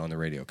radio is on the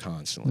radio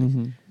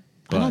constantly.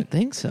 I don't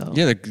think so.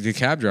 Yeah, the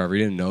cab driver,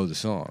 he didn't know the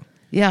song.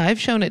 Yeah, I've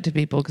shown it to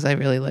people because I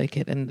really like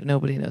it, and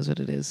nobody knows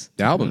what it is.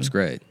 The album's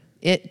great.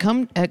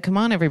 Come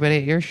on, everybody!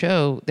 At your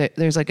show,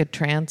 there's like a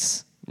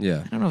trance.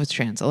 Yeah. I don't know if it's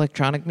trance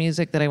electronic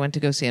music that I went to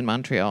go see in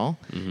Montreal,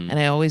 and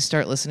I always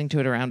start listening to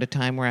it around a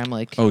time where I'm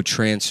like, Oh,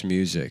 trance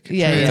music.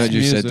 Yeah, I yeah. thought you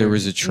Music. said there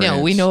was a trance.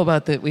 no, we know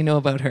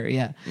about her,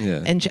 yeah,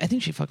 Yeah. and I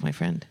think she fucked my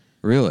friend.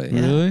 Really?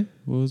 Yeah. Really?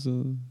 What was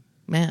the?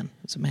 Man.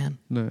 It's a man.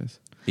 Nice.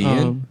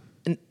 Ian?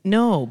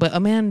 No, but a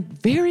man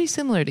very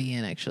similar to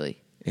Ian, actually.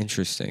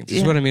 Interesting. This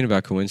is what I mean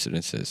about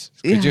coincidences.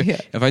 Yeah.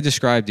 If I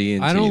described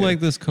Ian, I to don't you,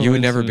 like this you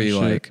would never be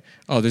coincidence shit. like,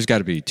 "Oh, there's got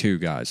to be two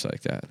guys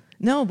like that."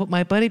 No, but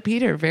my buddy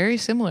Peter, very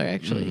similar,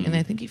 actually. And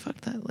I think he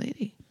fucked that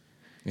lady.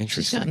 She's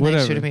Interesting. gotten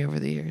Whatever. nicer to me over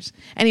the years.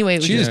 Anyway, it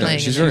was She just is nice. playing.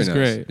 She's in very She's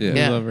there. nice. great. Yeah. I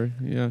Yeah. love her.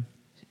 Yeah.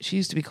 She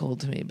used to be cold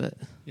to me, but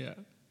Yeah.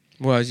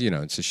 Well,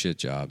 it's a shit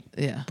job,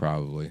 yeah.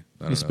 probably.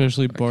 I don't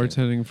Especially know. I can't-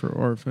 bartending for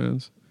art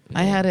fans.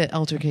 I had an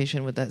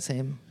altercation with that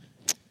same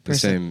The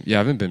person. same. Yeah, I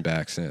haven't been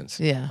back since.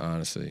 Yeah.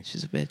 Honestly,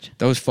 She's a bitch.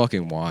 that was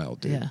fucking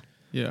wild, dude. Yeah.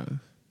 Yeah.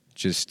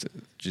 Just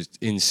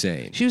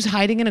insane. She was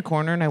hiding in a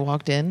corner and I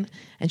walked in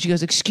and she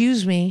goes,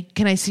 "Excuse me,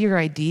 can I see your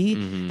ID?"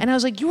 Mm-hmm. And I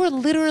was like, "You are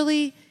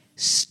literally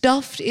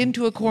stuffed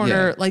into a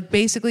corner, Yeah. like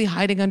basically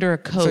hiding under a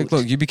It's coat." like,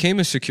 look, you became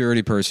a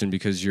security person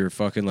because you're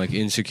fucking like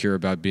insecure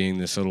about being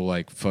this little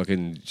like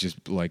fucking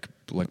just like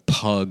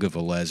pug of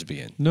a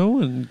lesbian. No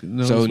one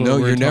knows. So what no,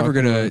 we're you're never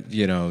talking gonna,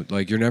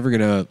 about. you're never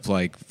gonna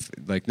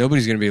like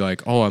nobody's gonna be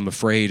like, oh, I'm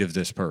afraid of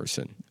this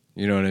person.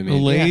 You know what I A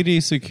mean?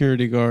 lady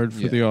security guard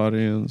for Yeah. the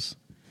audience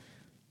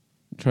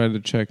tried to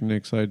check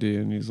Nick's ID,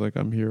 and he's like,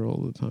 "I'm here all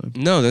the time."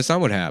 No, that's not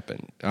what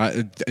happened.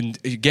 And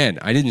again,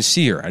 I didn't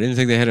see her. I didn't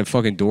think they had a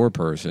fucking door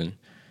person.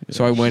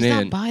 So I went She's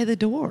in. not by the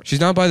door. She's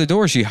not by the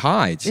door. She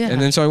hides. Yeah.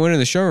 And then so I went in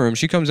the showroom.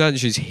 She comes out and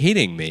she's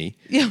hitting me.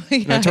 Yeah,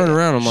 And I turn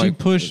around. I'm She like,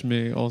 pushed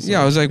me. Also,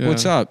 yeah. I was like,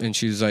 what's up? And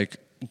she's like,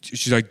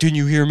 didn't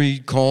you hear me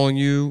calling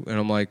you? And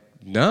I'm like,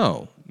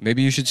 no.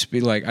 Maybe you should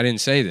speak. Like, I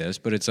didn't say this,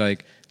 but it's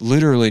like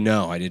literally,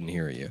 no, I didn't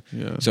hear you.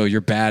 Yeah. So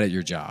you're bad at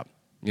your job,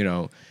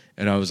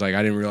 And I was like,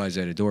 I didn't realize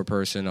I had a door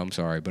person. I'm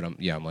sorry, but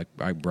I'm like,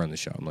 I run the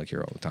show. I'm like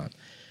here all the time.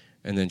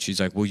 And then she's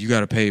like, well, you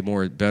got to pay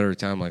better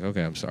time. I'm like,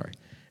 okay, I'm sorry.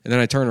 And then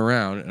I turn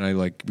around and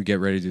we get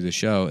ready to do the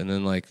show. And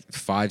then like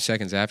 5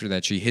 seconds after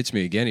that, she hits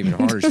me again, even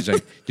harder. She's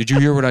like, did you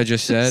hear what I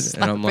just said?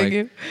 And I'm like,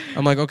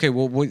 Slapping you. okay,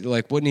 well,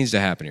 what needs to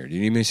happen here? Do you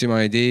need me to see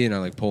my ID? And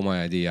I pull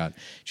my ID out.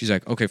 She's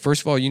like, okay,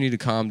 first of all, you need to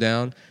calm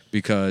down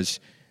because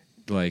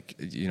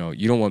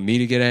you don't want me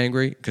to get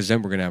angry because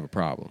then we're going to have a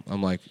problem.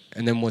 I'm like,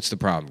 and then what's the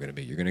problem going to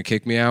be? You're going to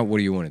kick me out? What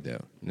do you want to do?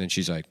 And then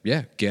she's like,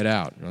 yeah, get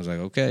out. And I was like,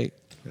 okay.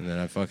 And then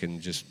I fucking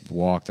just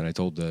walked and I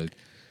told the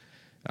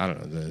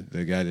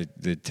guy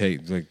that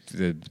take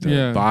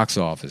the box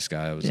office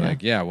guy. I was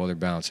like, yeah, well, they're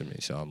bouncing me,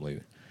 so I'm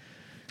leaving.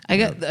 I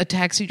got a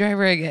taxi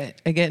driver. I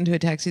get into a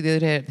taxi the other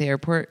day at the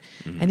airport,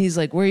 and he's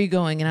like, "Where are you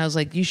going?" And I was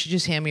like, "You should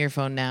just hand me your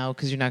phone now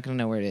because you're not going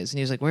to know where it is." And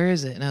he was like, "Where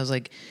is it?" And I was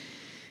like,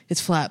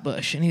 "It's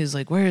Flatbush." And he was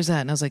like, "Where is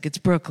that?" And I was like, "It's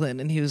Brooklyn."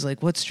 And he was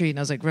like, "What street?" And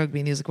I was like, "Rugby."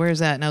 And he was like, "Where is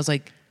that?" And I was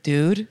like,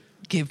 "Dude,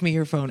 give me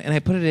your phone." And I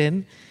put it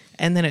in,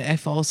 and then I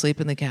fall asleep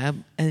in the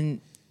cab, and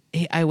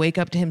I wake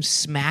up to him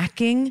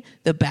smacking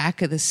the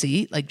back of the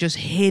seat, like just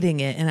hitting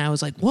it. And I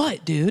was like,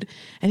 "What, dude?"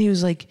 And he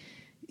was like,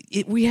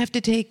 "We have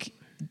to take,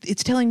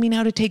 it's telling me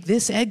now to take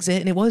this exit."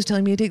 And it was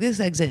telling me to take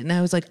this exit. And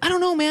I was like, "I don't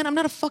know, man. I'm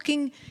not a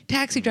fucking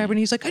taxi driver." And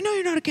he's like, "I know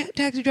you're not a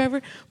taxi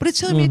driver, but it's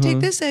telling me to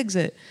take this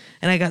exit."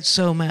 And I got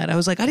so mad. I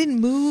was like, "I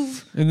didn't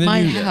move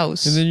my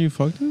house." And then you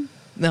fucked him?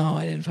 No,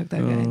 I didn't fuck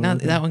that guy. Not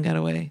that one got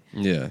away.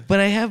 Yeah. But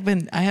I have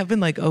been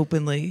like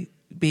openly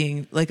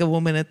being like a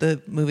woman at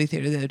the movie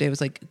theater the other day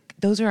was like,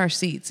 "Those are our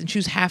seats." And she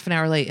was half an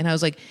hour late. And I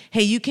was like,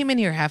 "Hey, you came in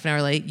here half an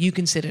hour late. You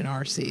can sit in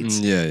our seats."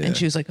 Yeah. And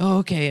she was like, "Oh,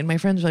 okay." And my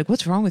friends were like,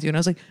 "What's wrong with you?" And I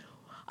was like,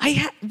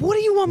 what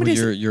do you want me to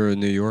say? You're a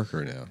New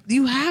Yorker now.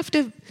 You have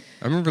to.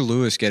 I remember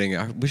Lewis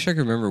I wish I could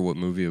remember what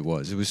movie it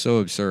was. It was so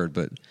absurd,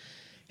 but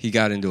he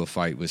got into a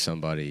fight with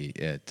somebody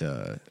at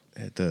the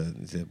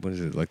what is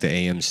it, like the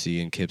AMC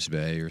in Kips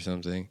Bay or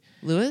something.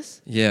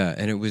 Lewis? Yeah,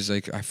 and it was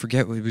like, I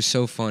forget, it was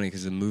so funny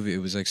because the movie, it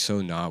was like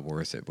so not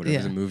worth it, whatever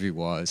Yeah. the movie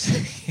was.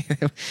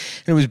 And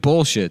it was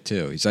bullshit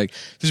too. He's like,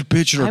 this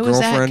bitch and her I was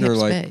at girlfriend are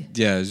Kips like, Bay.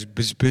 yeah, this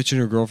bitch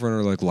and her girlfriend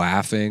are like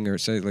laughing or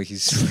something. Like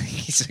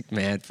he's like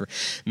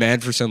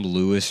mad for some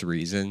Lewis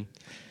reason.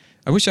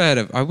 I wish I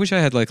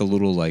had like a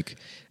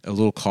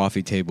little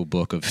coffee table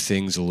book of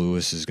things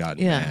Lewis has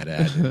gotten Yeah. mad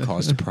at and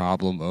caused a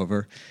problem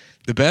over.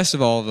 The best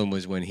of all of them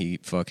was when he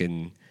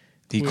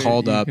Quit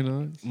called up.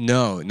 Equinox?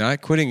 No,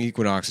 not quitting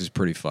Equinox is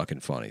pretty fucking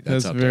funny.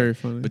 That's up very there.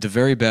 funny. But the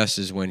very best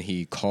is when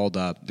he called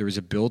up. There was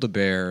a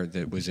Build-A-Bear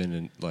that was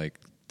in like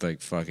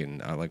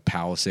fucking like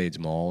Palisades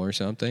Mall or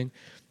something,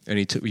 and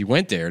he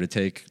went there to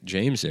take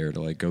James there to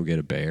like go get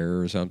a bear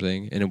or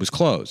something, and it was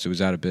closed. It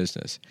was out of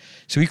business.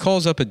 So he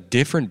calls up a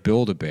different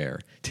Build-A-Bear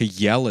to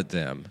yell at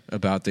them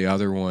about the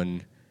other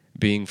one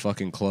being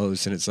fucking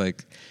closed, and it's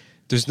like.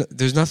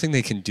 There's nothing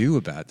they can do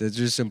about it. They're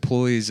just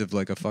employees of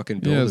like a fucking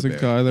Build-A-Bear. Yeah,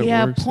 it's a guy that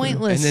Yeah, works there.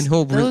 pointless. And then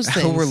he'll Those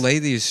things. relay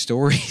these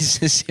stories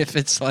as if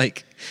it's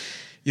like,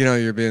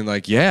 you're being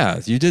like,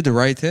 yeah, you did the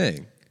right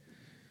thing.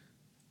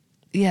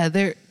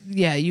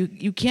 Yeah,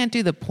 you can't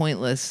do the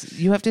pointless.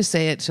 You have to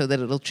say it so that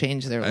it'll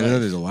change their I life. know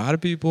there's a lot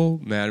of people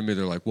mad at me.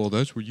 They're like, well,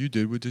 that's what you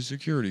did with the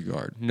security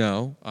guard.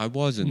 No, I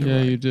wasn't.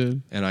 Yeah, you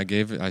did. And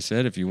I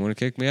said, if you want to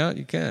kick me out,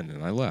 you can.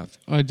 And I left.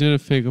 I did a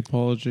fake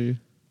apology.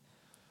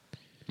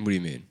 What do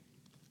you mean?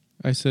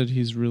 I said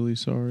he's really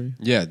sorry.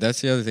 Yeah,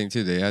 that's the other thing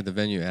too. They had the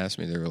venue ask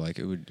me. They were like,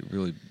 "It would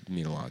really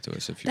mean a lot to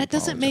us if you." That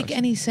doesn't make apologize."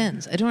 any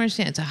sense. I don't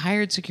understand. It's a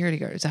hired security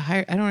guard.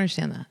 I don't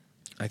understand that.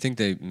 I think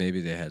they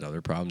had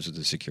other problems with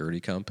the security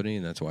company,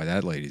 and that's why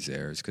that lady's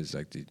there. Is because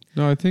like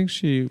No, I think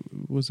she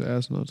was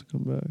asked not to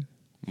come back.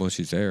 well,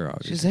 she's there.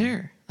 Obviously, She's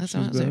there. That's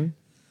what I was back? there.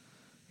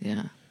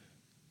 Yeah.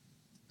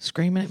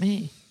 Screaming at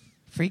me.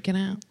 Freaking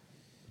out.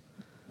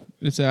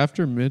 It's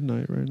after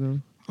midnight right now.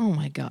 Oh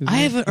my God. Isn't I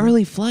have that an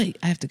early flight.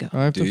 I have to go.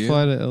 I have Do to you?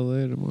 fly to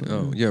LA tomorrow.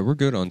 Oh yeah, we're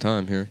good on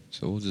time here,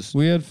 so we'll just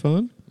We had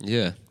fun.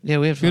 yeah. Yeah,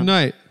 we have fun. Good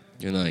night.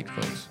 Good night,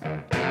 folks.